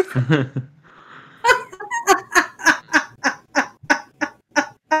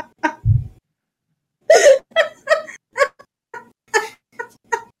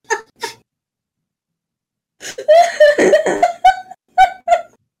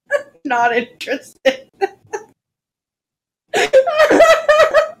 Not interested.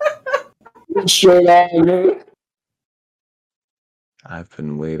 Shit on. I've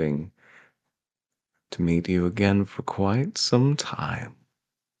been waiting to meet you again for quite some time.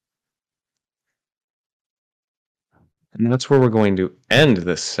 And that's where we're going to end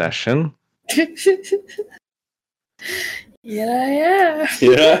this session. Yeah.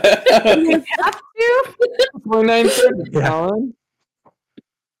 You have to. 29:30, Callan.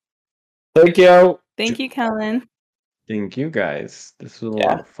 Thank you. Thank you, Callan. Thank you, guys. This was a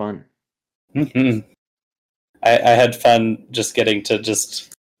lot of fun. I had fun just getting to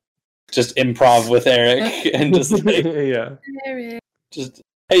just improv with Eric and just like, Eric. just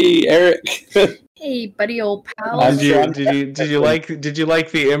hey Eric. Hey, buddy, old pal. Did you like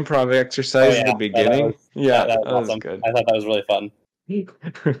the improv exercise at the beginning? That was was awesome. good. I thought that was really fun. I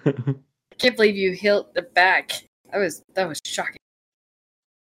can't believe you hit the back. That was shocking.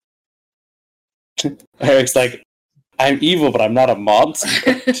 Eric's like, I'm evil, but I'm not a monster.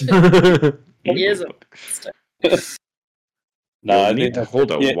 He is a monster. No, I need to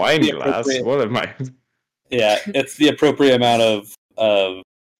hold a wine glass. What am I? Yeah, it's the appropriate amount of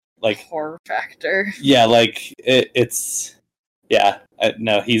like horror factor. Yeah, like it's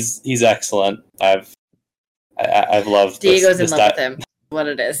no, he's excellent. I've loved Diego's this in love with him. What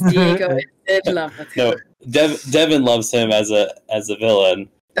it is. Diego is in love with him. No, Devin loves him as a villain.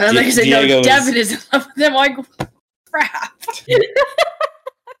 I like to say, no, Devin is in love with him. Like, crap.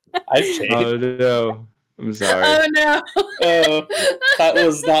 I've changed. Oh no. I'm sorry. Oh no. Oh, that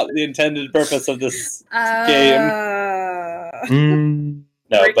was not the intended purpose of this game.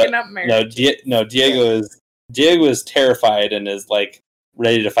 Diego is terrified and is like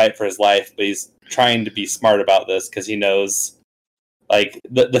ready to fight for his life, but he's trying to be smart about this because he knows, like,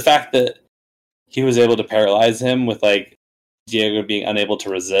 the fact that he was able to paralyze him with like Diego being unable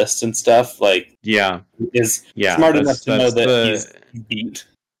to resist and stuff, like, is smart enough to know that he's beat.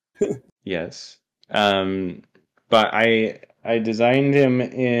 Yes. But I designed him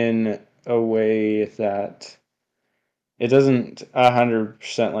in a way that it doesn't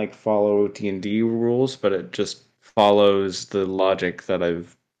 100% like follow D&D rules, but it just follows the logic that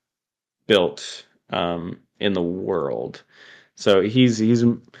I've built in the world. So he's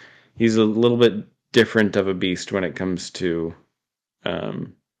a little bit different of a beast when it comes to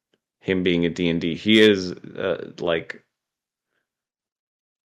him being a D&D. He is like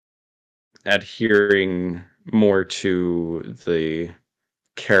adhering more to the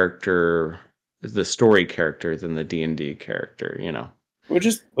character, the story character, than the D&D character, you know. Which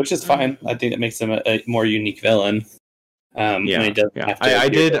is fine. I think that makes him a more unique villain. I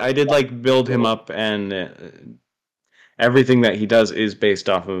did like build him up, and everything that he does is based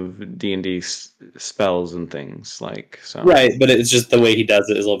off of D&D spells and things, like, so. Right, but it's just the way he does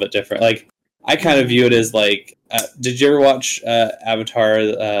it is a little bit different. Like, I kind of view it as like, did you ever watch Avatar: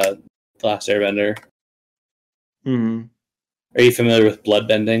 The Last Airbender? Mm-hmm. Are you familiar with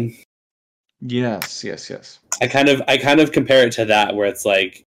bloodbending? Yes. I kind of compare it to that, where it's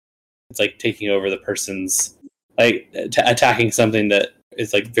like it's like taking over the person's, like attacking something that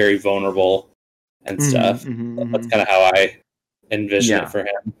is like very vulnerable and stuff. That's kind of how I envision it for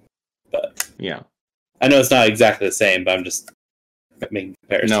him. But yeah, I know it's not exactly the same, but I'm just making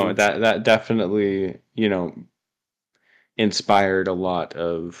comparisons. No, that definitely, inspired a lot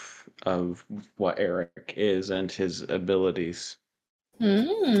of what Eric is and his abilities.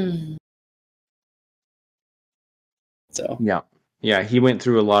 So yeah, he went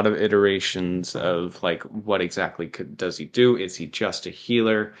through a lot of iterations of like what exactly does he do? Is he just a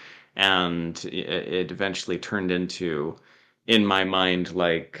healer? And it eventually turned into, in my mind,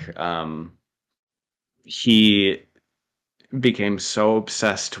 like he became so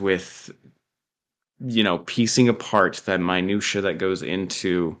obsessed with piecing apart the minutia that goes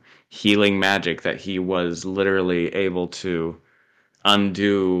into healing magic that he was literally able to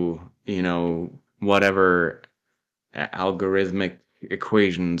undo whatever algorithmic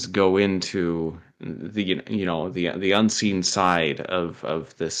equations go into the unseen side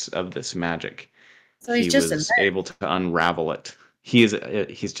of this magic. So he's just was able to unravel it. He's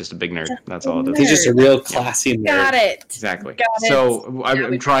just a big nerd. That's all it is. He's just a real classy nerd. Got it. Exactly. Got it. So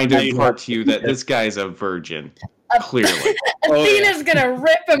I'm trying to impart to you that this guy's a virgin. Clearly. Athena's gonna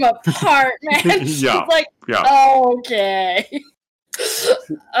rip him apart, man. She's like, okay.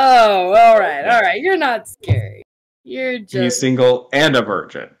 Oh, all right. You're not scary. You're just He's single and a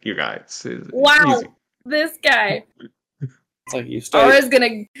virgin, you guys. Wow. Easy. This guy. It's like you started.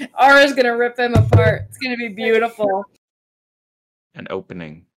 Aura's gonna rip him apart. It's gonna be beautiful. An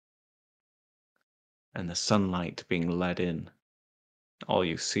opening. And the sunlight being let in. All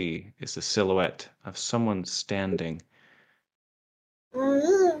you see is the silhouette of someone standing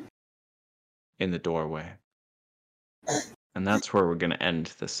in the doorway. And that's where we're going to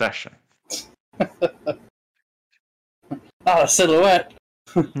end the session. A silhouette.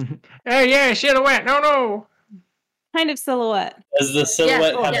 Yeah, silhouette. No. Kind of silhouette. Does the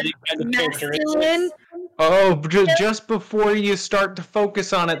silhouette have any kind of masculine? Oh, just before you start to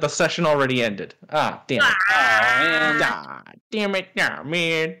focus on it, the session already ended. Ah, damn it. Damn it,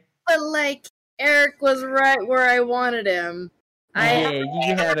 man. But like, Eric was right where I wanted him. You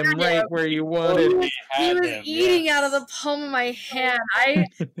had him right where you wanted. He was eating out of the palm of my hand. I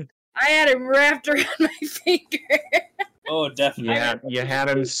had him wrapped around my finger. Oh, definitely. Yeah, you had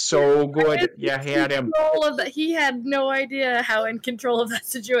him so good. You had him. He had no idea how in control of that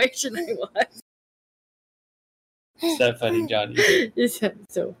situation I was. Is that funny, Johnny? It's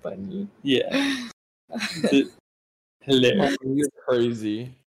so funny. Yeah. Hilarious. You're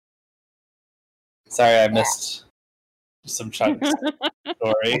crazy. Sorry, I missed some chunks of the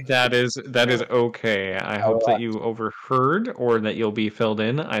story. That is okay. I hope that you overheard or that you'll be filled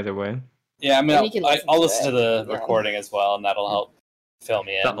in either way. Yeah, I mean, I'll listen to the recording as well, and that'll help fill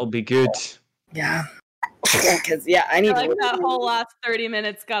me in. That'll be good. Yeah. Because, I need like that whole last 30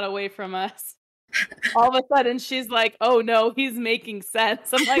 minutes got away from us. All of a sudden, she's like, oh no, he's making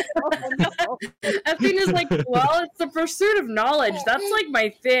sense. I'm like, oh no. Athena's like, well, it's the pursuit of knowledge. That's like my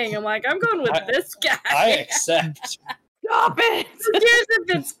thing. I'm like, I'm going with this guy. I accept. Stop it. Who cares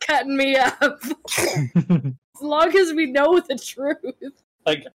if it's cutting me up? As long as we know the truth.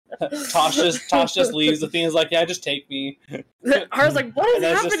 Like, Tosh just leaves. Athena's like, yeah, just take me. Aura's like, what is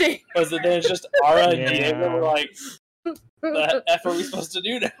happening? Because then it's just Aura and Diego were like, the F are we supposed to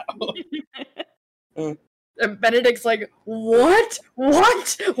do now? And Benedict's like, what?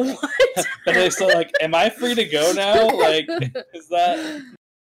 Benedict's like, am I free to go now? Like, is that...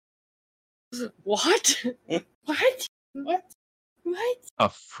 What? A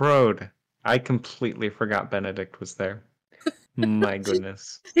fraud. I completely forgot Benedict was there. My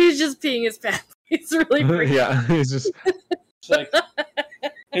goodness. He's just peeing his pants. He's really freaking Yeah, he's just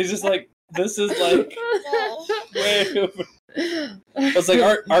like, this is like way over. It's like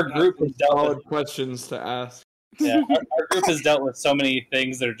our group has dealt with questions to ask. Yeah, our group has dealt with so many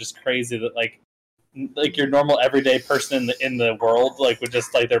things that are just crazy that like your normal everyday person in the world like would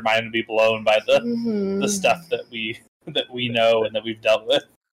just like their mind would be blown by the stuff that we know and that we've dealt with.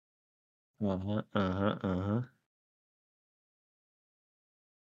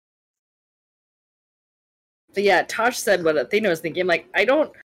 But yeah, Tosh said what Athena was thinking. I'm like, I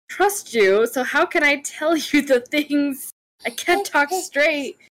don't trust you, so how can I tell you the things? I can't talk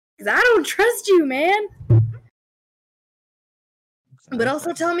straight because I don't trust you, man. But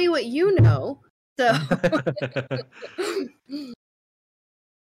also tell me what you know. So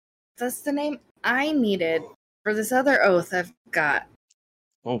that's the name I needed for this other oath I've got.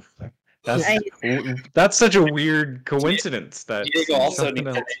 Oh, that's such a weird coincidence. That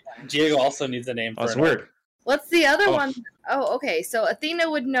Diego also needs a name. That's weird. What's the other one? Oh, okay. So Athena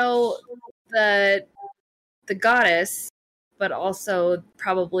would know the goddess, but also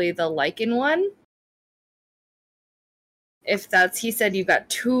probably the lichen one. If that's, he said you got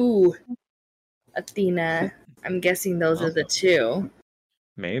 2 Athena. I'm guessing those are the 2.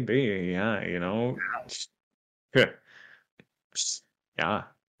 Maybe, yeah, you know. Yeah,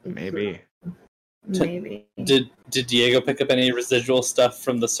 maybe. Maybe. Did Diego pick up any residual stuff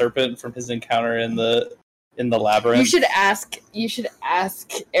from the serpent from his encounter in the labyrinth? You should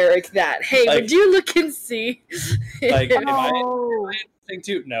ask Eric that. Hey, Like- would you look and see? Like, am I Oh. interesting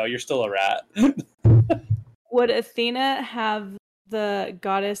too? No, you're still a rat. Would Athena have the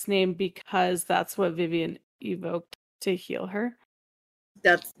goddess name because that's what Vivian evoked to heal her?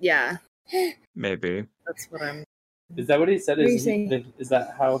 That's Maybe. that's what I'm. Is that what he said? What are you saying? Is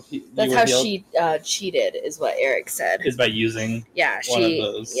that how he? That's how she cheated, is what Eric said. is by using Yeah, one of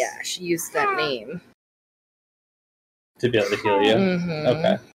those. Yeah, she used that name to be able to heal you. Mhm.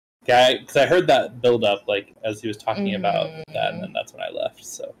 Okay. Yeah, because I heard that build up like as he was talking about that, and then that's when I left.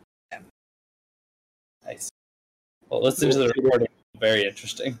 So nice. Well, listening to the recording, very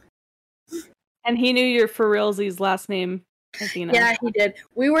interesting. And he knew your for realsies last name, Athena. Yeah, he did.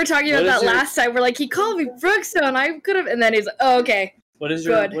 We were talking What about is that your- last time. We're like, he called me Brookstone. I could have, and then he's like, oh, okay. What is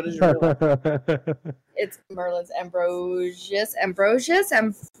your Good. What is your real It's Merlin's Ambrosius. Ambrosius.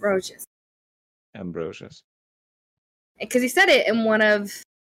 Because he said it in one of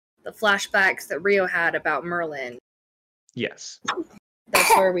the flashbacks that Rio had about Merlin. Yes. That's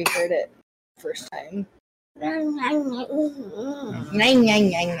where we heard it first time.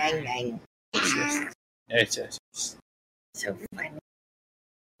 So funny.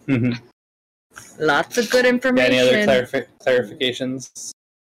 Lots of good Yeah, information. any other clarifications,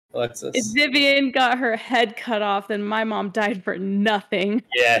 Alexis? If Vivian got her head cut off, then my mom died for nothing.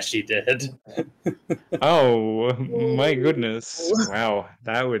 Yeah, she did. Oh my goodness! Wow,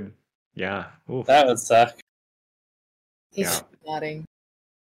 that would, yeah. Oof. That would suck. He's Yeah. nodding.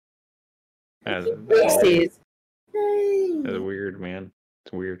 That's Oopsies. weird, man.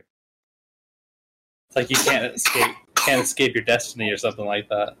 It's weird. It's like you can't escape your destiny or something like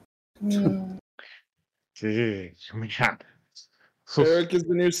that. Mm. Jeez, man. Eric is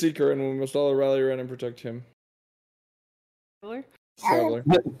the new seeker, and we must all rally around and protect him. Traveler.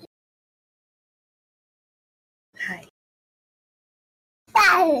 Hi.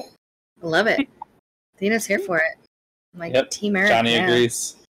 Love it. Athena's here for it. I'm like, Yep. Team Eric. Johnny yeah.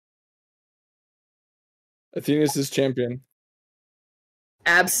 agrees. Athena's his champion.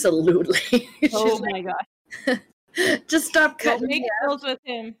 Absolutely. Oh She's my god. like, just stop Don't cutting make me deals with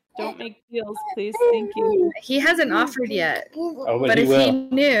him. Don't make deals, please. Thank you. He hasn't offered yet. Oh, But he if will. he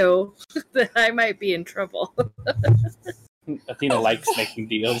knew, then I might be in trouble. Athena likes making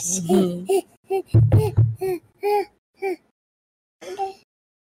deals.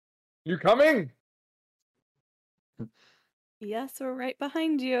 You coming? Yes, we're right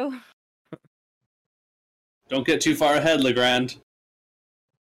behind you. Don't get too far ahead, Legrand.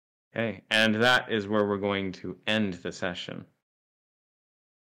 Okay, and that is where we're going to end the session.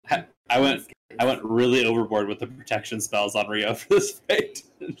 I went really overboard with the protection spells on Rio for this fight.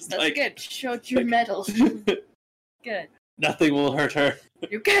 It's That's like good. Showed your medal. Good. nothing will hurt her.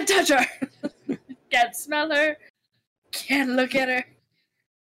 You can't touch her. Can't smell her. Can't look at her.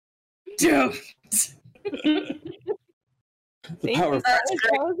 Don't. Thank power you. of That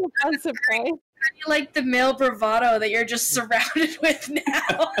was a fun surprise. How do you like the male bravado that you're just surrounded with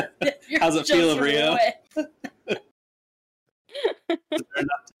now? How's it feel, Rio? with? Is there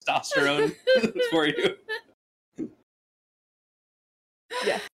enough testosterone for you?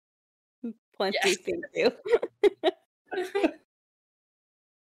 Yes. Plenty, Yes. thank you.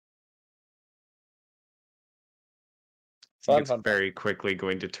 It's very quickly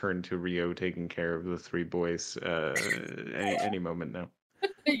going to turn to Rio taking care of the 3 boys any moment now.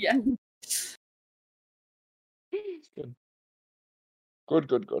 Yeah.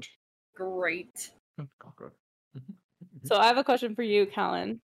 Good. Great. So I have a question for you,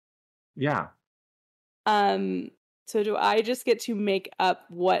 Callan. Yeah. So do I just get to make up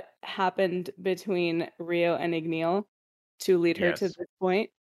what happened between Rio and Igneel to lead her to Yes. this point?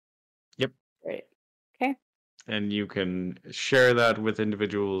 Yep. Great. Okay. And you can share that with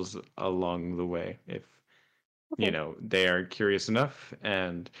individuals along the way if Okay. you know they are curious enough.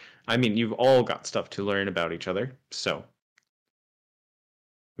 And I mean, you've all got stuff to learn about each other, so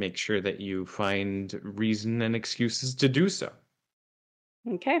make sure that you find reason and excuses to do so.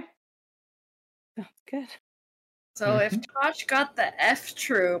 Okay. Sounds good. So if Tosh got the F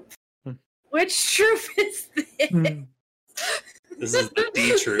troop, Hmm. which troop is this? This is the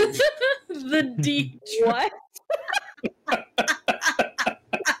D troop. The D. What?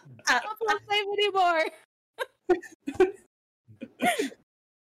 Don't say anymore.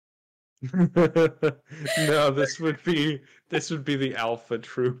 No, this would be the Alpha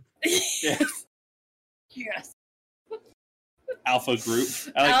troop. Yes. Yes. Alpha group.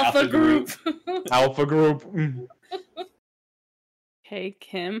 I like Alpha group. Alpha group. Hey,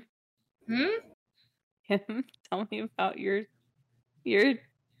 Kim. Hmm? Kim, tell me about your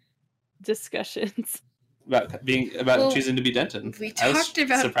discussions. About Well, choosing to be Denton. We I was talked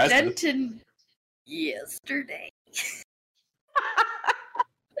about surprised with it. Denton yesterday.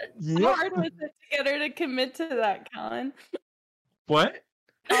 How hard was it to get her to commit to that, Callan? What?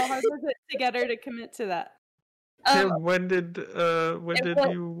 How hard was it to get her to commit to that? Tim, when did was-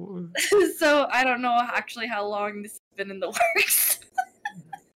 you? So I don't know actually how long this has been in the works.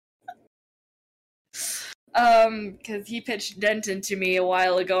 Because he pitched Denton to me a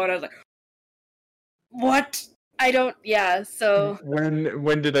while ago, and I was like, "What? I don't." Yeah. So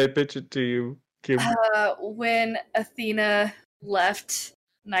When did I pitch it to you, Kim? when Athena left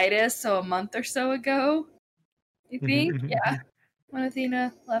Nidus, so a month or so ago, I think. Yeah, when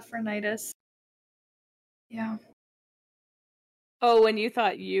Athena left for Nidus. Yeah. Oh, when you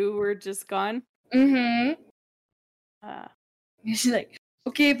thought you were just gone? Mm-hmm. Uh, She's like,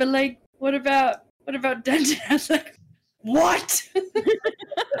 okay, but like, what about Denton? I was like, what?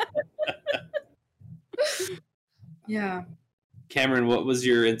 Yeah. Cameron, what was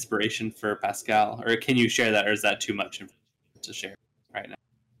your inspiration for Pascal? Or can you share that, or is that too much information to share right now?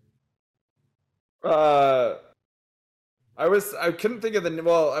 I couldn't think of the.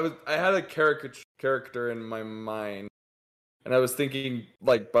 Well, I had a character in my mind, and I was thinking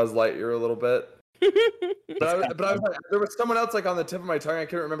like Buzz Lightyear a little bit. But I was like, there was someone else like on the tip of my tongue. I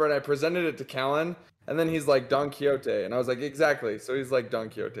couldn't remember, and I presented it to Callan, and then he's like Don Quixote, and I was like, exactly. So he's like Don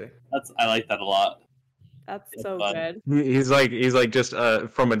Quixote. I like that a lot. that's It's so fun. good. He's like just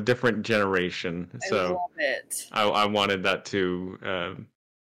from a different generation. I So love it. I wanted that to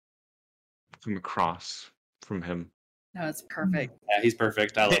come across from him. No, it's perfect. Yeah, he's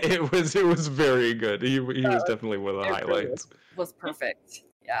perfect. I love it. It was very good. He was definitely one of the It really highlights. was perfect.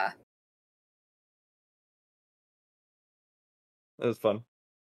 Yeah. That was fun.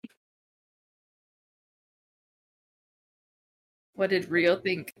 What did Rio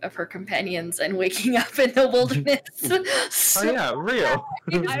think of her companions and waking up in the wilderness? Oh yeah, Rio.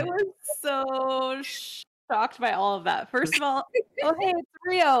 I was so shocked by all of that. First of all, oh hey, it's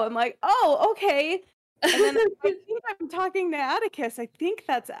Rio. I'm like, oh okay. And then I think I'm talking to Atticus. I think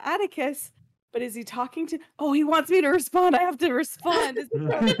that's Atticus. But is he talking to? Oh, he wants me to respond. I have to respond. He's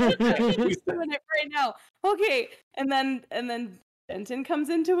doing it right now. Okay, and then Denton comes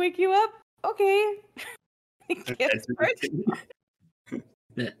in to wake you up. Okay.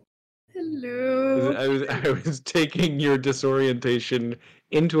 Hello. I was taking your disorientation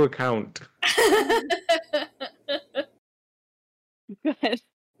into account. Good.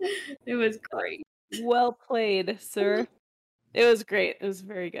 It was great. Well played, sir. It was great. It was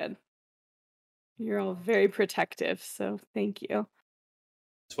very good. You're all very protective, so thank you.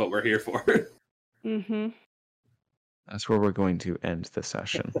 That's what we're here for. Mm-hmm. That's where we're going to end the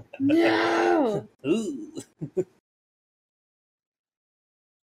session. No. Ooh.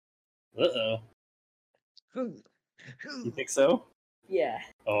 Uh-oh. You think so? Yeah.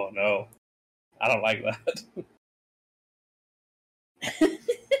 Oh, no. I don't like that.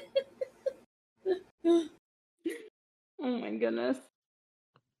 Oh my goodness.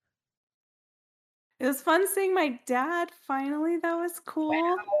 It was fun seeing my dad finally. That was cool.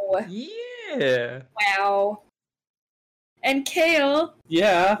 Wow. Yeah. Wow. And Kale.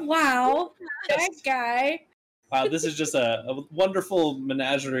 Yeah. Wow. That guy. Wow, this is just a wonderful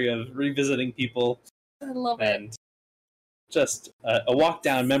menagerie of revisiting people I love it. and just a walk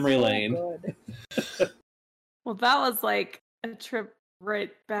down memory lane. Good. Well, that was like a trip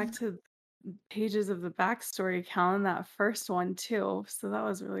right back to pages of the backstory, Callan, that first one too. So that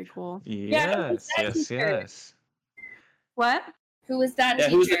was really cool. Yes, that yes, teacher? yes. What? Who was that Yeah,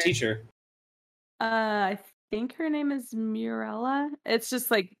 teacher? who's the teacher? I think her name is Mirella. It's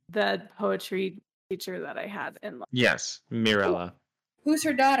just like the poetry teacher that I had in. Yes, Mirella. Who's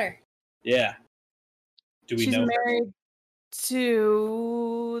her daughter? Yeah. Do we She's know? married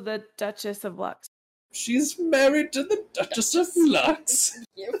to the Duchess of Lux. She's married to the Duchess of Lux.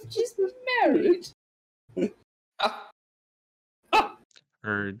 Yeah, she's married.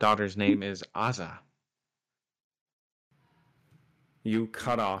 Her daughter's name is Aza. You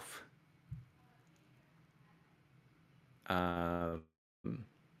cut off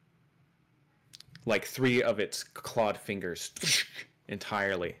like 3 of its clawed fingers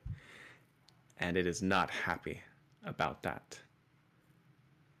entirely. And it is not happy about that.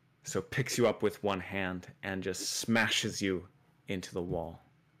 So picks you up with one hand and just smashes you into the wall.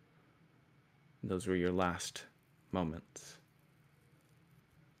 Those were your last moments.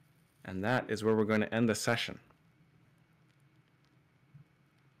 And that is where we're going to end the session.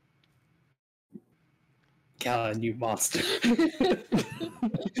 Callan, you monster.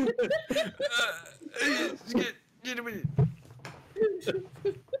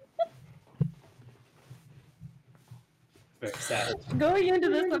 Very sad. Going into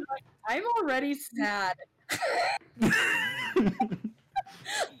this, I'm already sad. I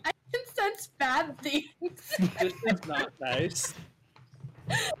can sense bad things. This is not nice.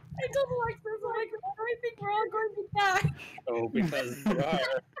 I told Alexis, I'm like, why do I think we're all going to die? Oh, because you are.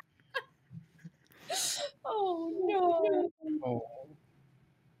 Oh no. Oh.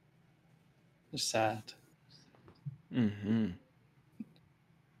 You're sad. Mm-hmm.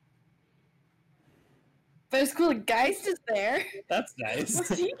 But it's cool, the Geist is there. That's nice. What's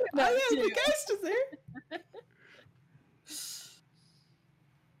he doing? The Geist is there.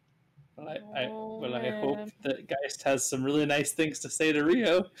 Well, I hope that Geist has some really nice things to say to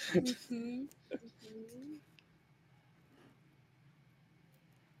Rio.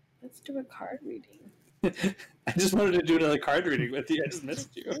 Let's do a card reading. I just wanted to do another card reading with you. I just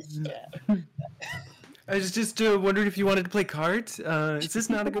missed you. Yeah. I was just wondering if you wanted to play cards. Is this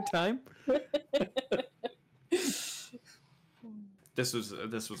not a good time? This was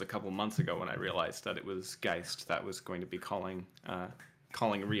a couple months ago when I realized that it was Geist that was going to be calling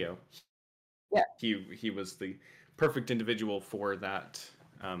Rio. Yeah. He was the perfect individual for that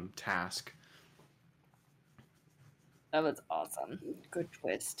task. That was awesome. Good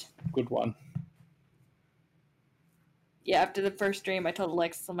twist. Good one. Yeah, after the first dream, I told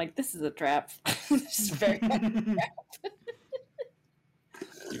Alexis, I'm like, this is a trap. This is very much a trap.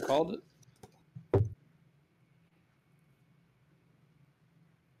 You called it?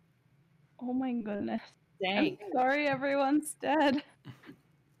 Oh my goodness. Dang. I'm sorry everyone's dead.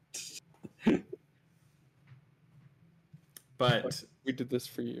 But We did this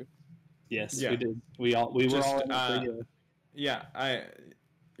for you. Yes, Yeah. we did. We were all in it for you. yeah,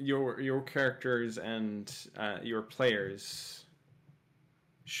 your characters and your players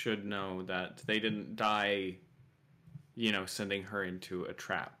should know that they didn't die, sending her into a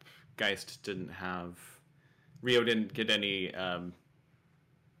trap. Geist didn't have... Rio didn't get any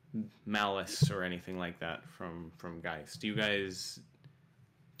malice or anything like that from Geist. You guys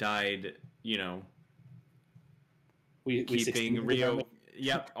died, We keeping Rio...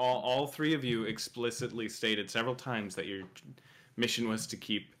 Yep, all 3 of you explicitly stated several times that your mission was to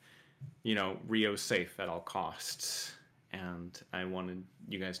keep, Rio safe at all costs. And I wanted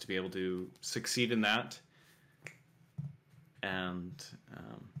you guys to be able to succeed in that. And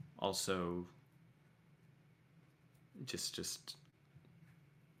also just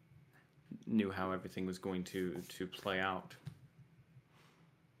knew how everything was going to play out.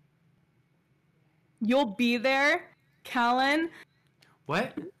 You'll be there, Callan.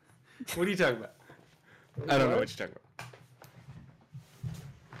 What? What are you talking about? I don't know what you're talking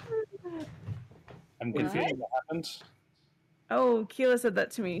about. I'm confused what happened. Oh, Keela said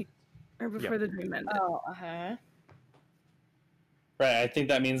that to me. Or before Yep. the dream ended. Oh, uh-huh. Right, I think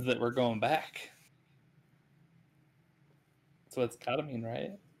that means that we're going back. That's what it's gotta mean,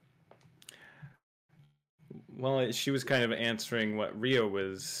 right? Well, she was kind of answering what Rio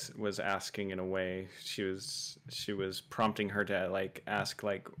was asking in a way. She was prompting her to ask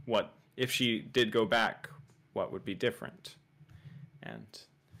what if she did go back, what would be different, and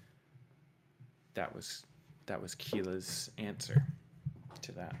that was Keela's answer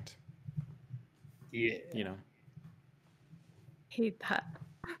to that. Yeah. Hate that.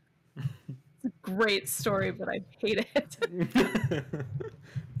 It's a great story, but I hate it.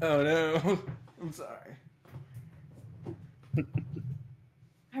 Oh no! I'm sorry.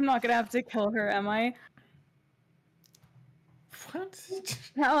 I'm not gonna have to kill her, am I? What?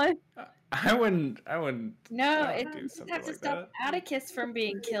 Callan? I wouldn't. No, I it would do doesn't something have to like stop that. Atticus from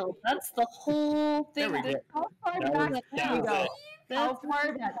being killed. That's the whole thing. There we that- How far That back was- can that we was go? it. How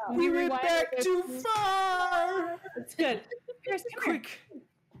far back? Can We went rewind back it? too far. It's good. Quick,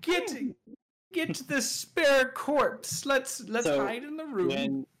 get to the spare corpse. Let's So, hide in the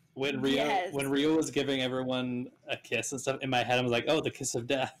room. When Rio Yes. when Rio was giving everyone a kiss and stuff, in my head I was like, oh, the kiss of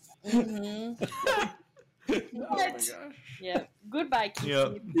death. Mhm. Oh my gosh. Yeah. Goodbye, Kiki.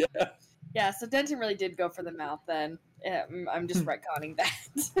 Yep. Yeah. Yeah, so Denton really did go for the mouth then. I'm just retconning that.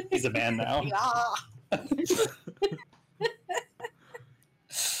 He's a man now. Ah!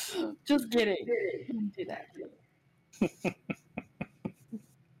 Just kidding. Don't do that.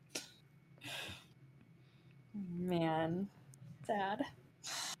 Man, sad.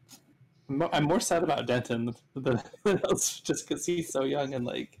 I'm more sad about Denton than else, just because he's so young and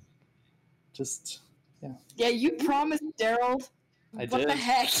like, just Yeah, you promised, Daryl. I What did. the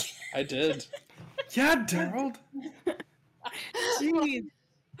heck? I did. Yeah, Daryl. Jeez.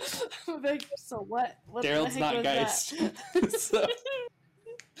 Like, so what? What the Daryl's heck not was Geist. that? So,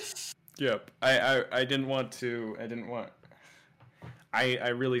 Yep. I didn't want to. I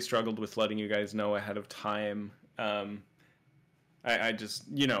really struggled with letting you guys know ahead of time. I just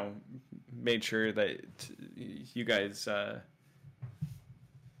made sure that you guys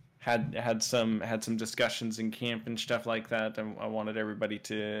had some discussions in camp and stuff like that. I wanted everybody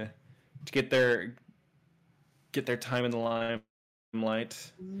to get their time in the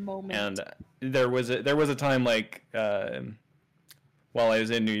limelight. Moment. And there was a time like while I was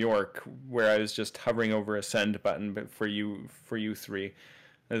in New York where I was just hovering over a send button, but for you three,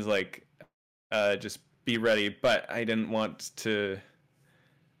 I was like, just be ready. But I didn't want you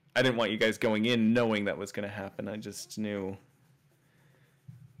guys going in knowing that was going to happen. I just knew.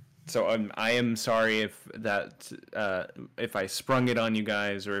 So I am sorry if I sprung it on you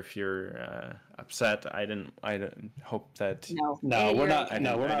guys or if you're upset. I didn't hope that. No, we're not. I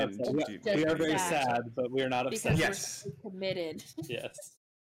No, we're not. didn't Upset. do- We are very sad. sad, but we are not upset. because Yes. we're so committed. Yes.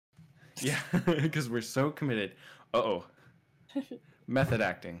 Yeah, because we're so committed. Uh-oh. Method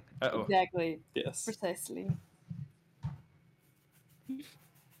acting. Uh-oh. Exactly. Yes. Precisely.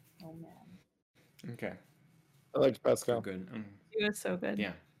 Oh man. Okay. I liked Pascal. Good. He was so good.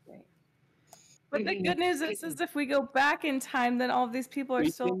 Yeah. Right. But the good news is if we go back in time, then all of these people are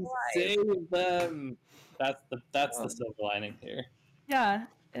We still can alive. save them. That's the silver lining here. Yeah,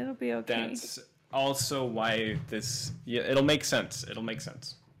 it'll be okay. That's also why this. Yeah, it'll make sense. It'll make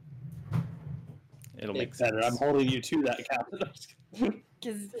sense. It'll make sense. Better. I'm holding you to that, Captain.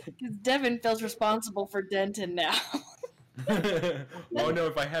 Because Devin feels responsible for Denton now. Oh no!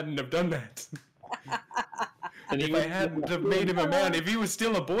 If I hadn't have done that, And if I hadn't have made him a man, if he was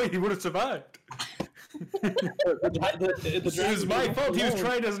still a boy, he would have survived. It was my fault. He was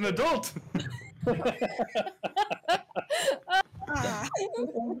tried as an adult.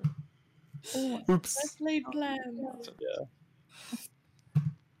 Oops. Laid plans. Yeah.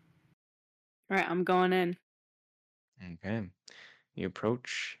 All right, I'm going in. Okay. You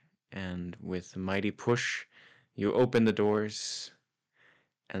approach, and with a mighty push, you open the doors,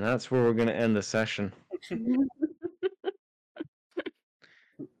 and that's where we're going to end the session.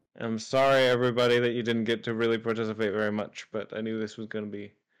 I'm sorry, everybody, that you didn't get to really participate very much, but I knew this was going to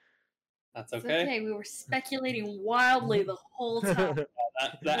be... That's It's okay. okay. We were speculating wildly the whole time.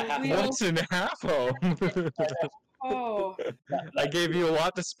 That happened. What's in Half-Home? Oh. I gave you a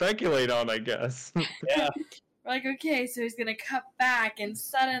lot to speculate on, I guess. Yeah. We're like, okay, so he's gonna cut back, and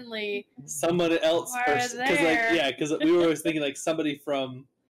suddenly Someone else. Are Because there. because we were always thinking like somebody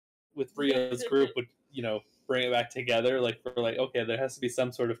with Rio's group would bring it back together. Like we're like, okay, there has to be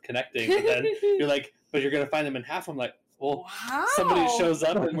some sort of connecting. But then you're like, but you're gonna find them in half. I'm like, well, wow. somebody shows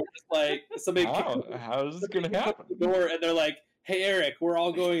up and we're just like, somebody How is this going to happen? the door and they're like, hey Eric, we're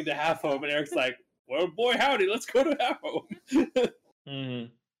all going to Half Home, and Eric's like, well, boy howdy, let's go to Half Home. Mm-hmm.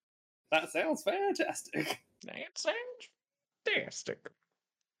 That sounds fantastic. That sounds fantastic.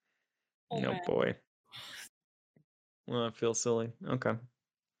 Oh, No, man. boy. Well, I feel silly. Okay.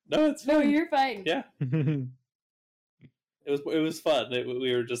 No, it's No, fine. you're fine. Yeah, it was fun.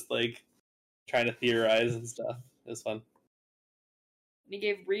 We were just like trying to theorize and stuff. It was fun. And he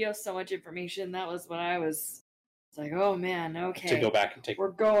gave Rio so much information. That was when I was it's like, oh man, okay. To go back and take. We're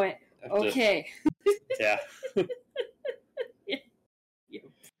going. have to- Okay. Yeah.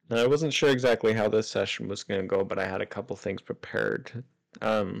 I wasn't sure exactly how this session was going to go, but I had a couple things prepared.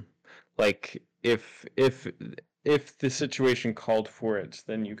 Like if the situation called for it,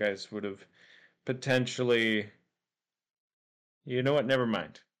 then you guys would have potentially. You know what? Never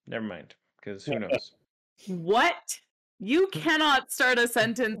mind. Because who knows? What? You cannot start a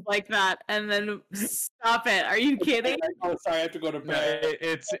sentence like that and then stop it. Are you kidding? Oh, sorry, I have to go to No, bed.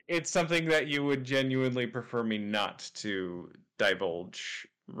 it's something that you would genuinely prefer me not to divulge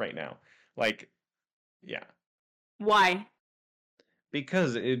right now. Like, yeah. Why?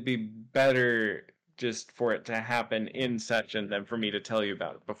 Because it'd be better just for it to happen in session than for me to tell you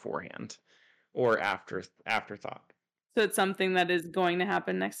about it beforehand or afterthought. So it's something that is going to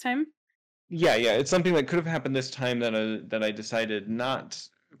happen next time? Yeah, it's something that could have happened this time that I decided not.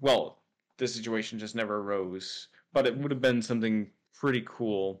 Well, the situation just never arose, but it would have been something pretty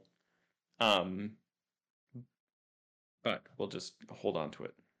cool. But we'll just hold on to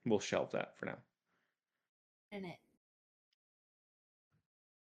it. we'll shelve that for now. In it.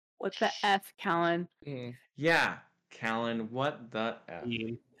 What's the F, Callan? Yeah, Callan, what the F?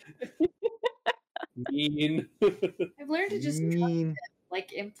 Mean. Mean. I've learned to just trust Mean. him,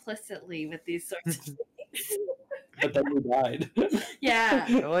 like implicitly with these sorts of things. But then we died. Yeah.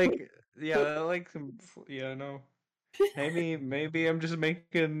 No. Maybe I'm just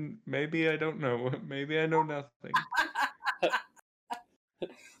making. Maybe I don't know. Maybe I know nothing. I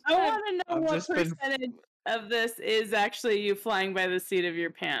want to know I've what just been- percentage of this is actually you flying by the seat of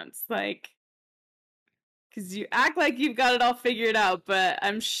your pants. Like, because you act like you've got it all figured out, but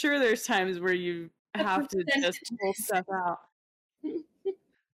I'm sure there's times where you have to just pull stuff out.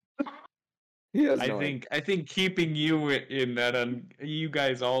 I think keeping you in that you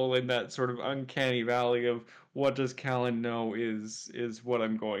guys all in that sort of uncanny valley of what does Callan know is what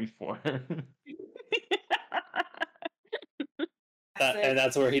I'm going for. And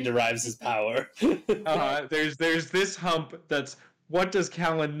that's where he derives his power. There's this hump that's what does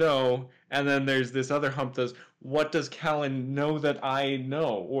Callan know, and then there's this other hump that's what does Callan know that I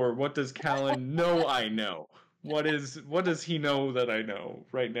know, or what does Callan know I know? What does he know that I know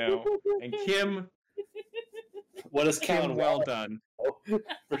right now? And Kim, What is Kim, Callan well done.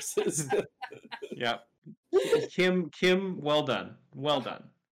 versus? Yeah, Kim, well done, well done.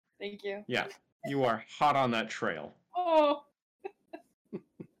 Thank you. Yeah, you are hot on that trail. Oh.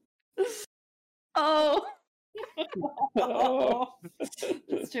 Oh, Oh.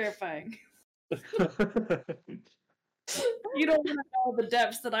 It's terrifying. You don't want to know the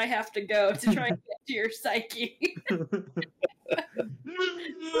depths that I have to go to try and get to your psyche.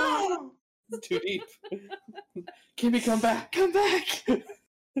 Too deep. Kimmy, come back. Come back.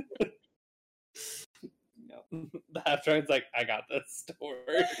 The half giant's like, I got this. Don't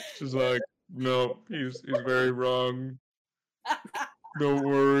worry. She's like, no, he's very wrong. Don't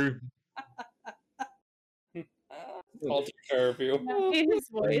worry. I'll take care of you. his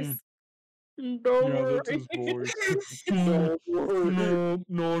voice. Don't worry. That's his voice.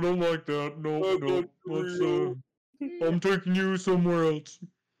 No, I don't like that. No. I'm taking you somewhere else.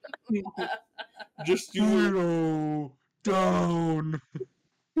 Just you. Zero down.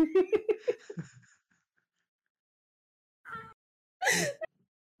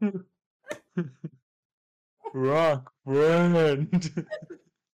 Rock friend. Can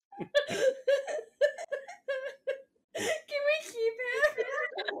we keep it?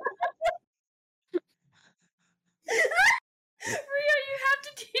 Rio, you have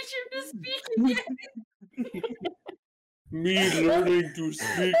to teach him to speak again. Me learning to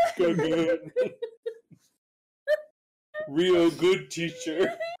speak again. Real good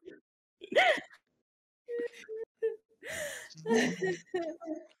teacher.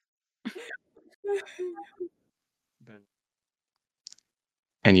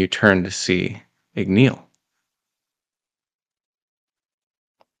 And you turn to see Igneel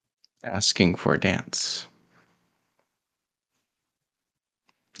asking for a dance.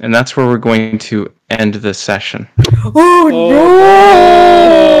 And that's where we're going to end the session. Oh,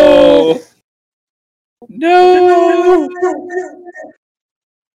 no!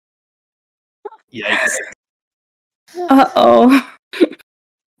 Yikes. Uh-oh.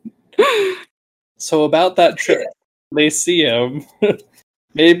 So about that trip, they see him.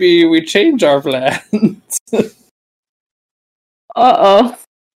 Maybe we change our plans. Uh-oh.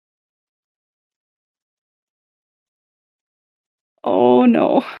 Oh,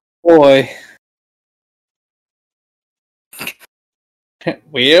 no. Boy.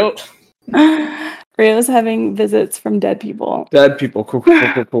 Well, Rio's having visits from dead people. Dead people.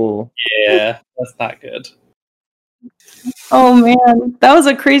 Cool. yeah, that's not good. Oh, man. That was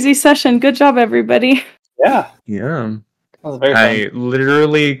a crazy session. Good job, everybody. Yeah, Yeah. that was very fun. I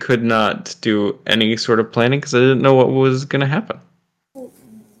literally could not do any sort of planning because I didn't know what was going to happen.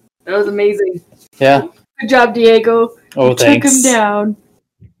 That was amazing. Yeah. Good job, Diego. Oh, You thanks. took him down.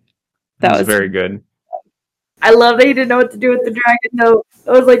 That was was very good. I love that he didn't know what to do with the dragon, though.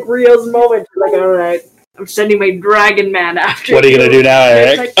 That was like Rio's moment. Like, all right, I'm sending my dragon man after What are you gonna do now,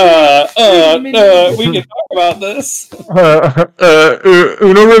 Eric? Like, We can talk about this.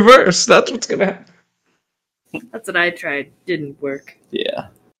 Uno reverse. That's what's going to happen. That's what I tried. Didn't work. Yeah.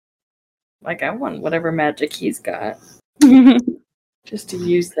 Like, I want whatever magic he's got. Just to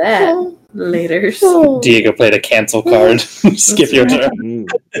use that later. Diego played a cancel card. Skip your turn.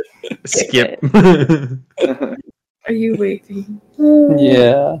 Skip. Are you waiting?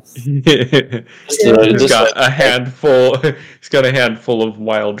 Yeah. He's got a handful. He's got a handful of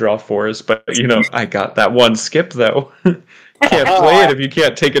wild draw fours, but I got that one skip though. Can't play it if you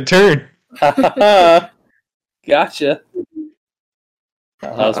can't take a turn. Gotcha.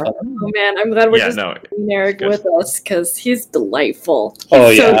 That was fun. Oh man, I'm glad we're Yeah, just no, keeping Eric good. with us because he's delightful. He's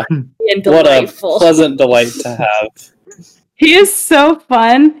Oh so yeah, funny and what a delightful. pleasant delight to have. He is so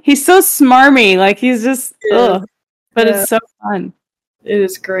fun. He's so smarmy. Like he's just ugh. But Yeah. it's so fun. It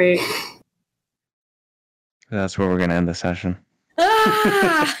is great. That's where we're gonna end the session.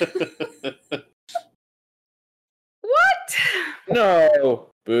 Ah! What? No.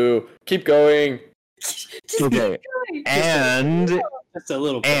 Boo. Keep going. Just Okay. keep going. And Just a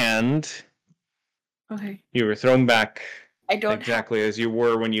little bit. and Okay. you were thrown back I don't exactly as you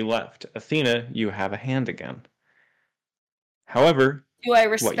were when you left. Athena, you have a hand again. However, do I you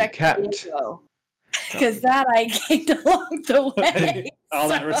respect kept. Diego? Because that I gained along the way. All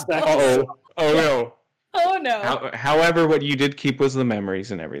that respect. Oh no. Oh no. However, what you did keep was the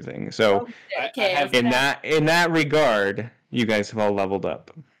memories and everything. So Okay. I have- in that regard, you guys have all leveled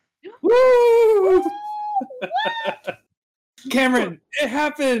up. Woo! Cameron, it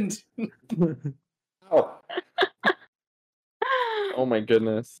happened. Oh. Oh my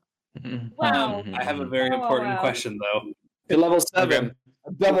goodness. Wow. I have a very Wow, important wow. question though. You're level 7.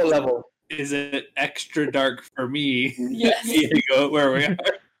 A double level. Is it extra dark for me? Yes. Diego, where we are.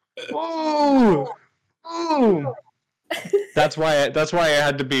 Oh. That's why I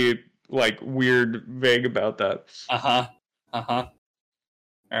had to be like weird vague about that. Uh-huh. Uh-huh.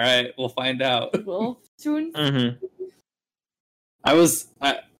 All right, we'll find out. Well, soon. Mm-hmm. I was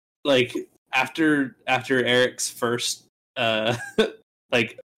like after Eric's first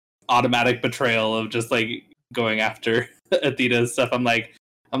like automatic betrayal of just like going after Athena and stuff. I'm like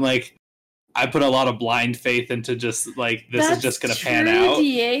I put a lot of blind faith into just like this is just gonna pan out.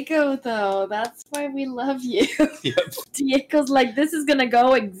 Diego, though. That's why we love you. Yep. Diego's like, this is gonna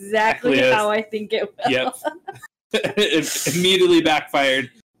go exactly Exactly how I think it will. Yep. It immediately backfired,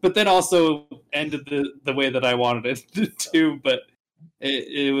 but then also ended the way that I wanted it to. But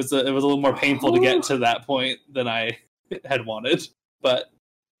it was a little more painful to get to that point than I had wanted. But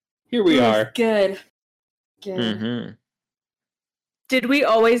here we are. Good. Good. Mm-hmm. Did we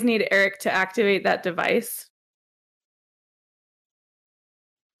always need Eric to activate that device?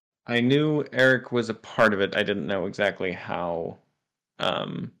 I knew Eric was a part of it. I didn't know exactly how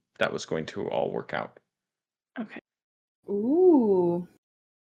that was going to all work out. Okay. Ooh.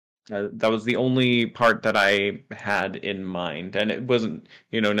 That was the only part that I had in mind, and it wasn't,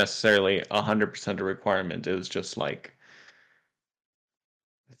 necessarily 100% a requirement. It was just like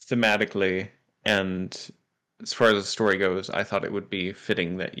thematically, and as far as the story goes, I thought it would be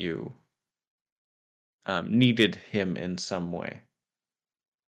fitting that you needed him in some way.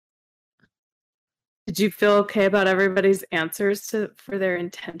 Did you feel okay about everybody's answers for their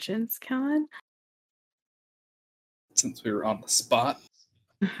intentions, Callan? Since we were on the spot.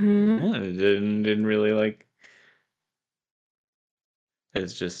 Mm-hmm. Yeah, it didn't really like.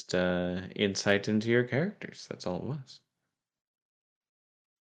 It's just insight into your characters. That's all it was.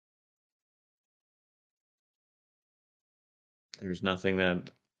 There's nothing that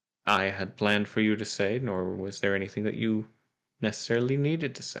I had planned for you to say, nor was there anything that you necessarily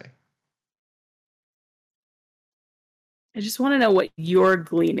needed to say. I just want to know what you're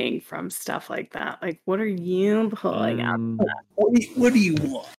gleaning from stuff like that. Like, what are you pulling out? What do you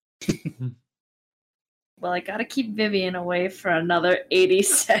want? Well, I gotta keep Vivian away for another 80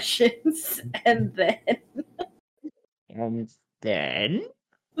 sessions, and then. And then?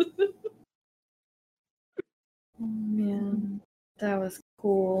 Oh, man. That was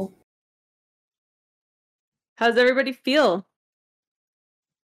cool. How's everybody feel?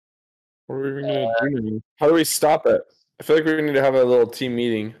 What are we gonna do? How do we stop it? I feel like we need to have a little team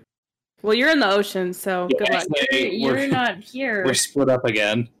meeting. Well, you're in the ocean, so good luck. You're not here. We're split up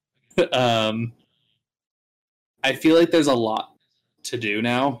again. I feel like there's a lot to do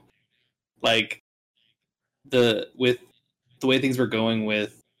now. Like with the way things were going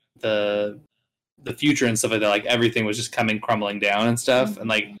with the future and stuff like that, like everything was just crumbling down and stuff, and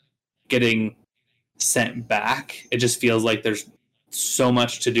like getting sent back. It just feels like there's so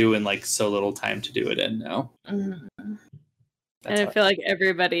much to do and like so little time to do it in now. Mhm. And I feel like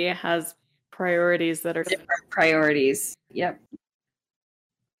everybody has priorities that are Different priorities. Yep.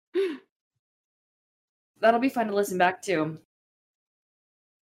 That'll be fun to listen back to.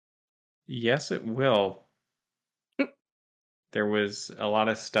 Yes, it will. There was a lot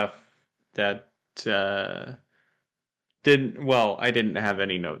of stuff that didn't. Well, I didn't have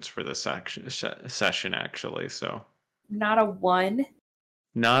any notes for this session actually, so Not a one.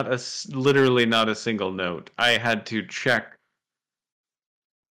 literally not a single note. I had to check.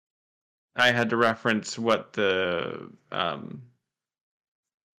 I had to reference what the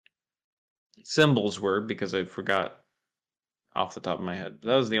symbols were because I forgot off the top of my head.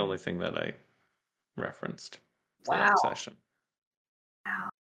 That was the only thing that I referenced for that session.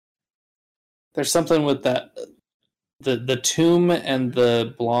 There's something with that the tomb and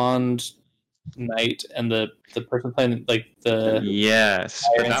the blonde knight and the person playing like the Yes,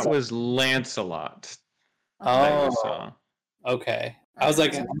 but that was Lancelot. That you saw. Okay. I was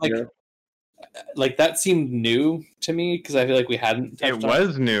like that seemed new to me because I feel like we hadn't touched It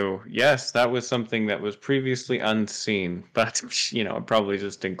was new. Yes, that was something that was previously unseen, but I probably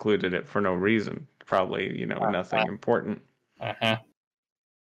just included it for no reason. Probably, nothing important.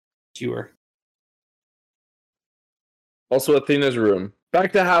 Sure. Also, Athena's room.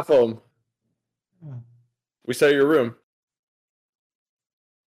 Back to Half Home. We saw your room.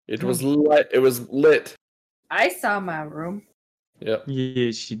 It was lit. It was lit. I saw my room. Yep.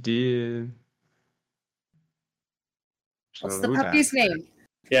 Yes, she did. What's the puppy's name?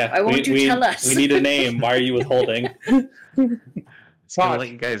 Yeah. Why won't you tell us? We need a name. Why are you withholding? I was gonna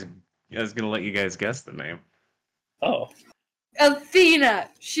let you guys guess the name. Oh. Athena.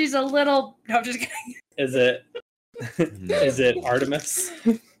 She's a little. No, I'm just kidding. Is it? Is it Artemis?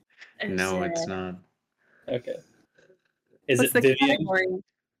 No, it's not. Okay. Is What's it the Vivian? category?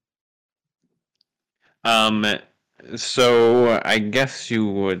 So I guess you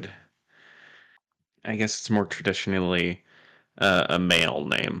would. I guess it's more traditionally a male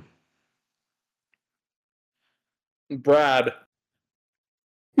name. Brad.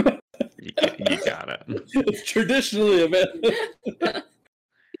 You got it. It's traditionally a man.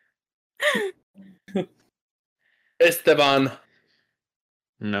 Esteban.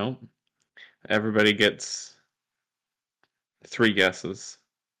 No. Everybody gets 3 guesses.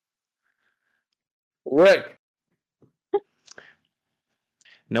 Rick.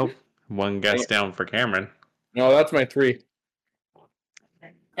 Nope. 1 guess down for Cameron. No, that's my 3.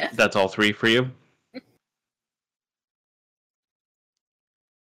 That's all 3 for you?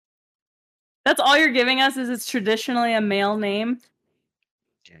 That's all you're giving us is it's traditionally a male name?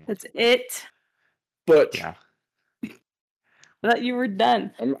 That's it? But yeah. I thought you were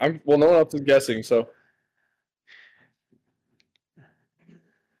done. Well, no one else is guessing, so.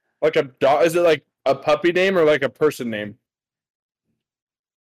 Like a dog? Is it like a puppy name or like a person name?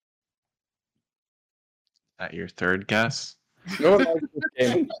 Is that your 3rd guess? No one likes this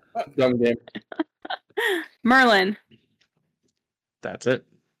game. Dumb game. Merlin. That's it.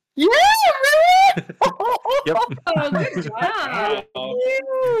 Yeah, really? Yep. Good job.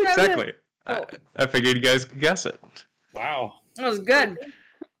 Exactly. I figured you guys could guess it. Wow. That was good.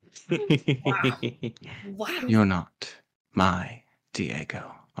 Wow. You're not my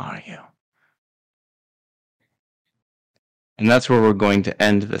Diego, are you? And that's where we're going to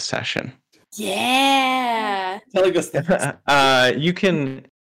end the session. Yeah. Telling us that. You can,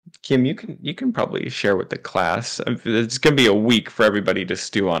 Kim. You can probably share with the class. It's gonna be a week for everybody to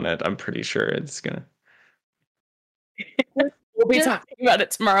stew on it. I'm pretty sure it's gonna. We'll be talking about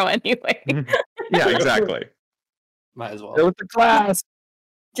it tomorrow anyway. Yeah, exactly. Might as well. Go with the class.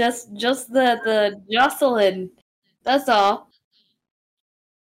 Just the Jocelyn. That's all.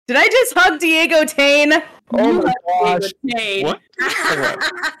 Did I just hug Diego Tane? Oh my gosh. Tane. What?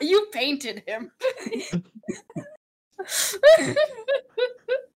 You painted him.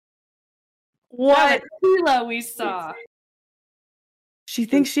 What? Tequila we saw. She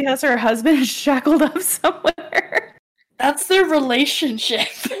thinks she has her husband shackled up somewhere. That's their relationship.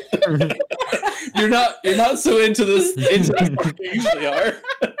 You're not so into this like you usually are.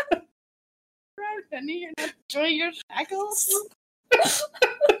 Right, honey, you're not enjoying your shackles.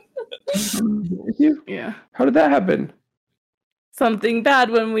 Yeah. How did that happen? Something bad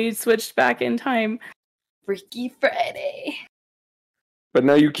when we switched back in time. Freaky Friday. But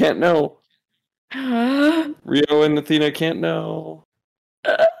now you can't know. But Rio and Athena can't know.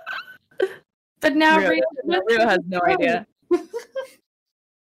 But now Rio Rio has no idea.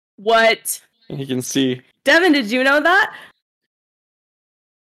 What? And he can see. Devin, did you know that?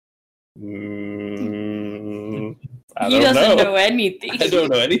 He doesn't know anything. I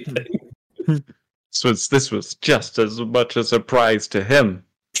don't know anything. So this was just as much a surprise to him.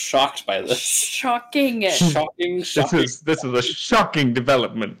 Shocked by this. Shocking. Shocking. This is a shocking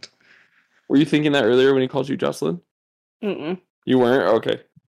development. Were you thinking that earlier when he called you Jocelyn? Mm-mm. You weren't? Okay.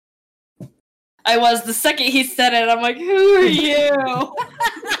 I was the second he said it. I'm like, who are you?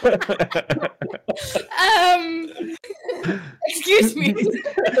 Excuse me.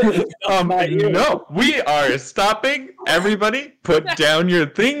 No, we are stopping. Everybody, put down your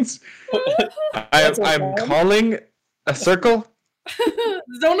things. I'm calling a circle.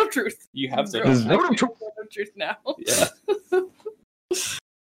 Zone of truth. You have to. Zone of truth now. Yeah.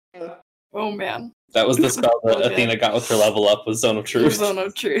 Oh man. That was the spell that Okay. Athena got with her level up with Zone of Truth. Zone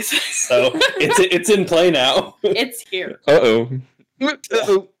of Truth. So it's in play now. It's here. Uh-oh.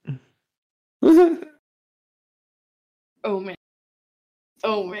 Uh-oh. Oh man.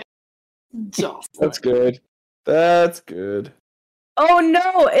 Oh man. Jocelyn. That's good. That's good. Oh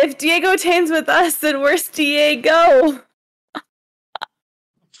no! If Diego Tane's with us, then where's Diego?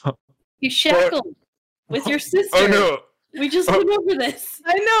 You shackled with your sister. Oh no. We just went over this.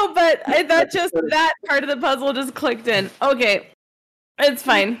 I know, but I thought just that part of the puzzle just clicked in. Okay, it's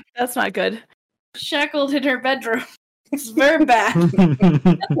fine. That's not good. Shackled in her bedroom. It's very bad.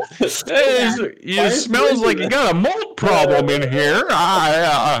 It smells like you got a mold problem in here.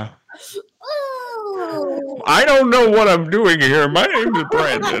 I don't know what I'm doing here. My name is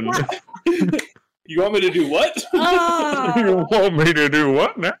Brandon. You want me to do what? You want me to do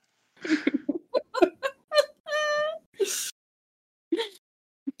what now?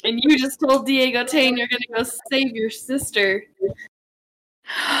 And you just told Diego Tane you're gonna go save your sister.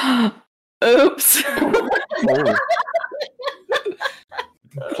 Oops.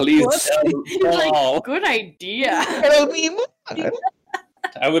 Please. He's like, good idea.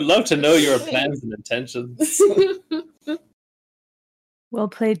 I would love to know your plans and intentions. Well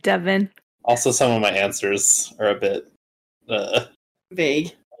played, Devin. Also, some of my answers are a bit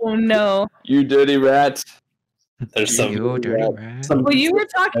Vague. Oh no. You dirty rat. there's some Well, you were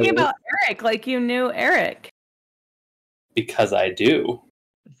talking about Eric, like you knew Eric. because I do.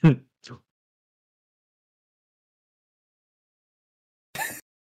 You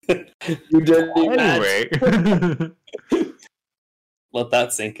dirty rat. Anyway. Let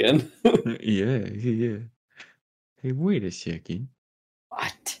that sink in. Yeah. Hey, wait a second.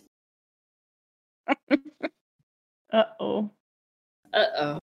 What? Uh-oh.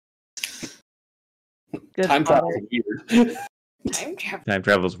 Uh-oh. Good Time travel father. is weird. Time travel. Time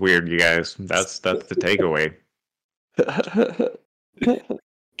travel's weird, you guys. That's the takeaway.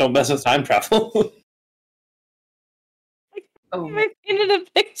 Don't mess with time travel. Oh, I painted a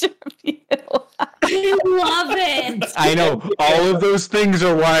picture of you. I love it. I know. All of those things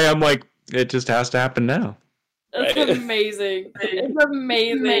are why I'm like, it just has to happen now. That's Right. amazing. It's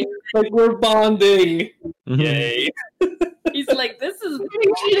amazing. Like we're bonding. Mhm. Yay. He's like, this is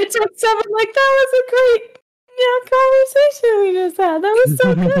It took seven, like, that was a great conversation we just had. That was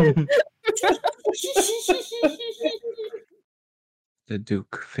so good. The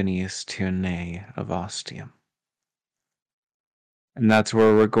Duke Phineas Tierney of Ostium. And that's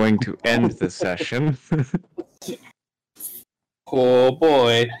where we're going to end the session. Oh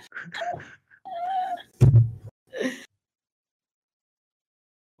boy.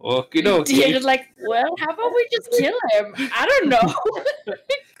 Okie dokie. Diego's like, well, how about we just kill him? I don't know.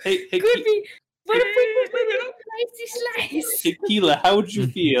 Hey, Could be. What if we just make it a slice? Tequila, how would you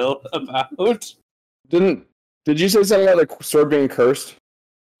feel about? Did you say something about the sword being cursed?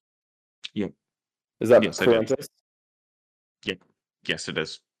 Yep. Is that Yes, I did. Corinthus? Yes, it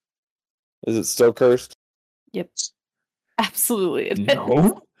is. Is it still cursed? Yep. Absolutely. It is.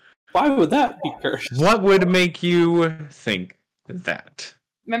 No. Why would that be cursed? What would make you think that?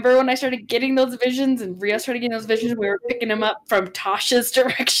 Remember when I started getting those visions and Ria started getting those visions? We were picking them up from Tasha's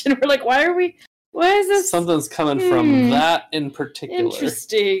direction. We're like, why is this Something's coming from that in particular.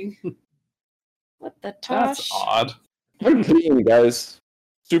 interesting? What the That's Tosh? odd. I'm clean, guys.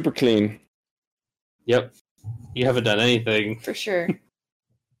 Super clean. Yep. You haven't done anything. For sure. He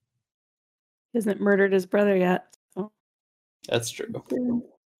hasn't murdered his brother yet. So That's true.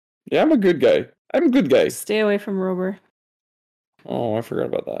 Yeah, I'm a good guy. I'm a good guy. stay away from Rober. Oh, I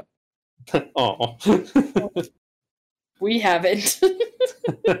forgot about that. Oh. We haven't.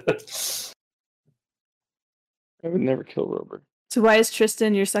 I would never kill Robert. So why is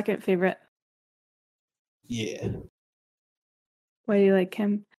Tristan your second favorite? Yeah. Why do you like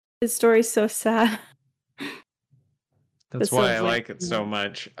him? His story's so sad. That's This why I sounds like it so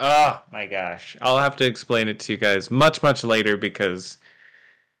much. Oh my gosh. I'll have to explain it to you guys much, much later because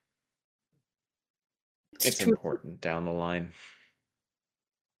it's important down the line.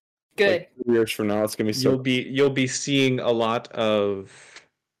 Good. Like 2 years from now, it's gonna be so. You'll be seeing a lot of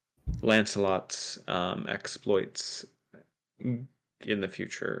Lancelot's exploits in the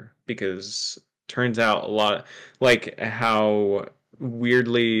future because turns out a lot like how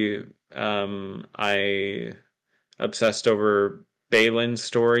weirdly I obsessed over Balin's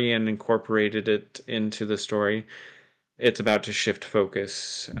story and incorporated it into the story. It's about to shift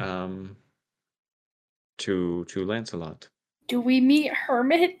focus to Lancelot. Do we meet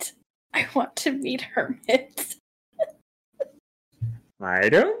Hermit? I want to meet Hermit I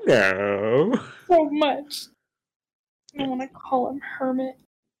don't know. so much. I want to call him Hermit.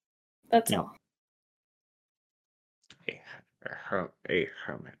 That's No. all. A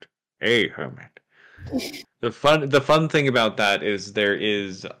hermit. A hermit. The fun thing about that is there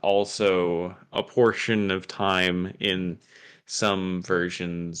is also a portion of time in some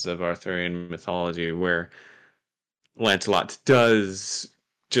versions of Arthurian mythology where Lancelot does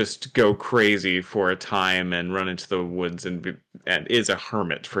just go crazy for a time and run into the woods and is a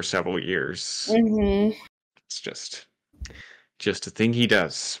hermit for several years. Mm-hmm. It's just a thing he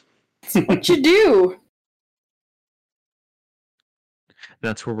does. What you do?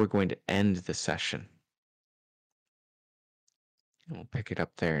 That's where we're going to end the session. And we'll pick it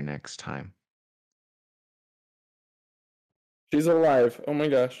up there next time. She's alive. Oh my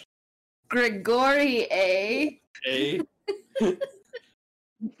gosh. Grigori, eh? Hey. He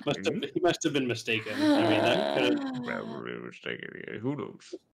must have been mistaken. I mean, that could have. Who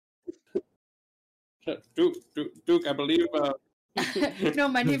knows? Duke, I believe. No,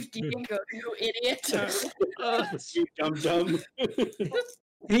 my name's Diego, you idiot. You dumb.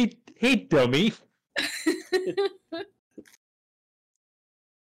 Hey, dummy.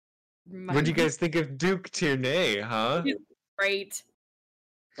 What do you guys think of Duke Tierney, huh? He's great.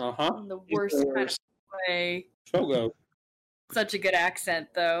 Uh-huh. In the worst kind of way. Shogo. Such a good accent,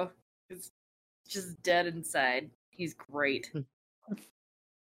 though. It's just dead inside. He's great.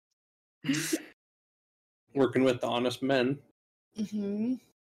 Working with the honest men. Mm-hmm.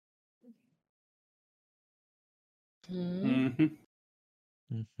 Mm-hmm.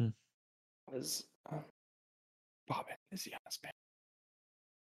 Mm-hmm. Was Bobbin is the honest man?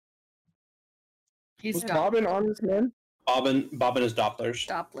 He's Was Bobbin honest man? Bobbin is Doppler's.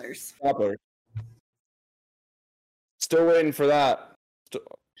 Dopplers. Doppler. Still waiting for that.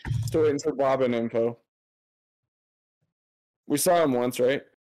 Still waiting for Bobbin info. We saw him once, right?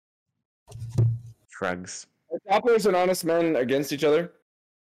 Shrugs. Are Dopplers and honest men against each other?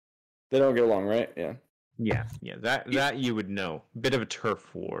 They don't get along, right? Yeah. Yeah. That you would know. Bit of a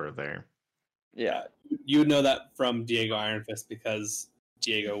turf war there. Yeah. You would know that from Diego Iron Fist because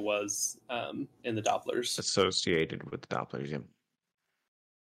Diego was in the Dopplers. Associated with the Dopplers, yeah.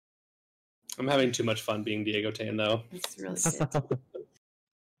 I'm having too much fun being Diego Tane, though. It's really good.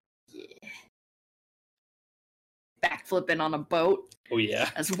 Yeah. Backflipping on a boat. Oh, yeah.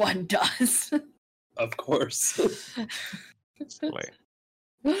 As one does. Of course.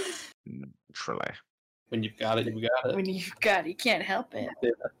 Naturally. When you've got it, you've got it. When you've got it, you can't help it.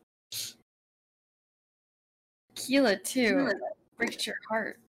 Yeah. Tequila, too. Breaks your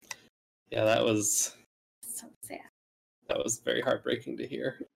heart. Yeah, that was So sad. that was very heartbreaking to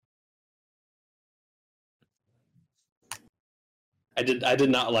hear. I did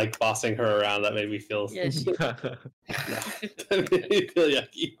not like bossing her around. That made me feel Yeah, that made me feel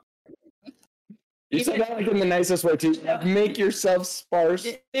yucky. You said that like in the nicest way too. Make yourself sparse,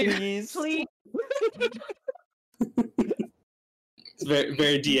 please. Please. It's very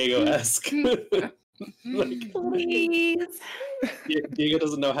very Diego-esque. Like, Please. Diego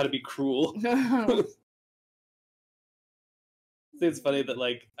doesn't know how to be cruel. No. It's funny that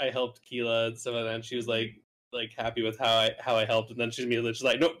like I helped Keela and stuff like that, and she was like happy with how I helped, and then she's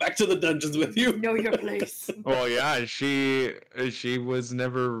like, no, back to the dungeons with you. Know your place. Well, yeah, she was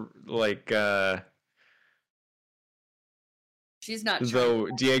never like She's not though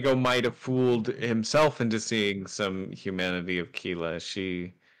Diego might have fooled himself into seeing some humanity of Keela,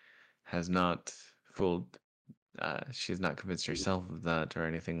 she has not fooled she's not convinced herself of that or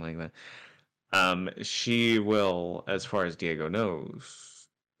anything like that. She will, as far as Diego knows,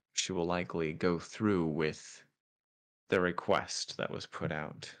 she will likely go through with the request that was put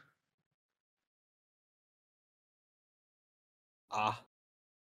out. Ah,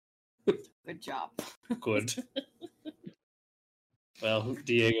 Good job. good. Well,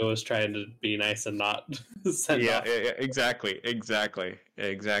 Diego was trying to be nice and not send off. Exactly.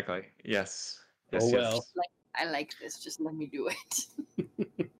 Yes. Oh well. I like this. Just let me do it.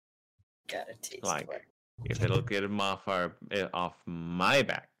 Gotta taste Like, it. if it'll get him off my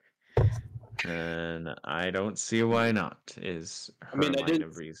back, then I don't see why not. Is her I mean, I line didn't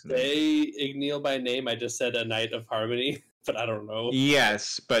of reasoning. say Igneal by name. I just said a Knight of Harmony, but I don't know.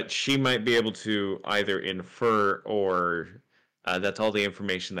 Yes, but she might be able to either infer or that's all the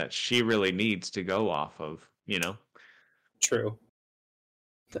information that she really needs to go off of. You know. True.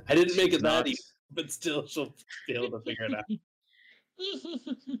 I didn't make it Not- that easy, but still, she'll be able to figure it out.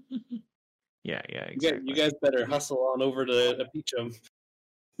 Yeah, exactly. You guys better hustle on over to Peachum.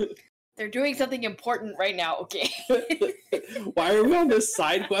 They're doing something important right now, okay? Why are we on this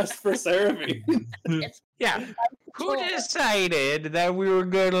side quest for Seraphine? Yeah. Who decided that we were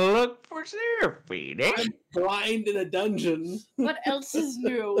going to look for Seraphine? Eh? I'm blind in a dungeon. What else is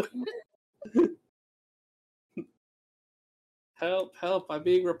new? Help, help, I'm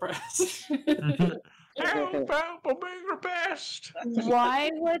being repressed. Help, I'm being repressed.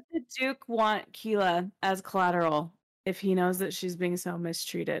 Why would the Duke want Keela as collateral if he knows that she's being so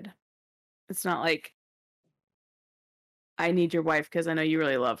mistreated? It's not like, I need your wife because I know you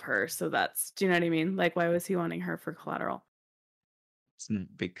really love her. So that's, do you know what I mean? Like, why was he wanting her for collateral? It's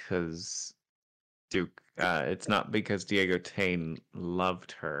because Duke. It's not because Diego Tane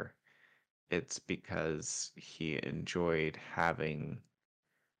loved her. It's because he enjoyed having.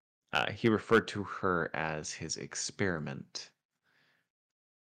 He referred to her as his experiment,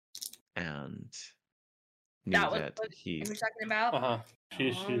 and knew That was that what he. you were talking about? Uh-huh.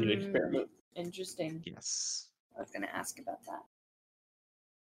 She's an experiment. Interesting. Yes. I was going to ask about that.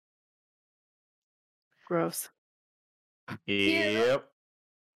 Gross. Yep.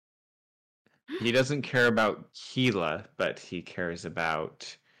 He doesn't care about Keela, but he cares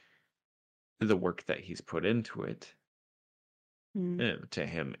about the work that he's put into it. To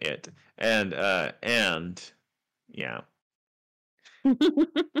him, it and yeah,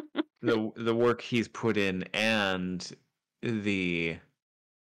 the work he's put in and the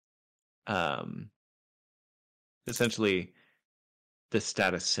essentially the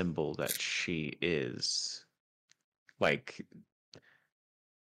status symbol that she is, like,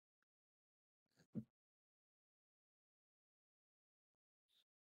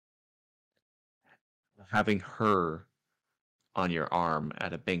 having her on your arm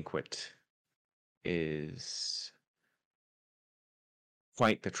at a banquet is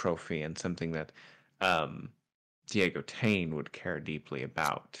quite the trophy and something that Diego Tane would care deeply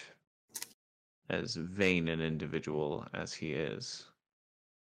about, as vain an individual as he is.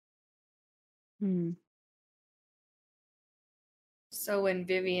 So when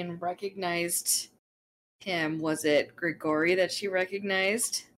Vivian recognized him, was it Grigori that she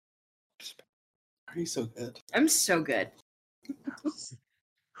recognized? Are you so good? I'm so good.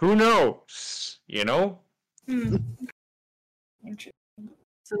 Who knows? You know? Interesting.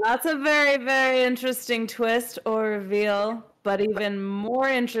 So that's a very, very interesting twist or reveal. But even more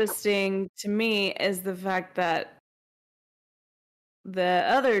interesting to me is the fact that the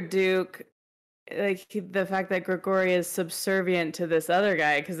other Duke, like the fact that Grigori is subservient to this other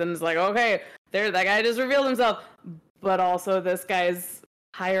guy, because then it's like, okay, there, that guy just revealed himself. But also this guy's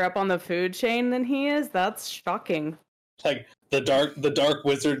higher up on the food chain than he is. That's shocking. Like the dark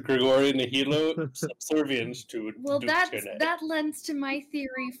wizard Grigori Nihilo subservient to Well, Duke Tene. that lends to my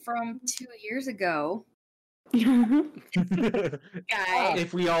theory from 2 years ago. Guy.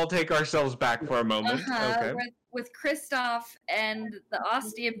 If we all take ourselves back for a moment. Okay. With Kristoff and the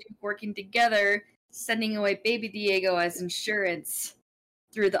Ostium Duke working together, sending away baby Diego as insurance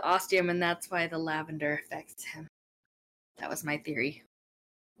through the Ostium, and that's why the lavender affects him. That was my theory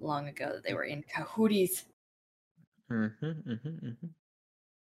long ago, that they were in cahooties.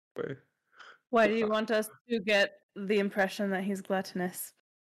 Why do you want us to get the impression that he's gluttonous?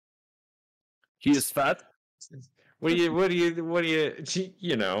 He is fat. What do you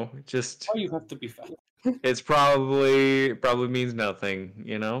you know, just Why you have to be fat? it's probably means nothing,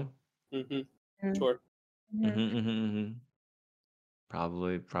 you know? Sure.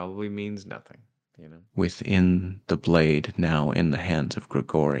 Probably means nothing, you know. Within the blade, now in the hands of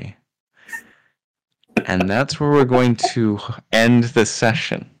Grigori. And that's where we're going to end the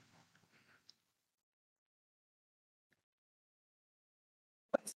session.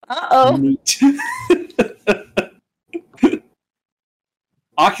 Uh-oh.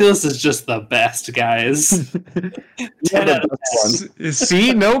 Oculus is just the best, guys. 10 out of 10.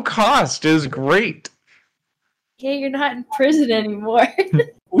 See, no cost is great. Yeah, you're not in prison anymore.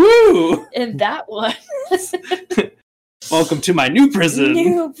 Woo! In that one. Welcome to my new prison.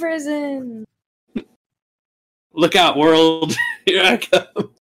 New prison. Look out, world. Here I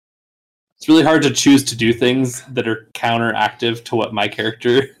come. It's really hard to choose to do things that are counteractive to what my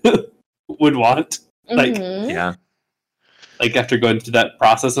character would want. Like, yeah. Like after going through that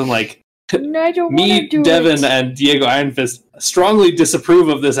process, I'm like, no, I don't me, do Devin, it. and Diego Ironfist strongly disapprove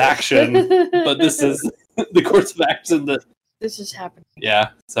of this action, but this is the course of action that this is happening.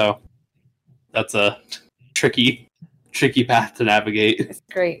 Yeah, so that's a tricky path to navigate. It's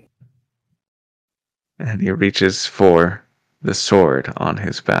great. And he reaches for the sword on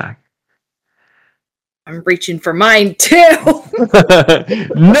his back. I'm reaching for mine too.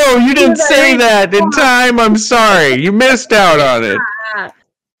 No, you didn't say that in time. I'm sorry. You missed out on it.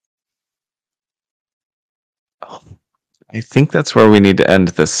 Oh, I think that's where we need to end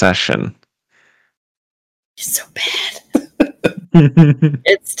the session. You're so bad.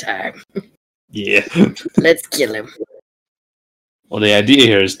 It's time. Yeah. Let's kill him. Well, the idea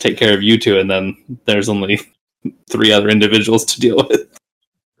here is take care of you two, and then there's only 3 other individuals to deal with.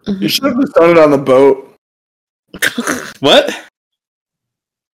 You should have just done it on the boat. What?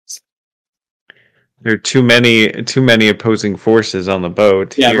 There are too many opposing forces on the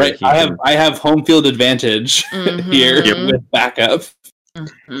boat. Yeah, Here, right. he I have home field advantage here with backup.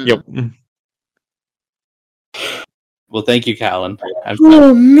 Yep. Well, thank you, Callan.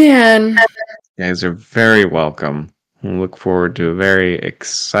 Oh man. You guys are very welcome. We look forward to a very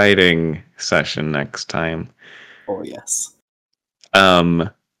exciting session next time. Oh yes.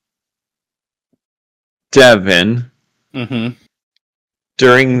 Devin, Mm-hmm.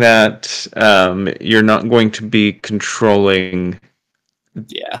 during that, you're not going to be controlling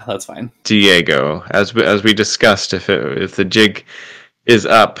Yeah, that's fine. Diego, as we discussed. If the jig is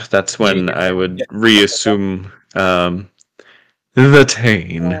up, that's when I would reassume the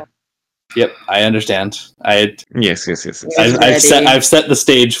Tane. Yep, I understand. Yes. I've set the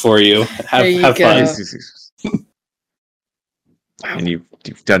stage for you. Have fun. Yes. And you've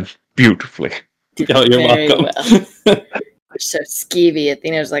done beautifully. Oh, you're Very welcome. well. So skeevy.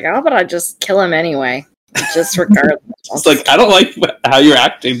 Athena's like, how about I just kill him anyway? Just regardless. It's like, I don't like how you're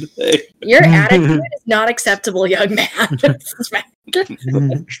acting today. Your attitude is not acceptable, young man.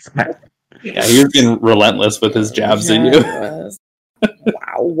 Yeah, he was being relentless with his jabs at you.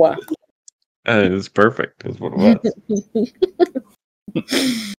 Wow. It was perfect. Is what it was.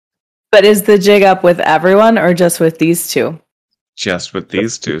 But is the jig up with everyone or just with these two? Just with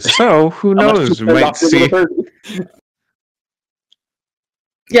these two. So who knows? We might see.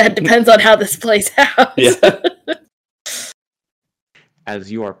 Yeah, it depends on how this plays out. Yeah.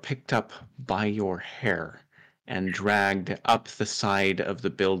 As you are picked up by your hair and dragged up the side of the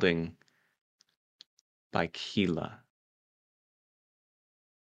building by Keela,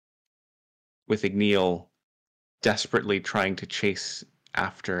 with Igneel desperately trying to chase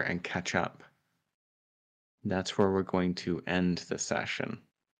after and catch up. That's where we're going to end the session.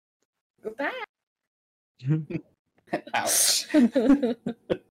 Goodbye. Ouch.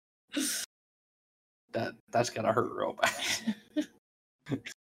 That's gonna hurt real bad.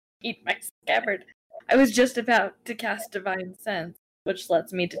 Eat my scabbard. I was just about to cast Divine Sense, which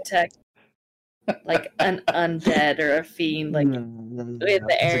lets me detect like an undead or a fiend, like in the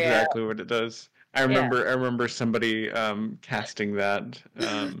That's area. exactly what it does. I remember somebody casting that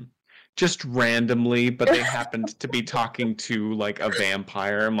just randomly, but they happened to be talking to like a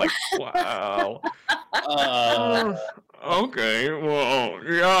vampire. I'm like, wow. Okay, well,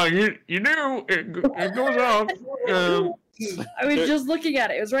 yeah, you do. It goes off. I was just looking at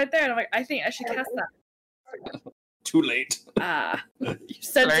it. It was right there, and I'm like, I think I should cast that. Too late. You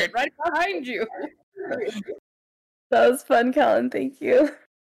sent it right behind you. That was fun, Callan. Thank you.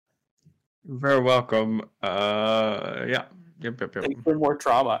 Very welcome. Yeah. Yep. Thanks for more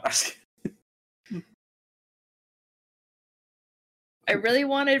trauma. I really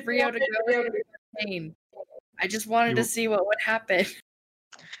wanted Rio to go to the pain. I just wanted to see what would happen.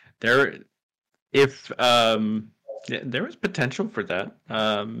 There was potential for that.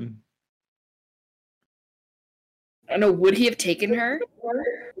 I don't know, would he have taken her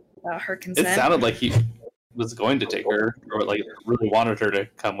without her consent? It sounded like he was going to take her, or like really wanted her to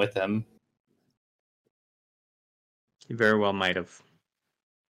come with him. He very well might have.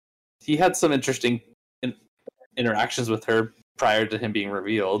 He had some interesting interactions with her prior to him being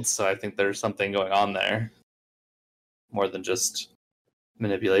revealed, so I think there's something going on there. More than just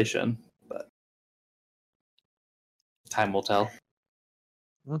manipulation, but time will tell.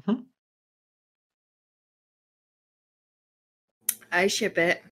 Mm-hmm. I ship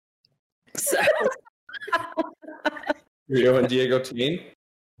it. So. Rio and Diego Teen?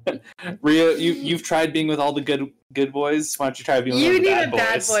 Rio, you've tried being with all the good boys. Why don't you try being with all You the need bad a boys?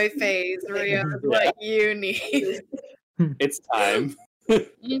 bad boy phase, Rio. Is what you need. It's time.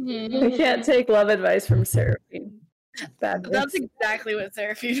 Mm-hmm. I can't take love advice from Seraphine. Bad boys. That's exactly what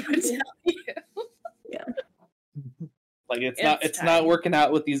Seraphine would tell you. Yeah. Like it's not working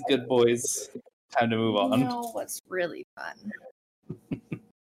out with these good boys. Time to move on. You know what's really fun?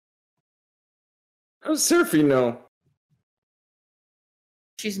 How does Seraphine know?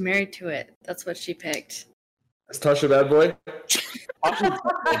 She's married to it. That's what she picked. Is Tasha bad boy? She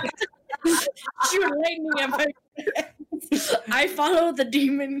would light me up. I follow the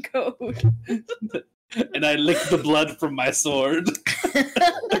demon code. And I lick the blood from my sword.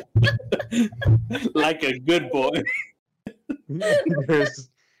 Like a good boy. There's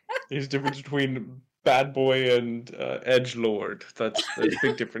difference between bad boy and edgelord. That's a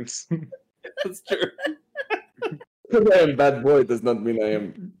big difference. That's true. Because I am bad boy does not mean I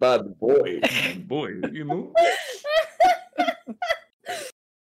am bad boy. Boy, you know.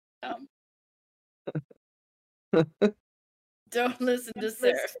 Don't listen to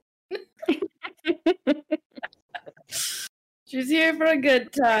Sarah. She's here for a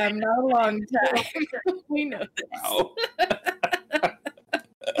good time, not a long time. We know this. Wow.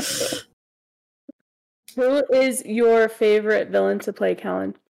 Who is your favorite villain to play,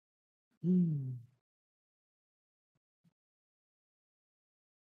 Callan?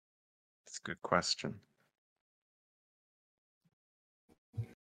 That's a good question.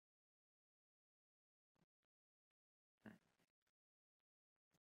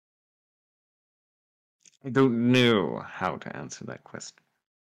 I don't know how to answer that question.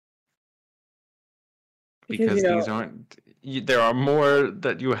 Because these aren't... there are more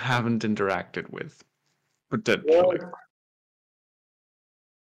that you haven't interacted with, potentially.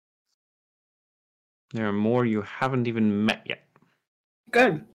 There are more you haven't even met yet.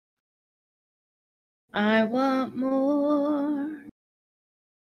 Good. I want more.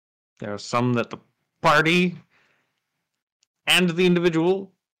 There are some that the party and the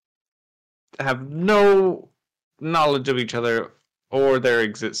individual have no knowledge of each other or their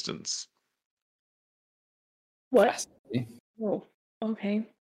existence. What? Oh, okay.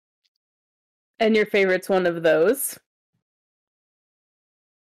 And your favorite's one of those?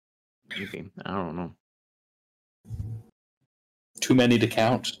 Maybe. I don't know. Too many to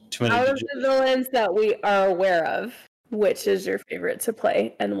count. Too many. Out of the villains that we are aware of, which is your favorite to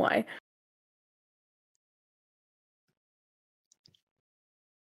play and why?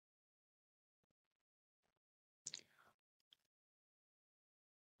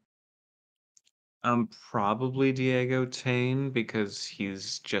 Probably Diego Tane, because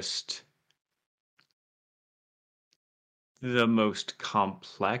he's just the most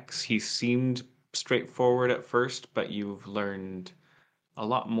complex. He seemed straightforward at first, but you've learned a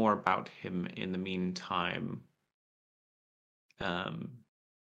lot more about him in the meantime.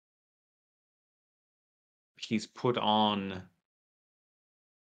 He's put on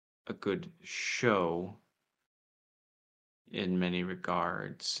a good show in many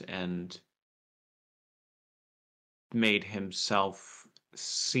regards and made himself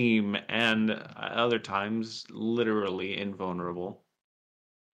seem, and other times, literally invulnerable.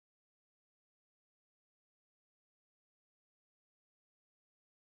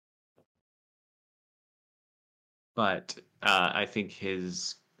 But I think he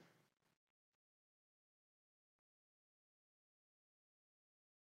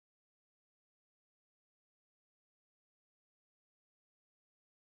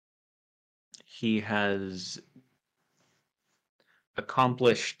has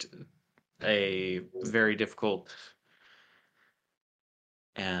accomplished a very difficult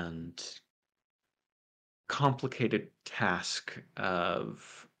and complicated task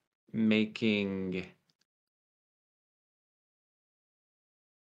of making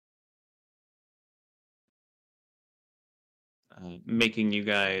you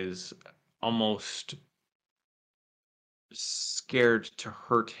guys almost scared to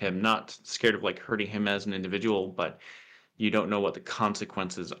hurt him. Not scared of like hurting him as an individual, but you don't know what the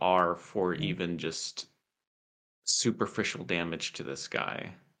consequences are for even just superficial damage to this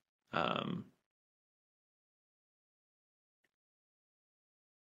guy.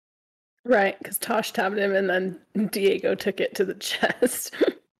 Right, because Tosh stabbed him and then Diego took it to the chest.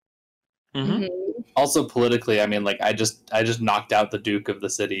 Mm-hmm. Also politically, I mean, like I just knocked out the Duke of the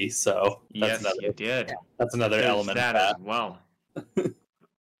city, so yes, you did. That's another There's element that of that as well.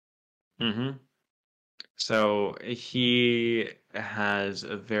 Mm-hmm. So he has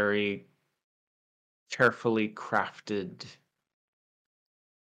a very carefully crafted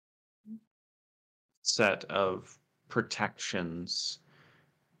set of protections,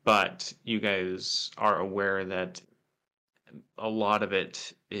 but you guys are aware that a lot of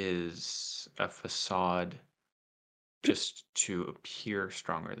it is a facade just to appear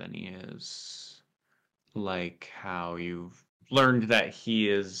stronger than he is. Like how you've learned that he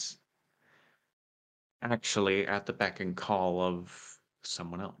is actually at the beck and call of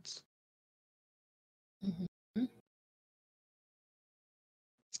someone else. Mm-hmm.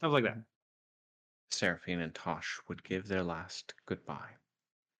 Stuff like that. Seraphine and Tosh would give their last goodbye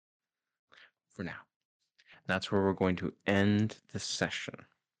for now. That's where we're going to end the session.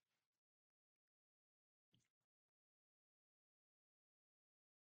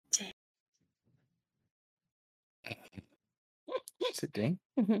 Is it ding?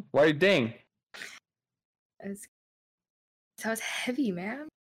 Mm-hmm. Why ding? That was heavy, man.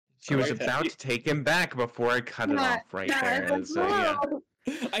 She was about to take him back before I cut it off right there. And so, yeah.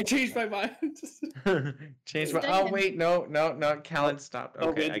 I changed my mind. Change my. Oh wait, no, Callan stopped.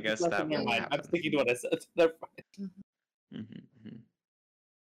 Okay, I guess that will happen. I'm thinking what I said. Never mind. Mm-hmm.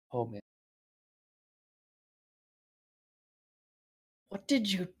 Oh man. What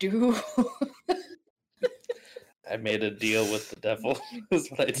did you do? I made a deal with the devil. Is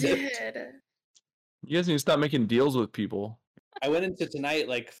what I did. You guys need to stop making deals with people. I went into tonight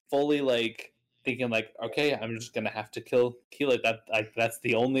like fully like thinking like, okay, I'm just gonna have to kill Keela. That's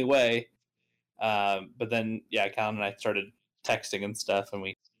the only way. But then Callan and I started texting and stuff, and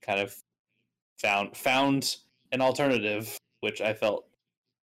we kind of found an alternative, which I felt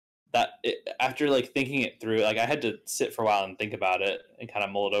that after like thinking it through, like I had to sit for a while and think about it and kind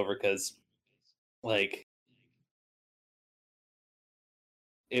of mull it over because like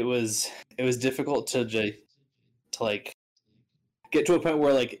it was difficult to like get to a point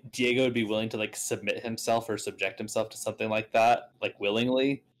where like Diego would be willing to like submit himself or subject himself to something like that, like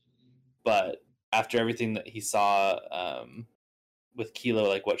willingly. But after everything that he saw with Kilo,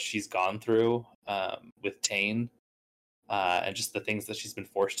 like what she's gone through with Tane, and just the things that she's been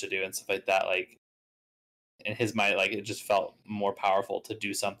forced to do and stuff like that, like in his mind, like it just felt more powerful to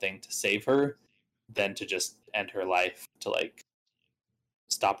do something to save her than to just end her life to like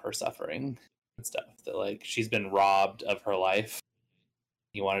stop her suffering and stuff. That like she's been robbed of her life.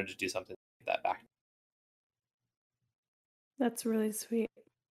 He wanted to do something like that back. That's really sweet.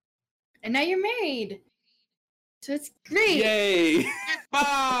 And now you're married. So it's great. Yay!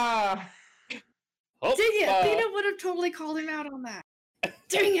 Ah! Dang it! Athena would have totally called him out on that.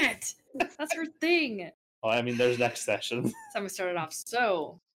 Dang it! That's her thing. Well, I mean, there's next session. That's how we started off.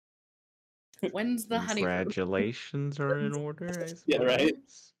 So, when's the honeymoon? Congratulations are in order, I suppose. Yeah, right?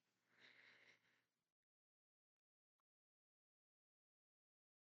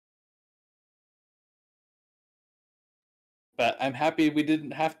 But I'm happy we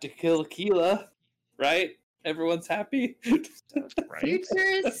didn't have to kill Keela, right? Everyone's happy, Right? Future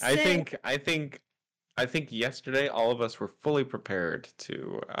is sick. I think yesterday all of us were fully prepared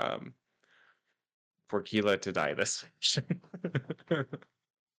to for Keela to die this session.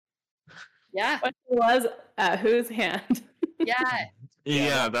 Yeah. What was at whose hand? Yeah.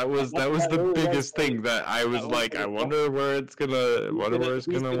 Yeah, that was the biggest thing that I was like, I wonder where it's gonna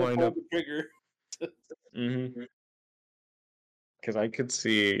wind up. Trigger. Mm-hmm. Because I could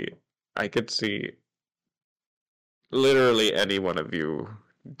see literally any one of you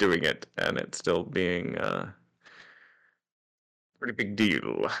doing it, and it still being a pretty big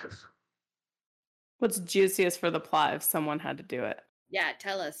deal. What's juiciest for the plot if someone had to do it? Yeah,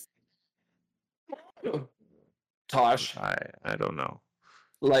 tell us. Tosh. I don't know.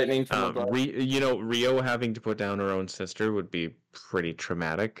 Lightning from above. Rio having to put down her own sister would be pretty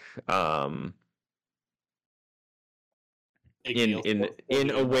traumatic.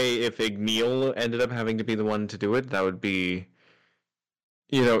 In a way, if Igneel ended up having to be the one to do it, that would be,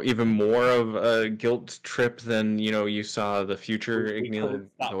 even more of a guilt trip than you saw the future Igneel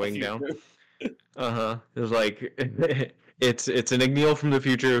going down. It was like it's an Igneel from the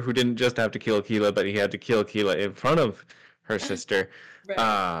future who didn't just have to kill Keela, but he had to kill Keela in front of her sister.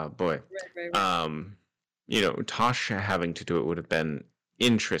 Right. Boy. Right. Tosh having to do it would have been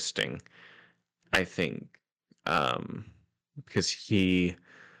interesting, I think. Because he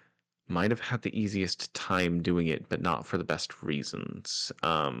might have had the easiest time doing it, but not for the best reasons.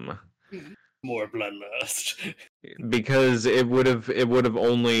 More bloodlust. Because it would have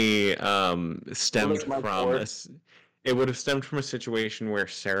only stemmed from a situation where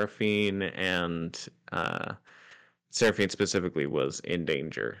Seraphine and Seraphine specifically was in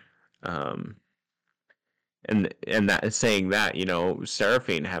danger. And that saying that,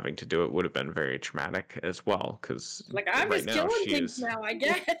 Seraphine having to do it would have been very traumatic as well, because I'm right just now killing she things is. now, I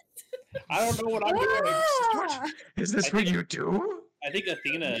guess. I don't know what I'm doing. Is this what you do? I think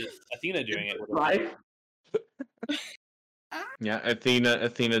Athena doing it would have Right? Yeah,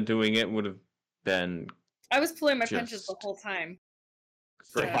 Athena doing it would have been. I was pulling my punches the whole time.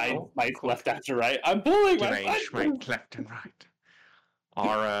 My left after right. I'm pulling my punches. Right, left and right.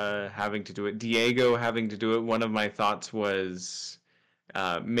 Ara having to do it, Diego having to do it. One of my thoughts was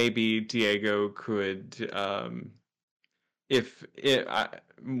maybe Diego could,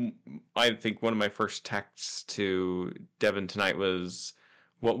 I think one of my first texts to Devin tonight was,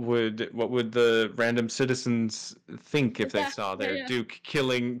 what would the random citizens think if they saw their Duke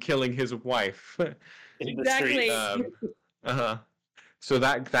killing his wife? Exactly. So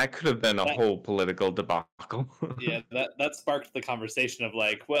that could have been a whole political debacle. Yeah, that sparked the conversation of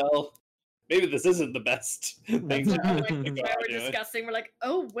like, well, maybe this isn't the best thing. We're discussing. We're like,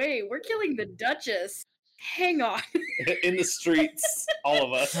 oh wait, we're killing the Duchess. Hang on. In the streets, all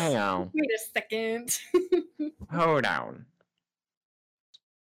of us. Hang on. Wait a second. Hold on.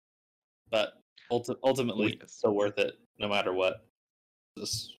 But ultimately, it's still worth it, no matter what. Do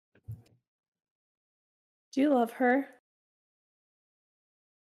you love her?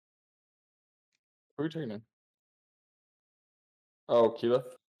 Who are we talking to? Oh, Keela.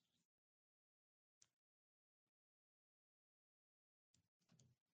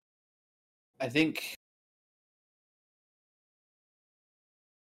 I think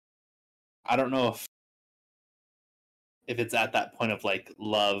I don't know if it's at that point of like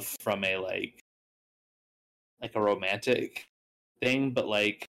love from a like a romantic thing, but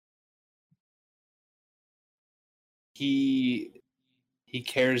like he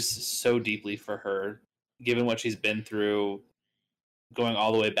cares so deeply for her, given what she's been through, going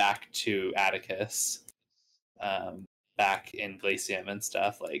all the way back to Atticus, back in Glacium and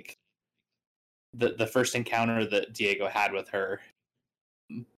stuff. Like the first encounter that Diego had with her,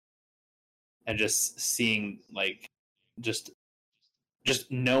 and just seeing like just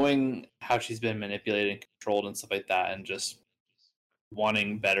knowing how she's been manipulated and controlled and stuff like that, and just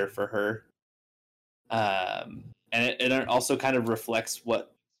wanting better for her. And it also kind of reflects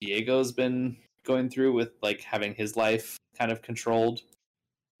what Diego's been going through with like having his life kind of controlled,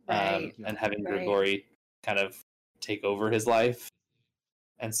 Right. and having Right. Grigori kind of take over his life.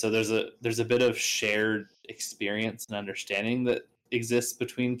 And so there's a bit of shared experience and understanding that exists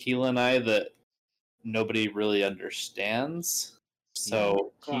between Keela and I that nobody really understands.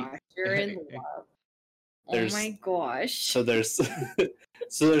 So Gosh, you're in love. Oh there's- my gosh. so there's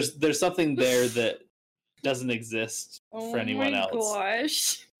there's something there that doesn't exist for anyone else. Oh my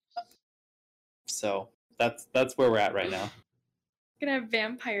gosh. So that's where we're at right now. Gonna have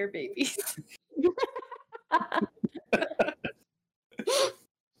vampire babies.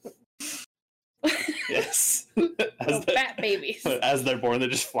 Yes. Fat babies. As they're born, they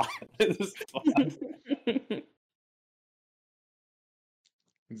just fly.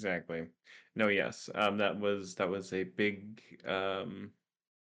 Exactly. No, yes. That was a big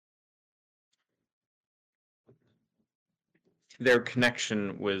their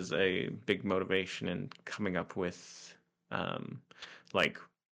connection was a big motivation in coming up with like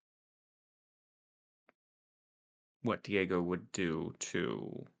what Diego would do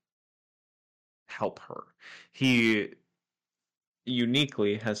to help her. He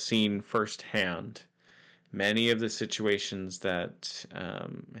uniquely has seen firsthand many of the situations that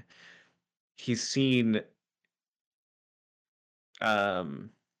he's seen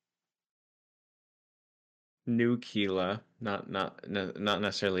new Keela, not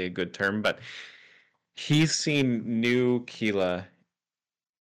necessarily a good term, but he's seen new Keela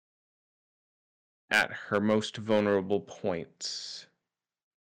at her most vulnerable points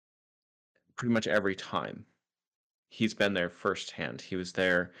pretty much every time. He's been there firsthand. He was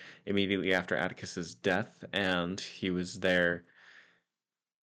there immediately after Atticus's death, and he was there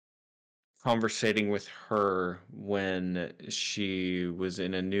conversating with her when she was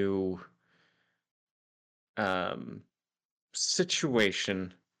in a new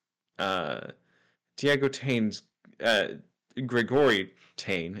situation. Diego Taine's Grigori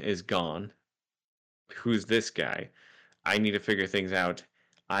Taine is gone. Who's this guy? I need to figure things out.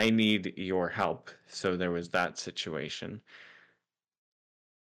 I need your help. So there was that situation.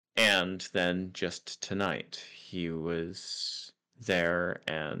 And then just tonight, he was there,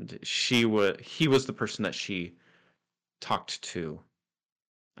 and he was the person that she talked to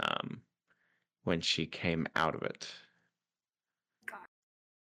when she came out of it. God.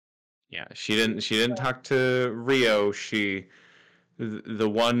 Yeah, she didn't talk to Rio. The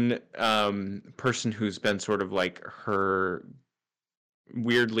one person who's been sort of like her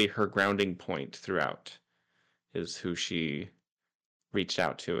grounding point throughout is who she reached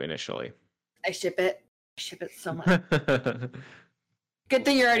out to initially. I ship it. I ship it so much. Good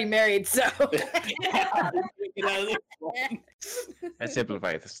thing you're already married, so. That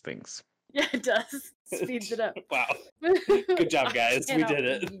simplifies things. Yeah, it does. Speeds it up. Wow. Good job, guys. We did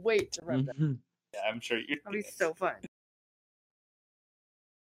it. Wait to run that. Yeah, I'm sure you're That'll be so fun.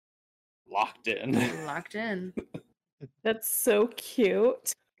 locked in. Locked in. That's so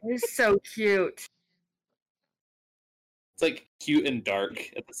cute. It's so cute. It's like cute and dark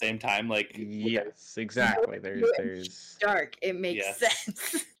at the same time. Like Yes, exactly. There's Dark. It makes Yes.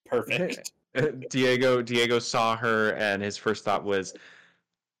 sense. perfect. Diego saw her, and his first thought was,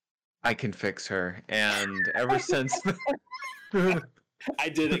 I can fix her. And ever since I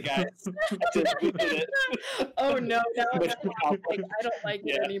did it, guys. We did it. Oh no, like, I don't like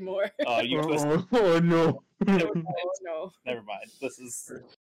it anymore. Oh, you twisted. oh no. Never mind. Oh no. Never mind. This is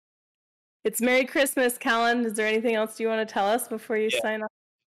It's Merry Christmas, Callan. Is there anything else you want to tell us before you sign off?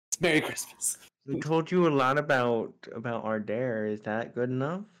 it's Merry Christmas. We told you a lot about our dare. Is that good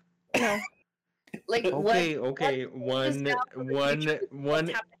enough? No. Like Okay, what? okay. What's happened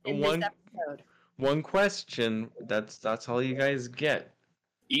in this episode? One question. That's all you guys get.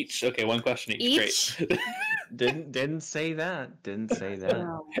 Each? Okay, one question each. Great. Didn't say that. Didn't say that.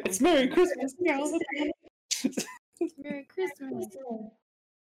 No. It's Merry Christmas, Callan. Merry Christmas.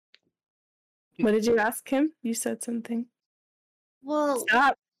 What did you ask him? You said something. Well,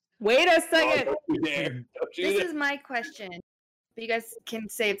 Stop. Wait a second. Don't you dare. Don't you this dare. is my question. But you guys can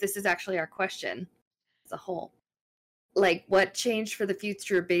say if this is actually our question as a whole. Like, what changed for the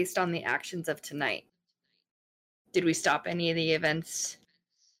future based on the actions of tonight? Did we stop any of the events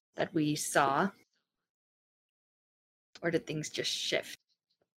that we saw? Or did things just shift?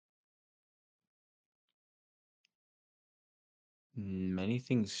 Many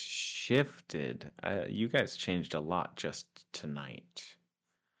things shifted. You guys changed a lot just tonight.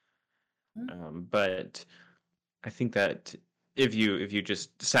 But I think that if you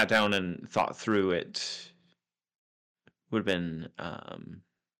just sat down and thought through it, would have been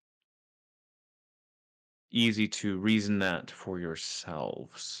easy to reason that for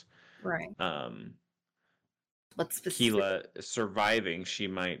yourselves. Right. What's Keela surviving, she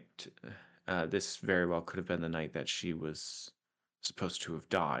might. This very well could have been the night that she was supposed to have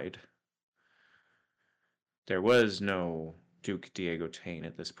died. There was no Duke Diego Tane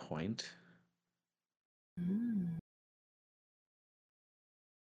at this point. Mm.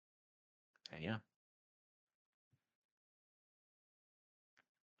 And yeah.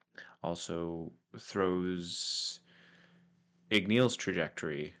 Also throws Ignil's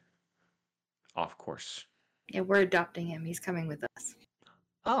trajectory off course. Yeah, we're adopting him. He's coming with us.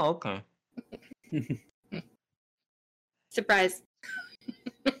 Oh, okay. Surprise.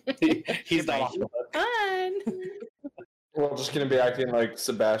 He's not off the hook. Fun. We're all just gonna be acting like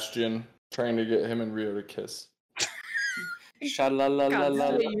Sebastian, trying to get him and Rio to kiss.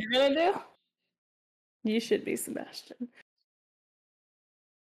 Sha-la-la-la-la. That's what you're gonna do? You should be Sebastian.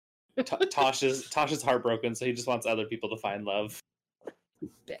 Tosh is heartbroken, so he just wants other people to find love.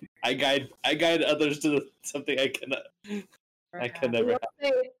 I guide others to something I can never have.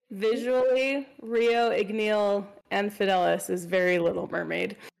 Visually, Rio, Ignil, and Fidelis is very Little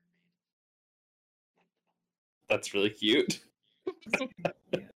Mermaid. That's really cute.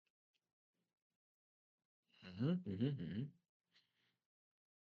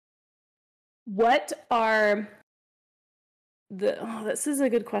 What are the... Oh, this is a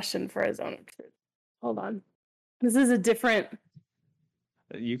good question for a Zone of Truth. Hold on. This is a different...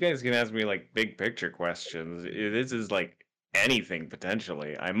 You guys can ask me like big picture questions. This is like anything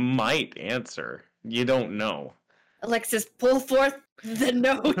potentially. I might answer. You don't know. Alexis, pull forth the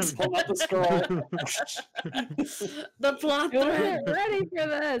notes. Pull out the scroll. The plot You're thread. ready for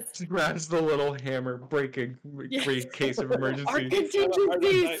this. Smash the little hammer, break a great case of Our emergency.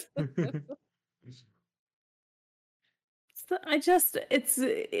 contingencies.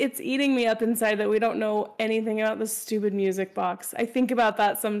 It's eating me up inside that we don't know anything about this stupid music box. I think about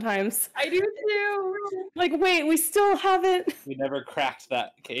that sometimes. I do too. Like, wait, we still haven't. We never cracked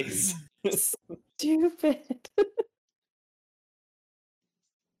that case. Stupid.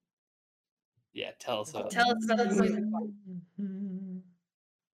 Yeah, tell us about it. Tell us about the music box.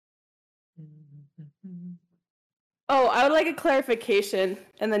 Oh, I would like a clarification,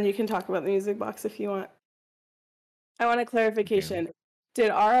 and then you can talk about the music box if you want. I want a clarification. Okay.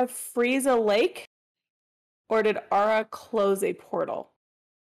 Did Ara freeze a lake, or did Ara close a portal?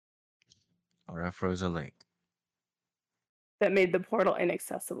 Ara froze a lake. That made the portal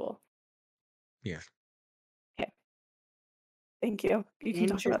inaccessible. Yeah. Okay. Thank you. You can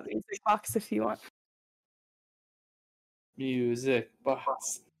talk about the music box if you want. Music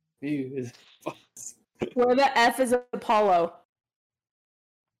box. Music box. Where the F is Apollo.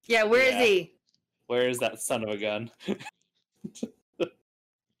 Yeah, where is he? Where is that son of a gun?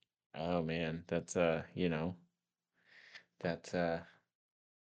 Oh man, that's that's a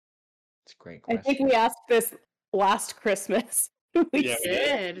great question. I think we asked this last Christmas. We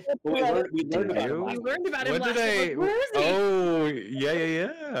did. We learned about him. We learned about him last year. Where is he? Oh,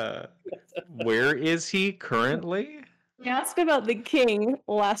 yeah. Where is he currently? We asked about the king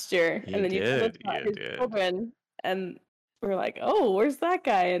last year, You and then you told us did, about you his did. children, and we're like, "Oh, where's that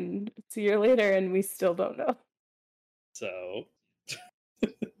guy?" And it's a year later, and we still don't know. So,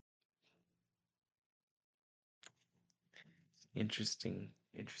 Interesting.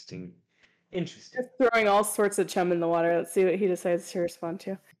 Just throwing all sorts of chum in the water. Let's see what he decides to respond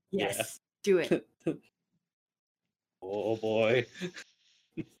to. Yes. Do it. oh boy.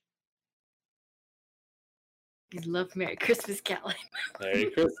 You love Merry Christmas, Callan. Merry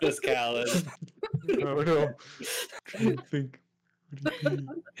Christmas, Callan. Oh no. I think.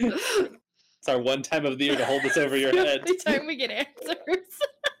 It's our one time of the year to hold this over your head. Every time we get answers.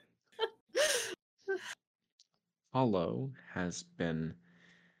 Hollow has been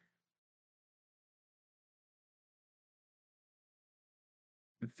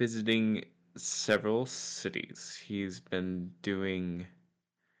visiting several cities. He's been doing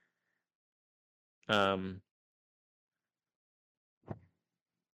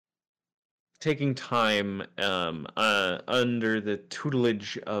taking time under the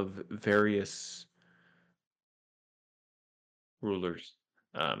tutelage of various rulers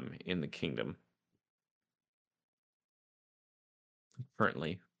in the kingdom.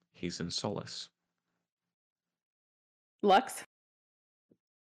 Currently, he's in Solace. Lux?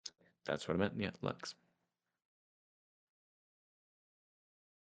 That's what I meant. Yeah, Lux.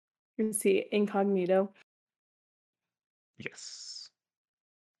 You can see incognito. Yes.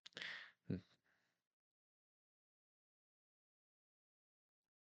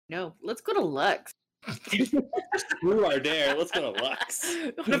 No, let's go to Lux. Screw our dare. Let's go to Lux.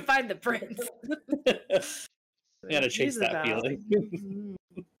 I want to find the prince. I gotta chase He's that about- feeling.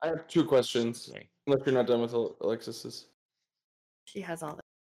 I have 2 questions. Sorry. Unless you're not done with Alexis's. She has all that.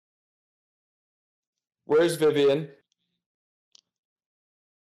 Where's Vivian?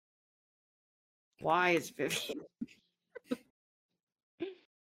 Why is Vivian?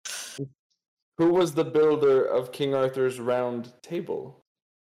 Who was the builder of King Arthur's round table?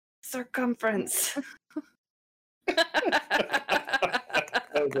 Circumference.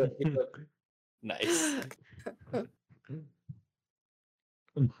 Nice.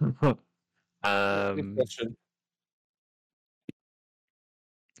 Next question.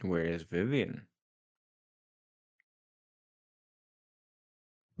 Where is Vivian?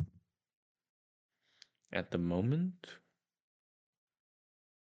 At the moment?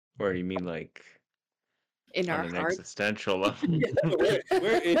 Or you mean like In our on an hearts. existential level?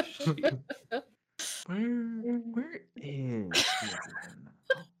 Where is she? Where is Vivian?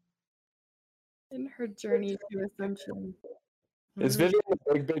 In her journey to ascension. Is Vivian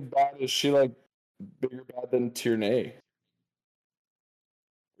the big bad? Is she like bigger bad than Tierney?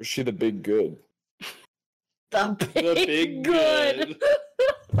 Or is she the big good? The big good.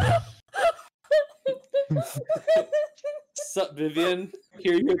 Sup, Vivian?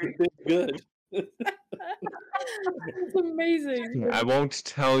 Here you're the big good. It's amazing. I won't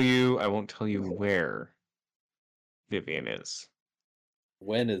tell you where Vivian is.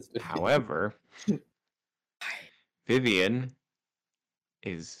 When is However, Vivian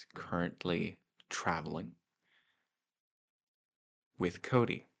is currently traveling with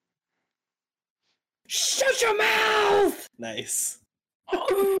Cody. Shut your mouth! nice?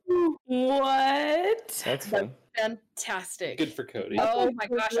 What? That's fun. Fantastic. Good for Cody. Oh my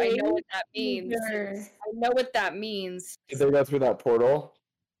gosh, I know what that means. Sure. I know what that means. Did they go through that portal?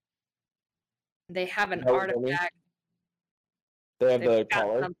 They have an Know what that means? artifact. They have the They've got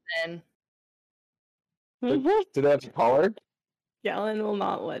collar. something. Do they have the collar? Galen will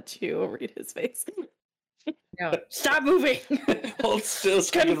not let you read his face. No, stop moving. Hold still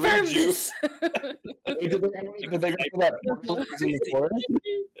so I can Confirm read you. this. Did they go through that portal that was in the forest?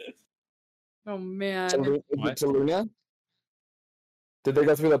 Oh man. To Luna? Did they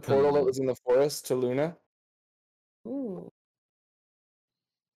go through the portal that was in the forest to Luna? Ooh.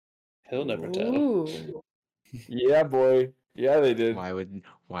 He'll never tell. Ooh. Yeah, boy. Yeah, they did. Why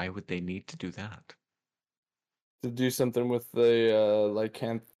would they need to do that? To do something with the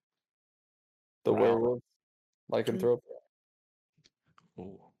the werewolf lycanthrope.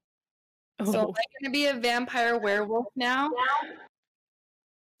 Oh. So am I going to be a vampire werewolf now?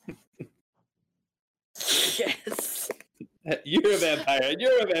 Yes. You're a vampire, and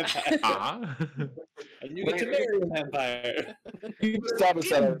you're a vampire, Ah. and you get to marry a vampire. Stop it,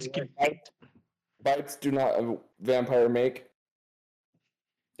 Sarah. Bites do not a vampire make.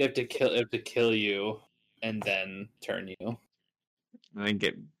 They have to kill you, and then turn you. And then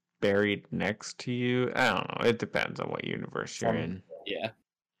get buried next to you. I don't know. It depends on what universe you're in. Yeah,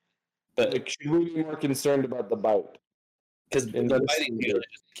 but Like, should we be more concerned about the bite? because In the this fighting movie. usually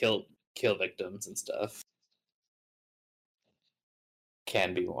just kill victims and stuff.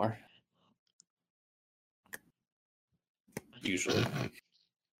 Can be more. Usually.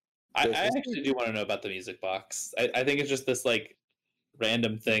 I actually do want to know about the music box. I think it's just this like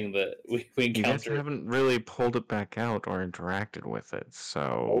random thing that we You guys encountered. haven't really pulled it back out or interacted with it,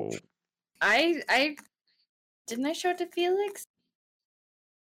 so I didn't I show it to Felix?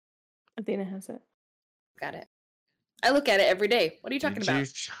 Athena has it. Got it. I look at it every day. What are you talking about?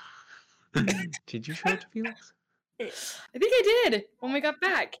 Did you show it to Felix? I think I did when we got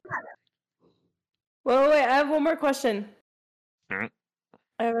back. Wait, I have one more question. Hmm?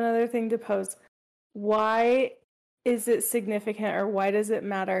 I have another thing to pose. Why is it significant, or why does it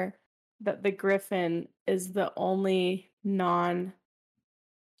matter that the griffin is the only non-human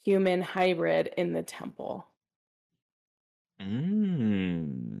hybrid in the temple?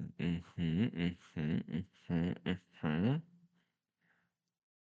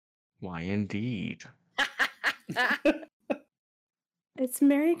 Why, indeed. It's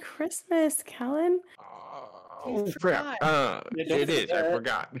Merry Christmas, Callan. Oh, crap. Yeah, It is. I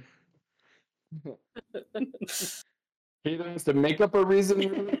forgot. He either has to make up a reason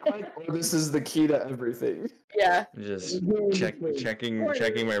really quick, or this is the key to everything. Yeah. Just checking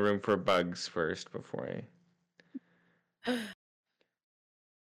my room for bugs first before I.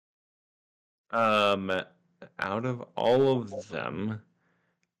 Out of all of them,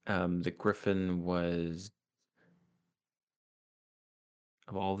 the Griffin was,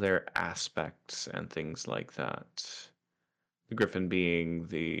 of all their aspects and things like that, the Griffin being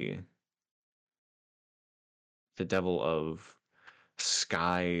the devil of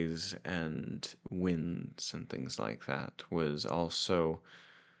skies and winds and things like that, was also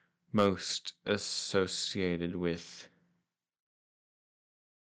most associated with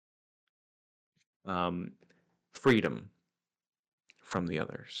freedom from the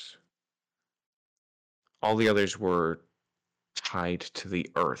others. All the others were tied to the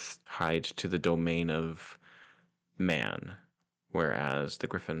earth, tied to the domain of man, whereas the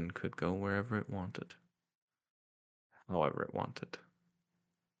Griffin could go wherever it wanted, however it wanted.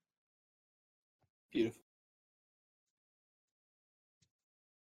 Beautiful.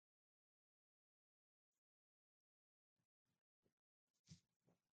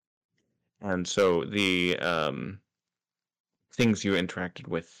 And so the things you interacted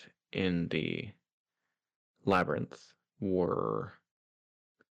with in the labyrinth were,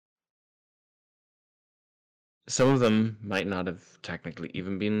 some of them might not have technically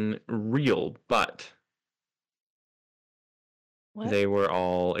even been real, but What? they were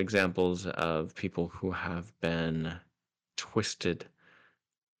all examples of people who have been twisted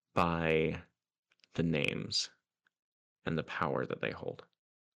by the names and the power that they hold.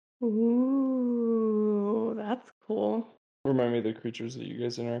 Ooh, that's cool. Remind me of the creatures that you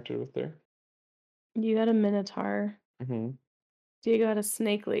guys interacted with there. You had a minotaur. Mm-hmm. Diego had a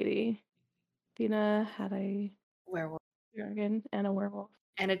snake lady. Dina had a Werewolf. dragon and a werewolf.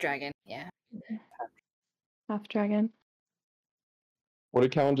 And a dragon, yeah. Half dragon. What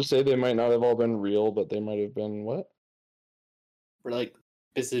did Callan just say? They might not have all been real, but they might have been what? We're like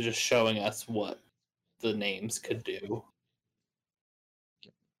basically just showing us what the names could do,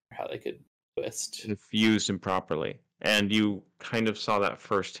 how they could twist. If used improperly. And you kind of saw that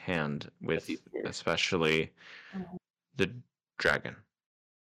firsthand with That's especially the dragon.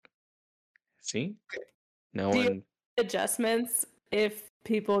 See? No Do you one. adjustments if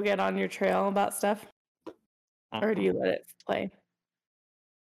people get on your trail about stuff? Or do you let it play?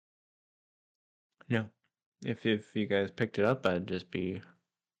 No. If you guys picked it up, I'd just be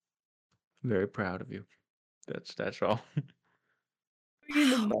very proud of you. That's all. What are you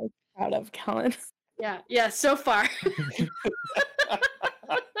the most proud of, Callan? Yeah, so far.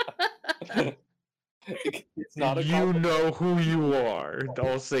 It's not a You know who you are.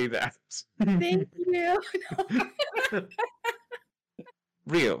 I'll say that. Thank you.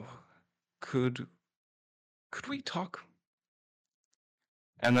 Rio, could we talk?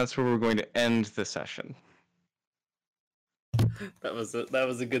 And that's where we're going to end the session. That was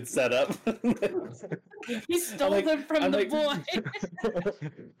a good setup. He stole them from the boy.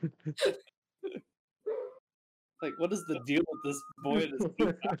 Like, what is the deal with this boy and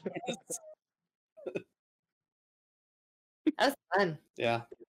his That's fun. Yeah.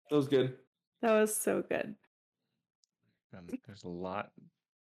 That was good. That was so good. There's a lot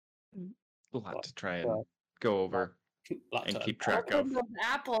to try and go over and keep track Look at of. those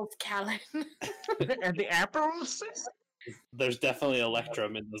apples, Callan. And the apples? There's definitely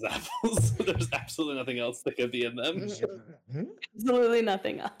electrum in those apples. There's absolutely nothing else that could be in them. Absolutely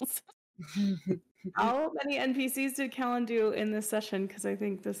nothing else. How many NPCs did Callan do in this session? Because I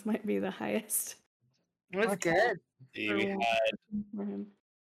think this might be the highest. That's good. We For him.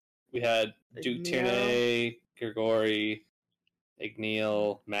 had Duke Tierney, Grigori,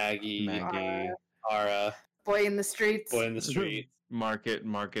 Igneal, Maggie, Ara, Boy in the streets. Boy in the Street, Market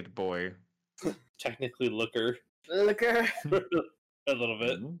boy. technically Looker Looker. a little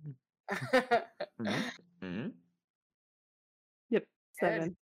bit. Yep,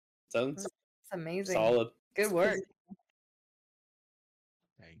 7. Sounds It's amazing. solid. Good work.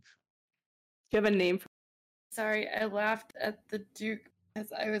 Thanks. Do you have a name for Sorry, I laughed at the Duke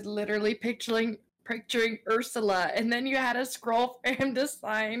because I was literally picturing Ursula, and then you had a scroll for him to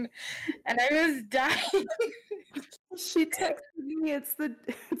sign, and I was dying. She texted me. It's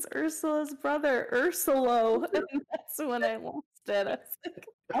Ursula's brother, Ursulo, and that's when I lost it. I was like,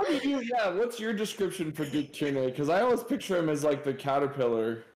 How do you? Yeah, what's your description for Duke Tierney? Because I always picture him as like the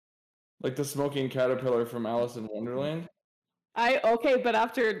caterpillar, like the smoking caterpillar from Alice in Wonderland. Okay, but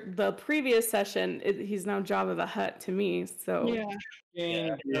after the previous session, he's now Jabba the Hutt to me. So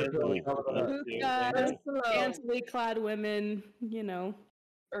Yeah. scantily clad women, you know.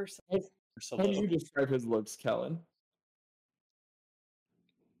 How do you describe his looks, Callan?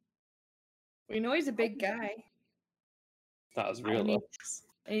 We know he's a big guy. That was real. And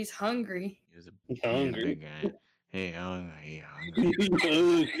he's hungry. He was a Hungry. big guy. Hey, hungry. He hungry.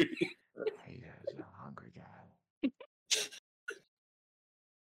 He's a hungry guy.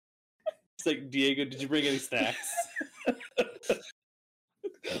 It's like, Diego, did you bring any snacks?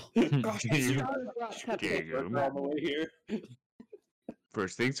 Diego. All the way here.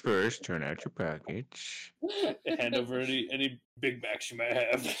 First things first, turn out your package. Hand over any Big Macs you might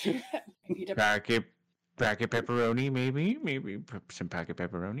have. Packet pepperoni, maybe some packet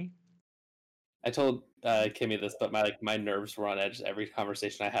pepperoni. I told Kimmy this, but my nerves were on edge every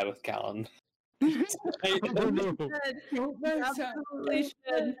conversation I had with Callan. Absolutely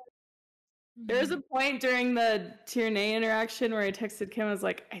should. There was a point during the Tierney interaction where I texted Kim. I was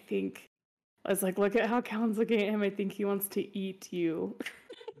like, look at how Callan's looking at him. I think he wants to eat you.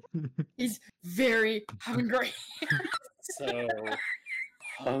 He's very hungry. So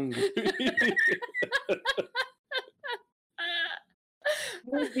hungry.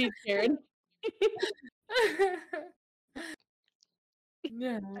 He's scared.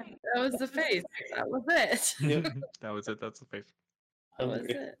 Yeah, that was the face. That was it. Yep. That was it. That's the face. That was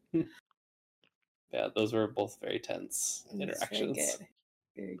it. Yeah, those were both very tense interactions.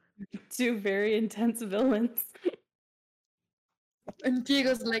 Very good. Two very intense villains. And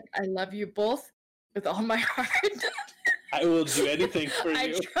Diego's like, I love you both with all my heart. I will do anything for I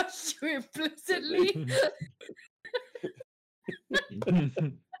you. trust you implicitly.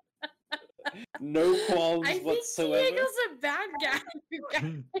 No qualms I think whatsoever. Diego's a bad guy, you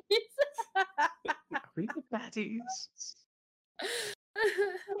guys. Are we the baddies?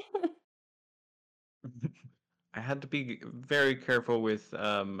 I had to be very careful with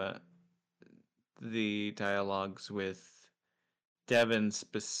the dialogues with Devin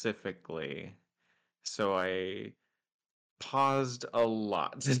specifically. So I paused a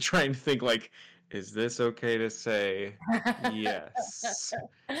lot to try and think, like, is this okay to say? Yes.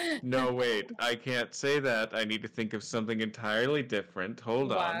 No, wait, I can't say that. I need to think of something entirely different.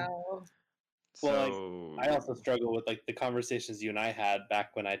 Hold on. Wow. So I also struggle with like the conversations you and I had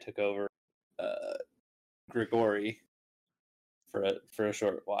back when I took over Grigori for a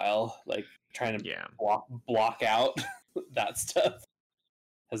short while, like trying to block out that stuff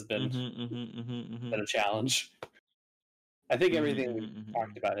has been been a challenge. I think everything we've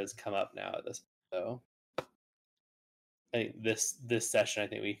talked about has come up now at this point, though. I think this session, I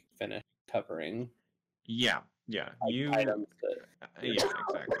think we finished covering. Yeah. Items that, yeah,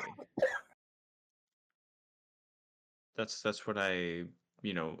 exactly. That's what I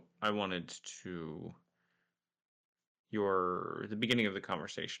wanted to. The beginning of the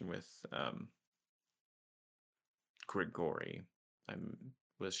conversation with Grigori, I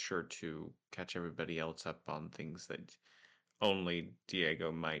was sure to catch everybody else up on things that only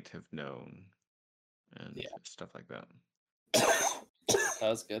Diego might have known and stuff like that. That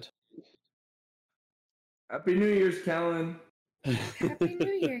was good. Happy New Year's, Callan. Happy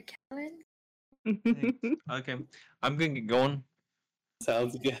New Year, Callan. Thanks. Okay, I'm gonna get going.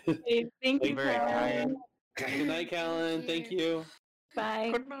 Sounds good. Hey, thank you, Very Callan. Good night, Callan. Thank you.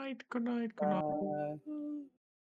 Bye. Good night. Good night. Good night. Bye.